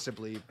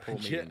possibly pull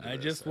me into I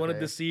this, just wanted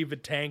okay? to see if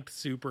it tanked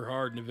super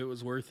hard and if it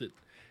was worth it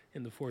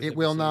in the fourth. It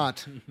will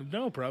episode. not.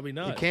 No, probably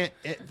not. You can't.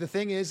 The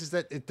thing is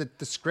that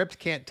the script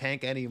can't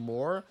tank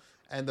anymore,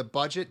 and the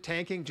budget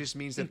tanking just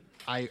means that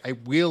I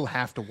will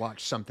have to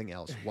watch something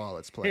else while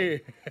it's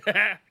playing.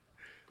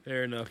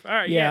 Fair enough. All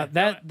right. Yeah,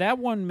 that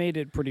one made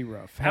it pretty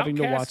rough. Having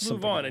to watch Outcasts move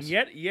something on, else.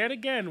 and yet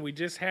again, we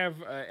just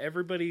have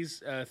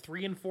everybody's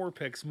 3 and 4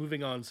 picks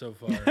moving on so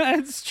far.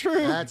 That's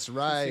true. That's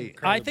right.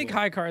 I think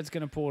High Card's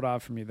gonna pull it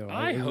off for me though.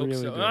 I hope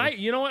really so. do.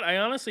 You know what? I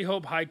honestly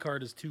hope High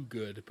Card is too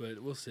good, but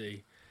we'll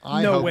see.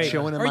 I No hope way.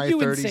 chilling in Are my you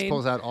 30s insane?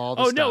 pulls out all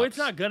the Oh stops. no, it's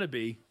not gonna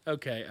be.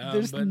 Okay,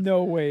 There's but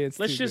no way it's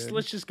let's too just good.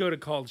 let's just go to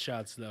called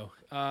shots though.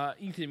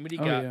 Ethan, what do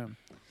you Oh got? yeah.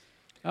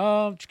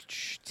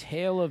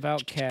 Tale of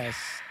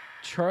Outcasts.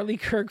 Charlie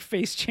Kirk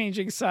face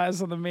changing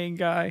size on the main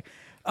guy.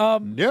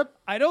 Yep.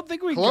 I don't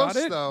think we Close,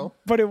 got it, though.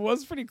 but it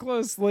was pretty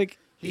close. Like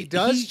He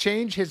does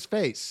change his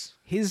face.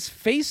 his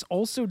face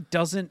also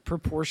doesn't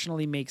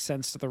proportionally make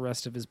sense to the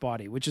rest of his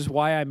body, which is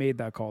why I made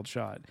that called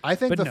shot. I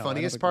think But the no, I don't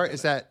funniest think we part got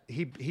is that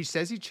he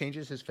says he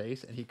changes his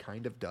face, and he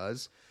kind of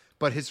does,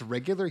 but his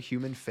regular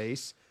human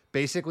face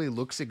basically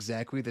looks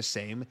exactly the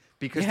same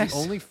because Yes. the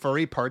only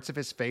furry parts of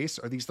his face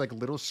are these like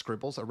little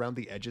scribbles around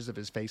the edges of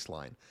his face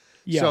line.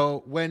 Yeah.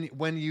 So when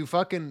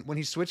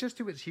he switches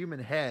to his human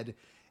head,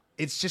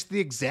 it's just the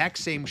exact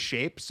same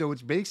shape. So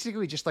it's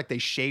basically just like they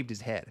shaved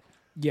his head.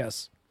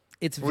 Yes,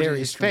 it's Or very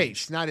his strange.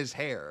 face, not his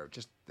hair.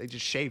 They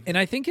just shaved it. And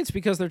I think it's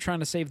because they're trying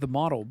to save the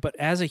model. But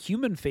as a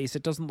human face,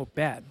 it doesn't look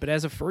bad. But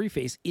as a furry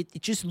face, it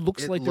just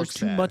looks It like looks there's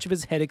too bad. much of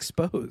his head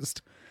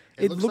exposed.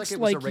 It looks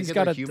like he's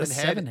got a human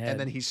seven head. and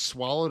then he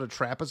swallowed a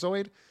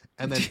trapezoid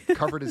and then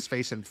covered his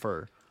face in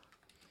fur.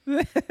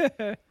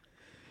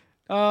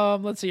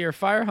 Let's see here.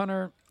 Fire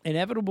Hunter,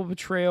 inevitable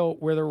betrayal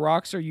where the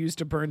rocks are used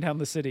to burn down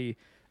the city.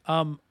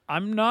 I'm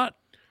not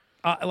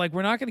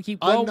we're not going to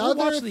keep. Well, we'll Another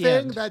watch the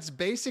thing end.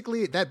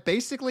 that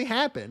basically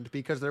happened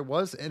because there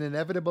was an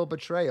inevitable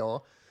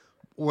betrayal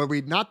where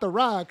not the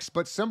rocks,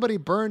 but somebody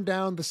burned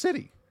down the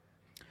city.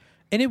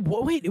 And it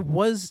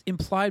was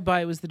implied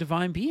by it was the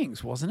divine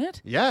beings, wasn't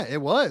it? Yeah,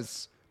 it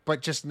was,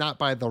 but just not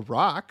by the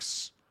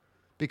rocks.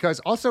 Because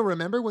also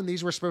remember when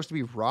these were supposed to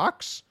be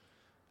rocks,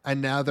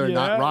 and now they're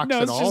not rocks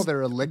at it's all. just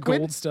They're a liquid.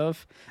 gold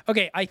stuff.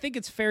 Okay, I think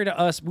it's fair to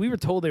us. We were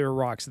told they were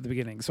rocks at the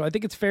beginning, so I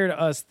think it's fair to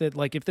us that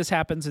like if this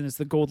happens and it's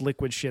the gold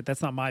liquid shit,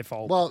 that's not my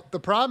fault. Well, the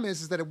problem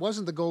is that it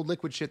wasn't the gold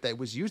liquid shit that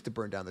was used to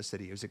burn down the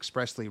city. It was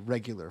expressly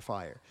regular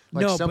fire.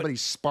 Like No, but- somebody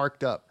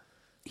sparked up.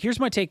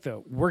 Here's my take,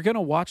 though. We're going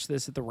to watch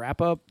this at the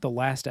wrap-up, the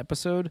last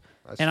episode,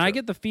 and I true.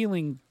 get the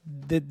feeling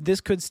that this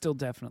could still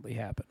definitely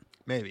happen.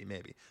 Maybe.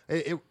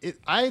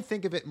 I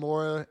think of it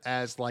more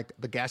as like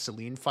the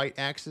gasoline fight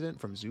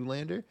accident from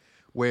Zoolander,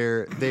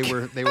 where they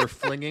were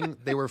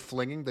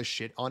flinging the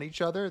shit on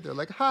each other. They're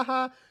like, "Ha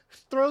ha,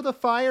 throw the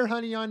fire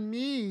honey on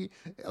me."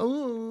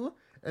 Ooh.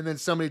 And then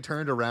somebody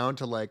turned around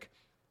to like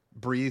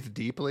breathe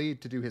deeply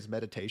to do his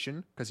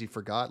meditation because he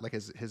forgot, like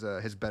his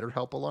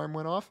BetterHelp alarm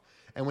went off.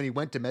 And when he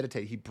went to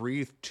meditate, he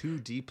breathed too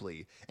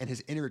deeply and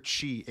his inner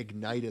chi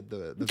ignited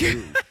the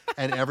goo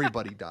and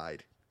everybody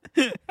died.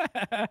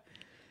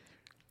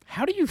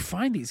 How do you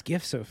find these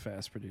gifts so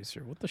fast,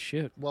 producer? What the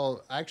shit?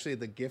 Well, actually,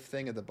 the GIF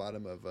thing at the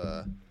bottom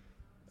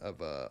of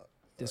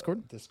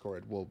Discord?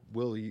 Discord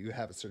will you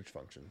have a search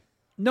function?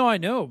 No, I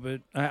know,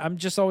 but I'm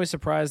just always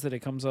surprised that it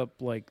comes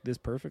up like this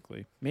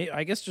perfectly.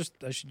 I guess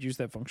I should use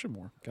that function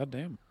more. God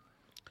damn.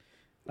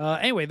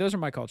 Anyway, those are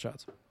my call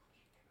shots.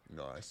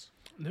 Nice.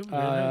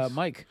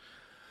 Mike.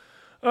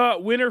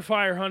 Winter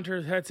Fire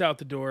Hunter, that's out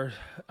the door.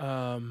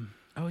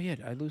 Oh, yeah.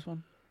 Did I lose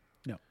one?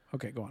 No.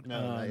 Okay, go on.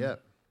 No, not yet.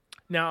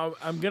 Now,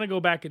 I'm going to go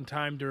back in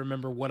time to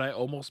remember what I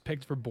almost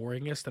picked for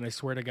boringest, and I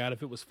swear to God,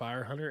 if it was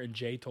Fire Hunter and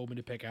Jay told me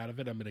to pick out of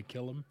it, I'm going to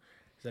kill him.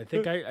 'Cause I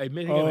think I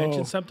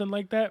mentioned something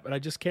like that, but I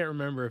just can't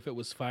remember if it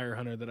was Fire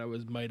Hunter that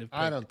might have picked.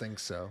 I don't think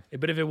so.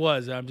 But if it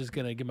was, I'm just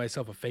going to give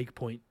myself a fake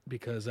point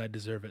because I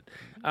deserve it.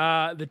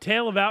 The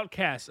Tale of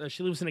Outcasts.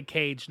 She lives in a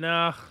cage.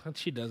 No,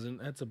 she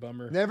doesn't. That's a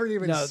bummer. Never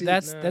even No, see,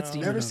 that's Demon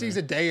never Hunter. sees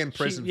a day in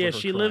prison. Yeah, for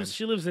her she crimes.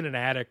 lives in an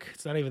attic.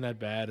 It's not even that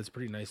bad. It's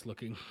pretty nice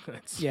looking.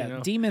 It's, Yeah, you know.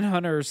 Demon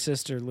Hunter's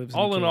sister lives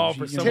All in in a all, cage.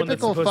 for You know, someone that's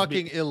Typical supposed to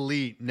be- fucking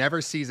elite.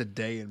 Never sees a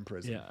day in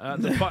prison. Yeah,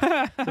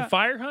 the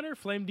Fire Hunter,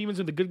 Flame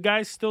Demons are the good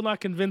guys. Still not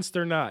convinced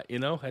they're not. You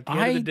know, at the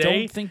end of the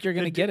day, don't think you're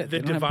going to get it. The They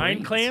don't have Divine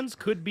brains. clans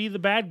could be the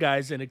bad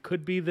guys, and it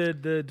could be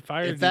the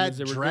Fire If Demons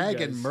that that were dragon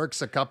good guys.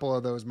 murks a couple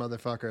of those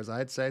motherfuckers,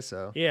 I'd say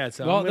so. Yeah,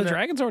 so Well, I'm the gonna-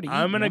 dragon's already eaten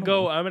I'm one of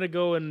gonna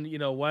go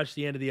and watch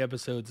the end of the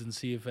episodes and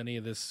see if any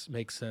of this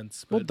makes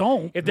sense. Well, But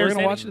don't. If We're there's going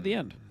to any- watch it at the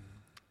end.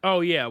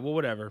 Oh yeah, well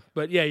whatever.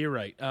 But yeah, you're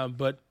right.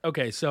 But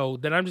okay, so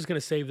then I'm just gonna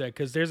save that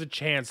because there's a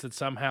chance that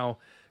somehow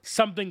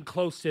something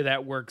close to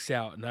that works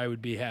out, and I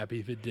would be happy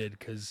if it did.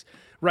 Because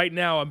right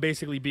now I'm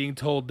basically being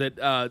told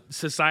that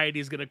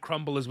society is gonna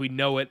crumble as we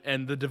know it,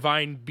 and the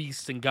divine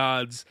beasts and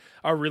gods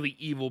are really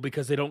evil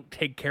because they don't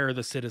take care of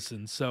the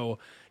citizens. So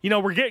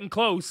we're getting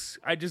close.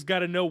 I just got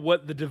to know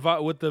what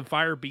the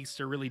fire beasts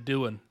are really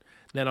doing.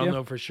 Then I'll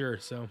know for sure.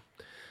 So.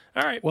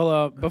 All right.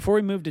 Well, before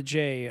we move to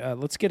Jay,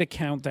 let's get a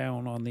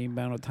countdown on the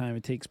amount of time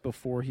it takes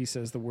before he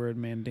says the word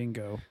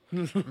mandingo. All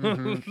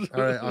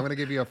right, I'm gonna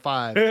give you a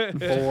 5,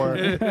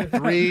 4,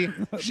 3.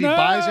 She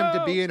buys him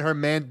to be in her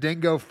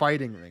Mandingo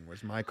fighting ring.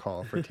 Was my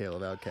call for Tale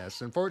of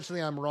Outcasts.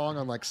 Unfortunately, I'm wrong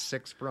on like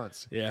 6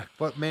 fronts. Yeah.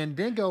 But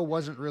Mandingo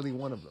wasn't really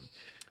one of them.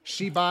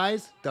 She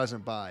buys,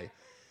 doesn't buy.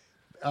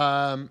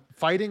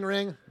 Fighting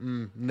ring,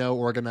 no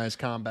organized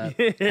combat.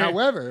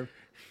 However,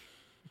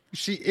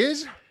 he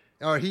is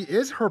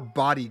her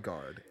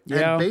bodyguard.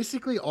 Yeah. And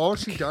basically all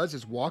she does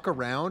is walk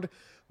around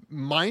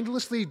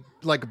mindlessly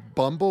like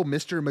bumble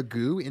Mr.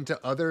 Magoo into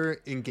other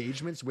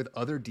engagements with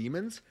other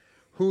demons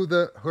who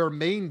her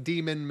main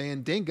demon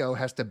Mandingo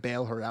has to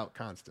bail her out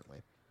constantly.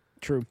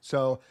 True.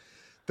 So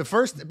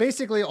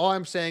basically all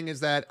I'm saying is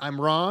that I'm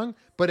wrong,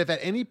 but if at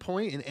any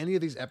point in any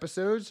of these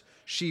episodes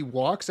she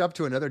walks up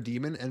to another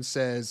demon and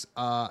says,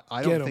 I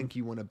Get don't 'em. think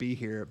you want to be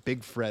here,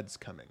 Big Fred's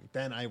coming,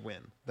 then I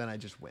win. Then I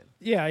just win.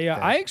 Yeah.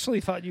 I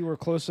actually thought you were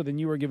closer than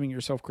you were giving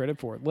yourself credit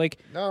for. Like,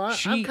 No,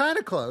 I'm kind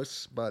of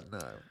close, but no.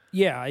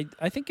 yeah,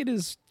 I think it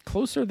is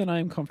closer than I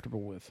am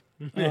comfortable with.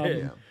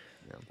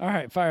 All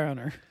right, Fire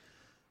Hunter.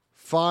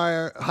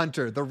 Fire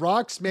Hunter. The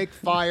rocks make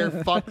fire.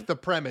 Fuck the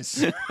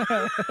premise.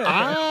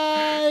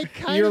 I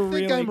kind You're of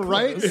think really I'm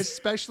right, close.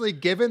 especially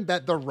given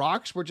that the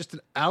rocks were just an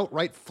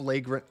outright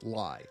flagrant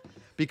lie.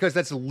 Because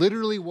that's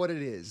literally what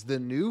it is. The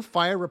new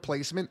fire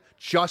replacement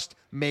just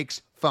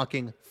makes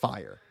fucking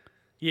fire.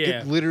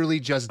 Yeah. It literally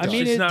just does. I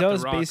mean, It's it not the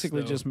does rocks,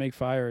 basically though. just make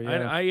fire.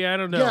 Yeah. I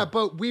don't know. Yeah,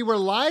 but we were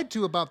lied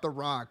to about the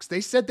rocks.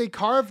 They said they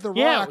carved the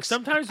Yeah, rocks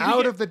sometimes we out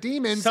get of the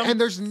demons, some- and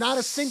there's not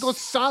a single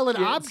solid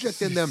Yeah,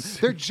 object in them.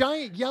 They're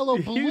giant yellow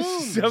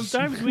balloons.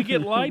 Sometimes we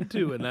get lied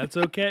to, and that's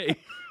okay.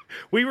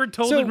 We were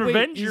told So, in wait,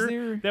 Revenger is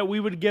there- that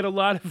we would get a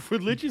lot of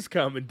religious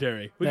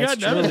commentary. We That's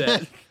got none of true.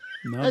 that.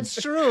 None.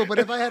 That's true, but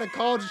if I had a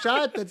called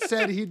shot that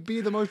said he'd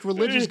be the most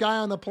religious guy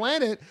on the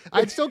planet,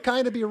 I'd still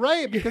kind of be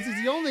right because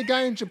he's the only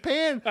guy in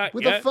Japan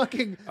with Yeah. a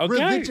fucking Okay,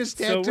 religious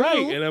so tattoo.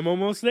 right, and I'm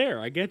almost there.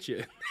 I get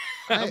you.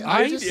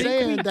 I'm just think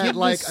saying we that, give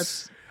like,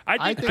 this-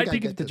 I think I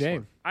give get it to this Jay.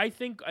 one. I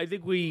think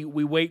we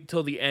wait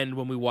till the end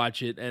when we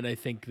watch it, and I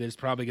think there's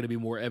probably going to be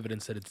more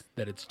evidence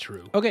that it's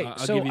true. Okay, I'll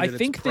so give you I that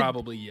think it's that-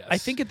 probably yes. I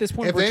think at this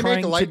point If we're they trying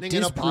make lightning to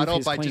in a disprove bottle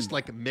his by claim. just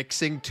like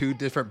mixing 2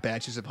 different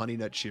batches of Honey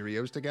Nut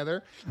Cheerios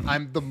together,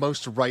 I'm the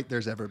most right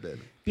there's ever been.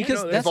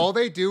 because no, that's If all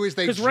they do is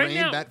they 'Cause right drain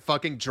now- that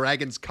fucking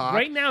dragon's cock,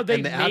 Right now they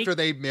and then make- after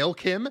they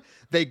milk him,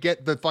 they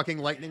get the fucking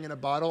lightning in a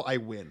bottle, I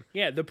win.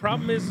 Yeah, the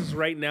problem is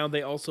right now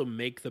they also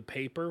make the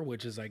paper,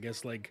 which is I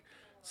guess like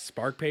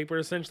spark paper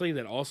essentially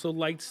that also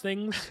lights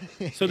things.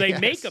 So they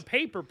make a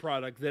paper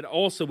product that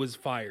also is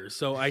fire.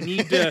 So I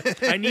need a So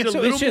it's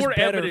little just more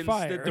better evidence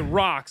fire. that the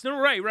rocks. No,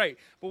 right.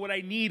 But what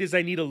I need is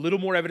a little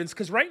more evidence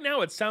because right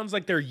now it sounds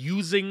like they're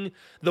using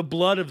the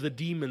blood of the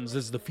demons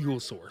as the fuel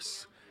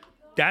source.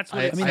 That's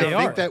what I it mean, I they sounds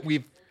think are. that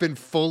we've been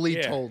fully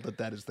Yeah. told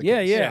that is the yeah,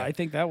 case. yeah, I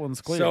think that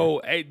one's clear.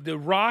 So the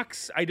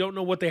rocks, I don't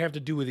know what they have to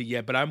do with it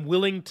yet, but I'm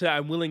willing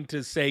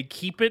to say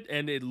keep it,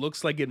 and it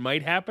looks like it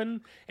might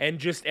happen, and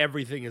just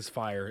everything is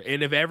fire.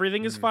 And if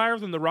everything is fire,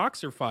 then the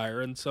rocks are fire,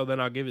 and so then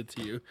I'll give it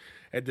to you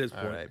at this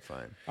point. All right,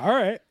 fine. all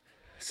right.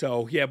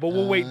 So yeah, but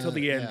we'll wait till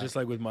the end, yeah. just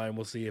like with mine.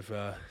 We'll see if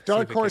Dark see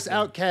if it Horse kicks in.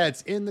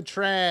 Outcasts in the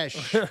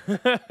trash.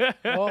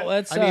 Well,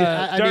 let's. I mean,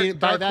 I mean,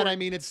 by Dark that Horse- I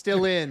mean it's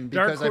still in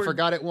Dark because I Horse-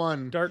 forgot it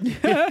won. Dark.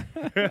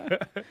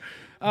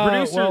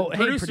 well, hey,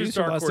 producer's producer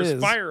Dark Bus Horse,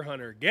 is. Fire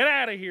Hunter. Get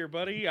out of here,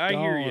 buddy. I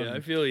hear you. Gone. I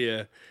feel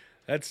you.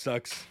 That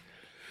sucks.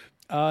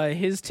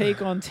 His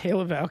take on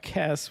Tale of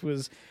Outcasts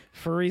was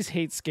furries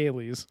hate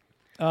scalies.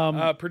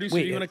 Producer,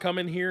 wait, do you want to come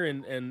in here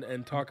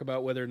and talk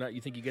about whether or not you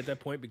think you get that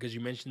point because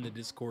you mentioned the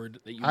Discord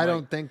that you I might-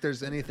 don't think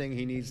there's anything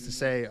he needs to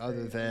say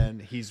other than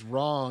he's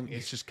wrong.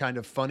 It's just kind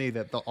of funny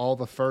that all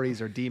the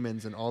furries are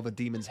demons and all the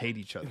demons hate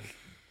each other.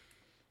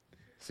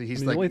 So he's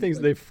I mean, like, the only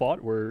thing they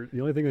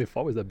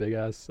fought was that big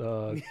ass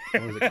what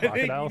was it,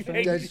 crocodile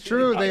thing. that's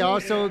true. They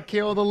also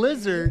kill the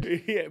lizard.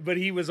 Yeah, but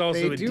he was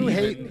also They a do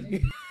demon.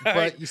 hate,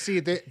 but you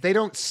see, they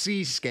don't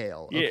see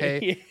scale. Yeah,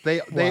 Okay,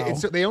 Wow.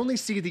 they only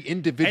see the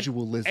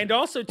individual lizard. And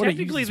also, What,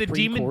 technically, use the the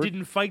Supreme demon Court?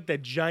 didn't fight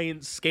that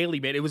giant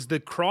scaly man. It was the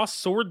Cross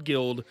Sword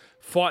Guild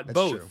fought That's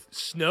both. true.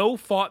 Snow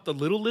fought the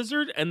little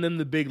lizard and then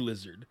the big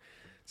lizard.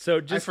 So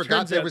it I just forgot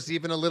turns there out- was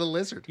even a little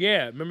lizard.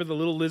 Yeah, remember the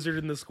little lizard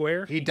in the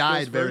square? He died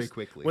kills very first?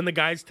 quickly. When the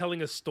guy's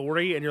telling a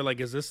story and you're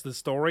like, is this the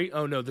story?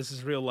 Oh, no, this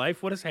is real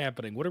life. What is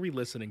happening? What are we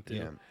listening to?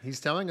 Yeah,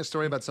 he's telling a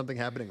story about something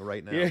happening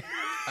right now. Yeah.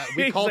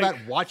 We He's call like,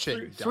 that watching.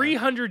 Don.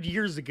 300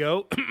 years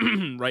ago,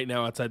 right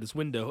now outside this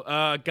window,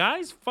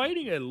 guys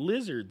fighting a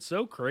lizard.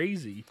 So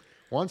crazy.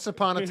 Once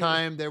upon a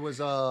time, there was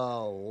a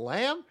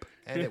lamp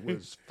and it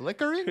was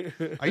flickering.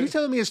 Are you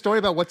telling me a story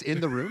about what's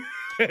in the room?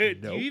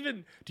 Do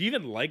you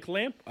even like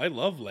lamp? I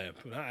love lamp.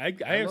 I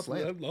love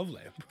lamp. love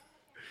lamp.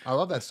 I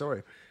love that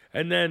story.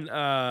 And then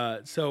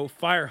so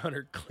Fire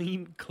Hunter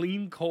clean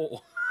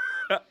coal.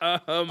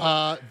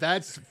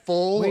 That's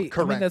full Wait,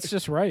 correct. I mean, that's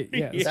just right.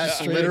 Yeah, That's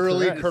straight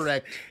literally correct.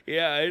 correct.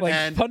 Yeah, it's, Like,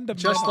 And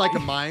fundamentally. just like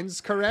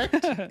mine's correct,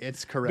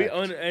 it's correct.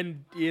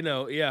 and you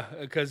know, yeah,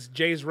 because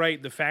Jay's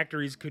right. The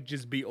factories could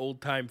just be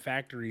old time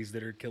factories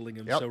that are killing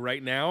him. Yep. So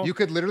right now, You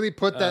could literally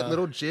put that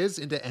little jizz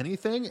into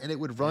anything, and it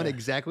would run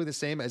exactly the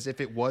same as if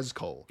it was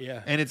coal.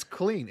 Yeah. and it's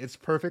clean. It's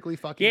perfectly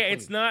fucking. yeah, clean.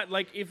 it's not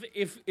like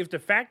if the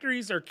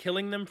factories are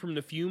killing them from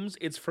the fumes,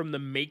 it's from the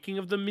making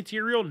of the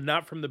material,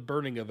 not from the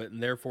burning of it,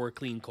 and therefore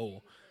clean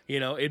coal. You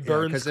know, it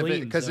burns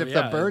clean. Because so, if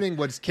yeah. the burning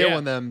was killing Yeah,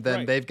 them, then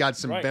right, they've got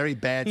some right. very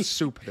bad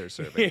soup they're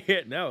serving.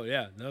 no.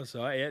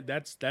 So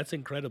that's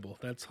incredible.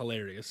 That's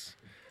hilarious,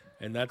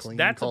 and that's Clean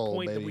a coal,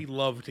 point that baby. we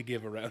love to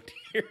give around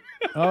here.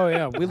 Oh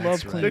yeah, we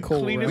love clean The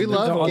coal. cleanest right? We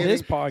love on giving-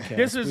 this podcast.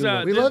 This is,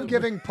 love We This- love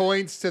giving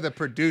points to the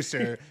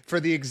producer for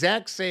the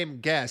exact same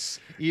guess,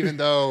 even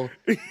though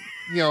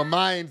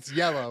mine's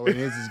yellow and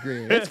his is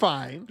green. It's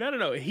fine.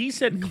 No. He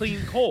said clean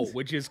coal,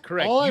 which is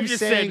correct. All I'm just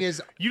saying said,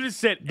 is you just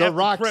said the F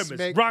rocks premise.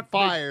 make Rock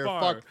fire, make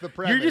fuck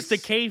the You're just a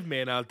premise.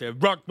 caveman out there.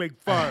 Rock make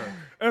fire.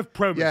 F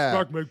premise. Yeah,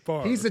 Rock make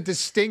fire. he's a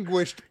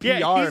distinguished PR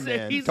Yeah,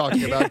 man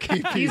talking about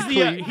keeping He's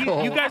clean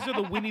coal. you guys are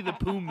the Winnie the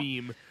Pooh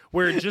meme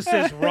where it just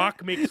says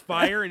rock makes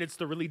fire and it's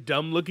the really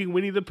dumb looking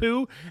Winnie the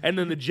Pooh, and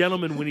then the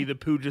gentleman Winnie the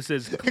Pooh just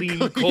says clean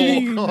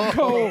coal.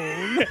 coal.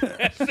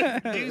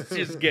 Dudes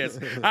just guess.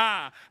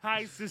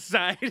 High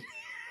society.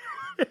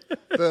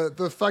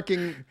 the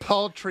fucking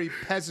paltry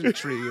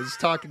peasantry is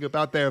talking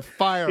about their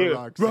fire Yeah,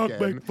 rocks rock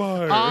again. make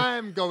fire.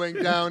 I'm going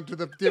down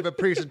to give a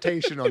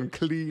presentation on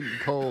clean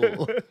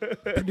coal.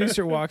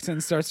 Producer walks in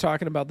and starts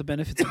talking about the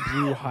benefits of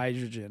blue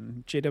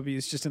hydrogen. JW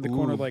is just in the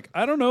corner like,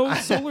 I don't know,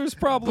 solar's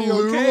probably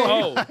Blue okay.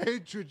 Oh.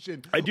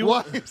 hydrogen. I do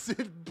Why want- is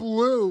it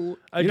blue?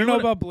 You don't know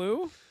about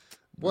blue?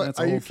 What That's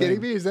a are you whole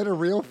kidding thing. me? Is that a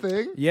real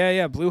thing?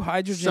 Yeah, blue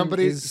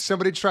hydrogen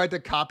Somebody tried to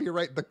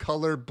copyright the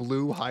color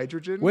blue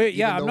hydrogen. Wait,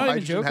 yeah, even I'm though not even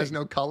hydrogen has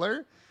joking. no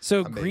color.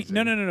 So Amazing.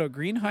 no.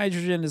 Green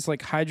hydrogen is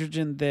like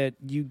hydrogen that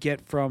you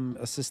get from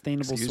a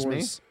sustainable Excuse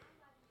source. me?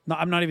 No,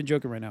 I'm not even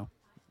joking right now.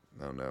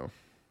 Oh no.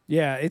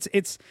 Yeah,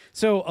 it's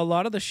so a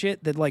lot of the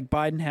shit that like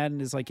Biden had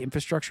in his like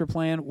infrastructure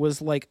plan was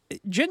like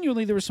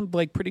genuinely there was some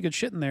like pretty good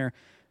shit in there,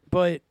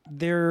 but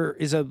there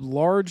is a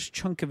large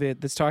chunk of it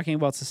that's talking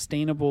about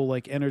sustainable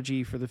like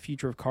energy for the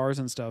future of cars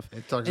and stuff.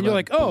 It talks and you're about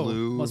like, oh,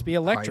 blue must be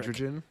electric.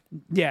 hydrogen.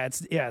 Yeah,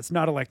 it's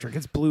not electric.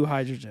 It's blue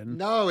hydrogen.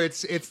 No,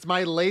 it's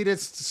my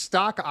latest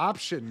stock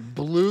option,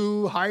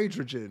 blue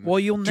hydrogen. Well,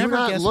 you'll never Do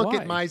not guess look why.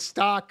 at my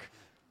stock.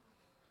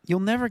 You'll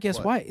never guess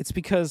why. It's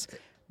because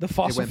the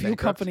fossil went fuel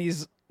bankrupt?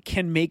 companies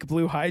can make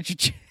blue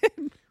hydrogen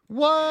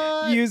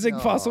What? using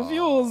fossil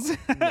fuels.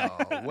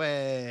 No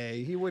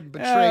way. He wouldn't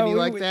betray me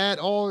like that.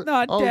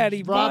 Not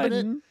Daddy robbing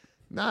Biden.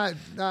 it.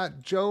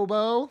 Not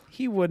Jobo.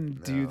 He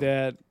wouldn't do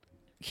that.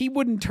 He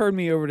wouldn't turn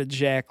me over to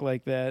Jack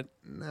like that.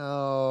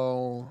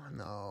 No.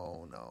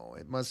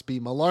 It must be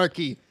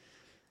malarkey.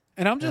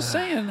 And I'm just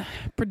saying,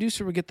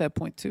 producer would get that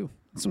point too.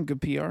 Some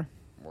good PR.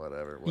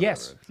 Whatever.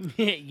 Yes.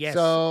 Yes.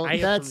 So I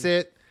have that's some-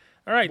 it.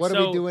 All right. What are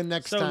so, we doing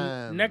next so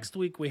time? Next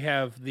week we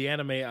have the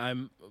anime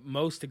I'm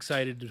most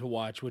excited to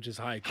watch, which is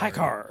High Card. High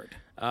card.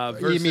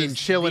 You mean versus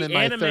Chilling the in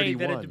My anime that at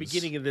the 31s.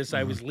 beginning of this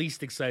I was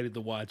least excited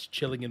to watch,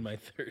 Chilling in My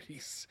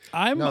 30s.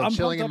 I'm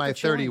Chilling in pumped my up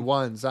for Chilling.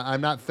 31s.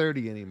 I'm not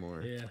 30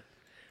 anymore. Yeah.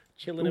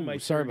 Chilling in Ooh, My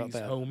sorry 30s, about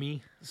that.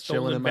 homie.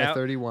 Chilling in my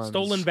 31s.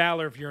 Stolen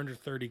valor if you're under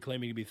 30,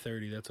 claiming to be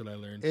 30. That's what I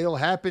learned. It'll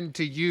happen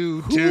to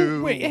you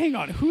too. Wait, hang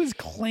on. Who is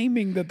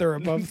claiming that they're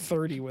above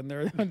 30 when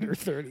they're under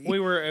 30? We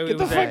were Get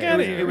the fuck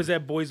outta here. It was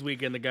at Boys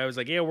Weekend. The guy was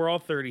like, "Yeah, we're all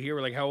 30 here."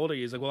 We're like, "How old are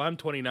you?" He's like, "Well, I'm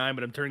 29,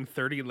 but I'm turning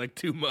 30 in like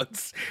 2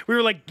 months." We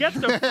were like, "Get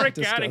the frick out of here!"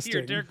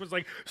 Disgusting. Derek was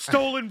like,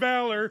 "Stolen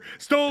valor,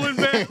 stolen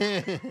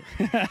valor."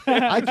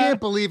 I can't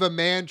believe a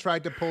man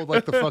tried to pull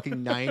like the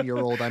fucking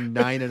 9-year-old. I'm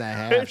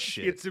 9.5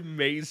 shit. It's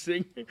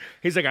amazing.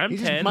 He's like, "I'm He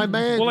just- 10." my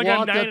man well, like, I'm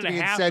walked up 9 to and me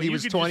a and half, said but he you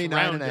was could just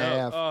 29 and a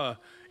round half.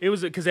 up. It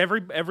was because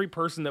every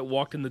person that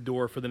walked in the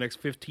door for the next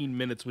 15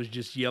 minutes was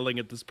just yelling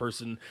at this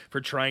person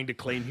for trying to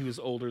claim he was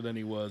older than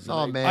he was. And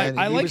Oh man,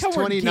 I he like was how we're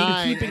 29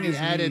 gatekeeping and he his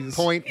added knees.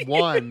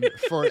 0.1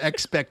 for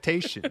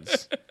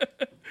expectations.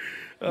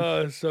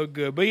 So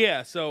good. But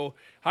yeah, so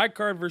High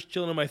Card versus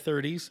Chilling in My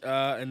 30s.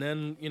 And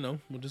then,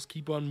 we'll just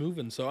keep on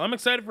moving. So I'm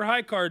excited for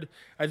High Card.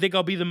 I think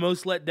I'll be the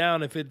most let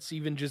down if it's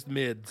even just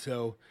mid.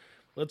 So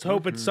let's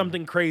hope it's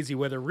something crazy,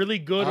 whether really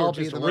good I'll or be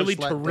just the really most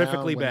let down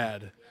terrifically when-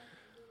 bad.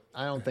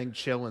 I don't think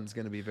Chillin's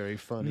going to be very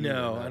funny.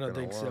 No, either, I not don't gonna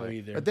think so lie.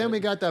 either, But then but- we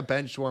got the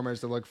bench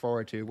warmers to look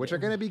forward to, which are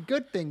going to be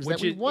good things Which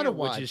that we is- want to yeah,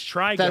 watch. which is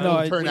Trigun. That No,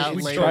 will turn out which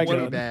is later to be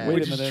Trigun. bad.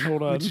 Wait a minute,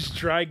 hold on. Which is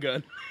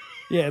Trigun.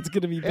 Yeah, it's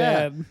going to be Yeah.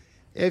 bad.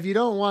 If you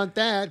don't want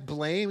that,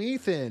 blame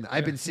Ethan.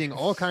 I've been seeing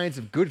all kinds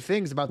of good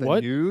things about the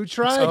What? new Oh,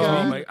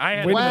 Trigun. my, I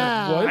had, Wait a minute,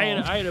 wow. what?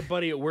 I had a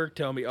buddy at work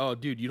tell me, "Oh,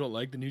 dude, you don't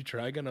like the new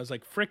Trigun?" I was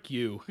like, "Frick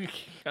you!"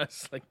 I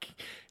was like,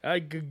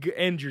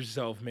 "End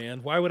yourself,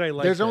 man. Why would I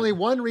like?" There's that? only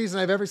one reason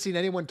I've ever seen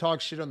anyone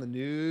talk shit on the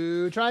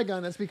new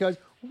Trigun. That's because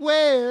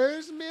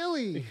where's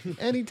Millie?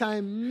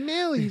 Anytime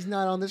Millie's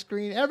not on the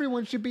screen,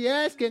 everyone should be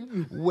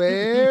asking,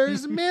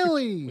 where's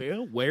Millie?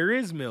 Well, where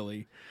is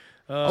Millie?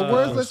 A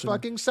worthless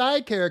fucking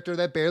side character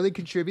that barely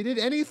contributed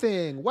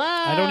anything. Wow.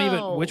 I don't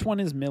even. Which one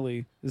is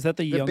Millie? Is that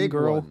the young big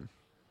girl? one.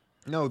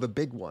 No, the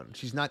big one.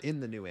 She's not in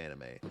the new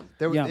anime.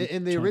 There, Yeah, I'm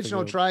in the trying to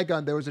original think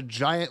Trigun, there was a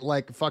giant,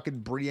 like, fucking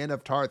Brienne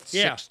of Tarth,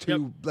 Yeah,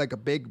 6'2", like a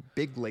big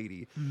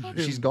lady.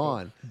 She's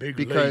gone. Big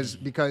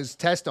because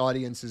test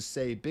audiences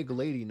say big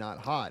lady, not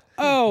hot.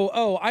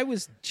 Oh, I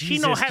was. She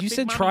no Jesus, have you big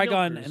said mama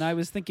Trigon, milkers. and I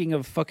was thinking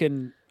of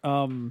fucking.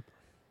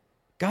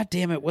 God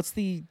damn it! What's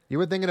the? You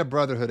were thinking of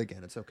Brotherhood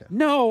again. It's okay.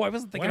 No, I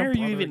wasn't thinking. Why of are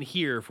you Brotherhood. even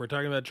here if we're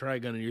talking about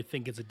Trigun and you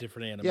think it's a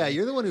different anime? Yeah,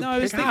 you're the one who No, I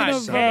was picked thinking it.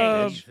 of,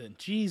 dang, Ethan.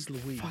 Jeez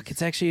Louise. Fuck,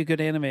 it's actually a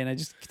good anime, and I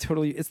just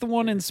totally. It's the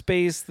one in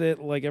space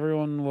that like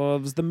everyone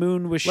loves. The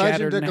moon was Legend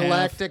shattered of in half.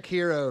 Galactic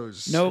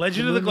Heroes. No,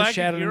 Legend of the moon was Galactic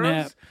shattered in Heroes?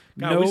 half.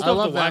 God, we Nope. still I have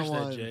love to watch that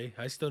that, one. Jay.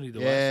 I still need to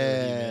Yeah. watch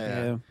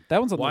that. Yeah, that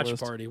one's on the Watch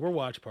list. party. We're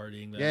watch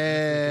partying that.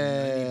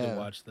 Yeah. I need to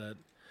watch that.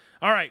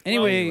 All right.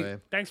 Anyway, Anyway.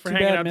 Thanks for too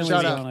hanging bad out this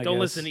Millie's week. gone, I Don't guess.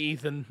 listen to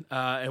Ethan,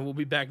 and we'll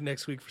be back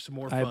next week for some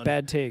more I fun. have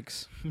bad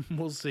takes.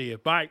 We'll see you.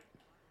 Bye.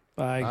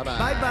 Bye.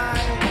 Bye-bye.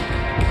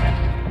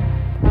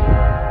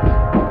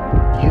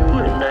 You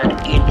and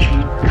that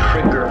itchy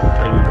trigger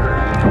finger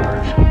of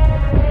yours.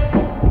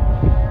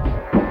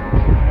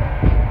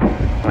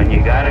 When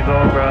you gotta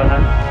go, brother,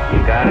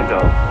 you gotta go.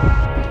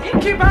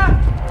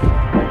 Innkeeper!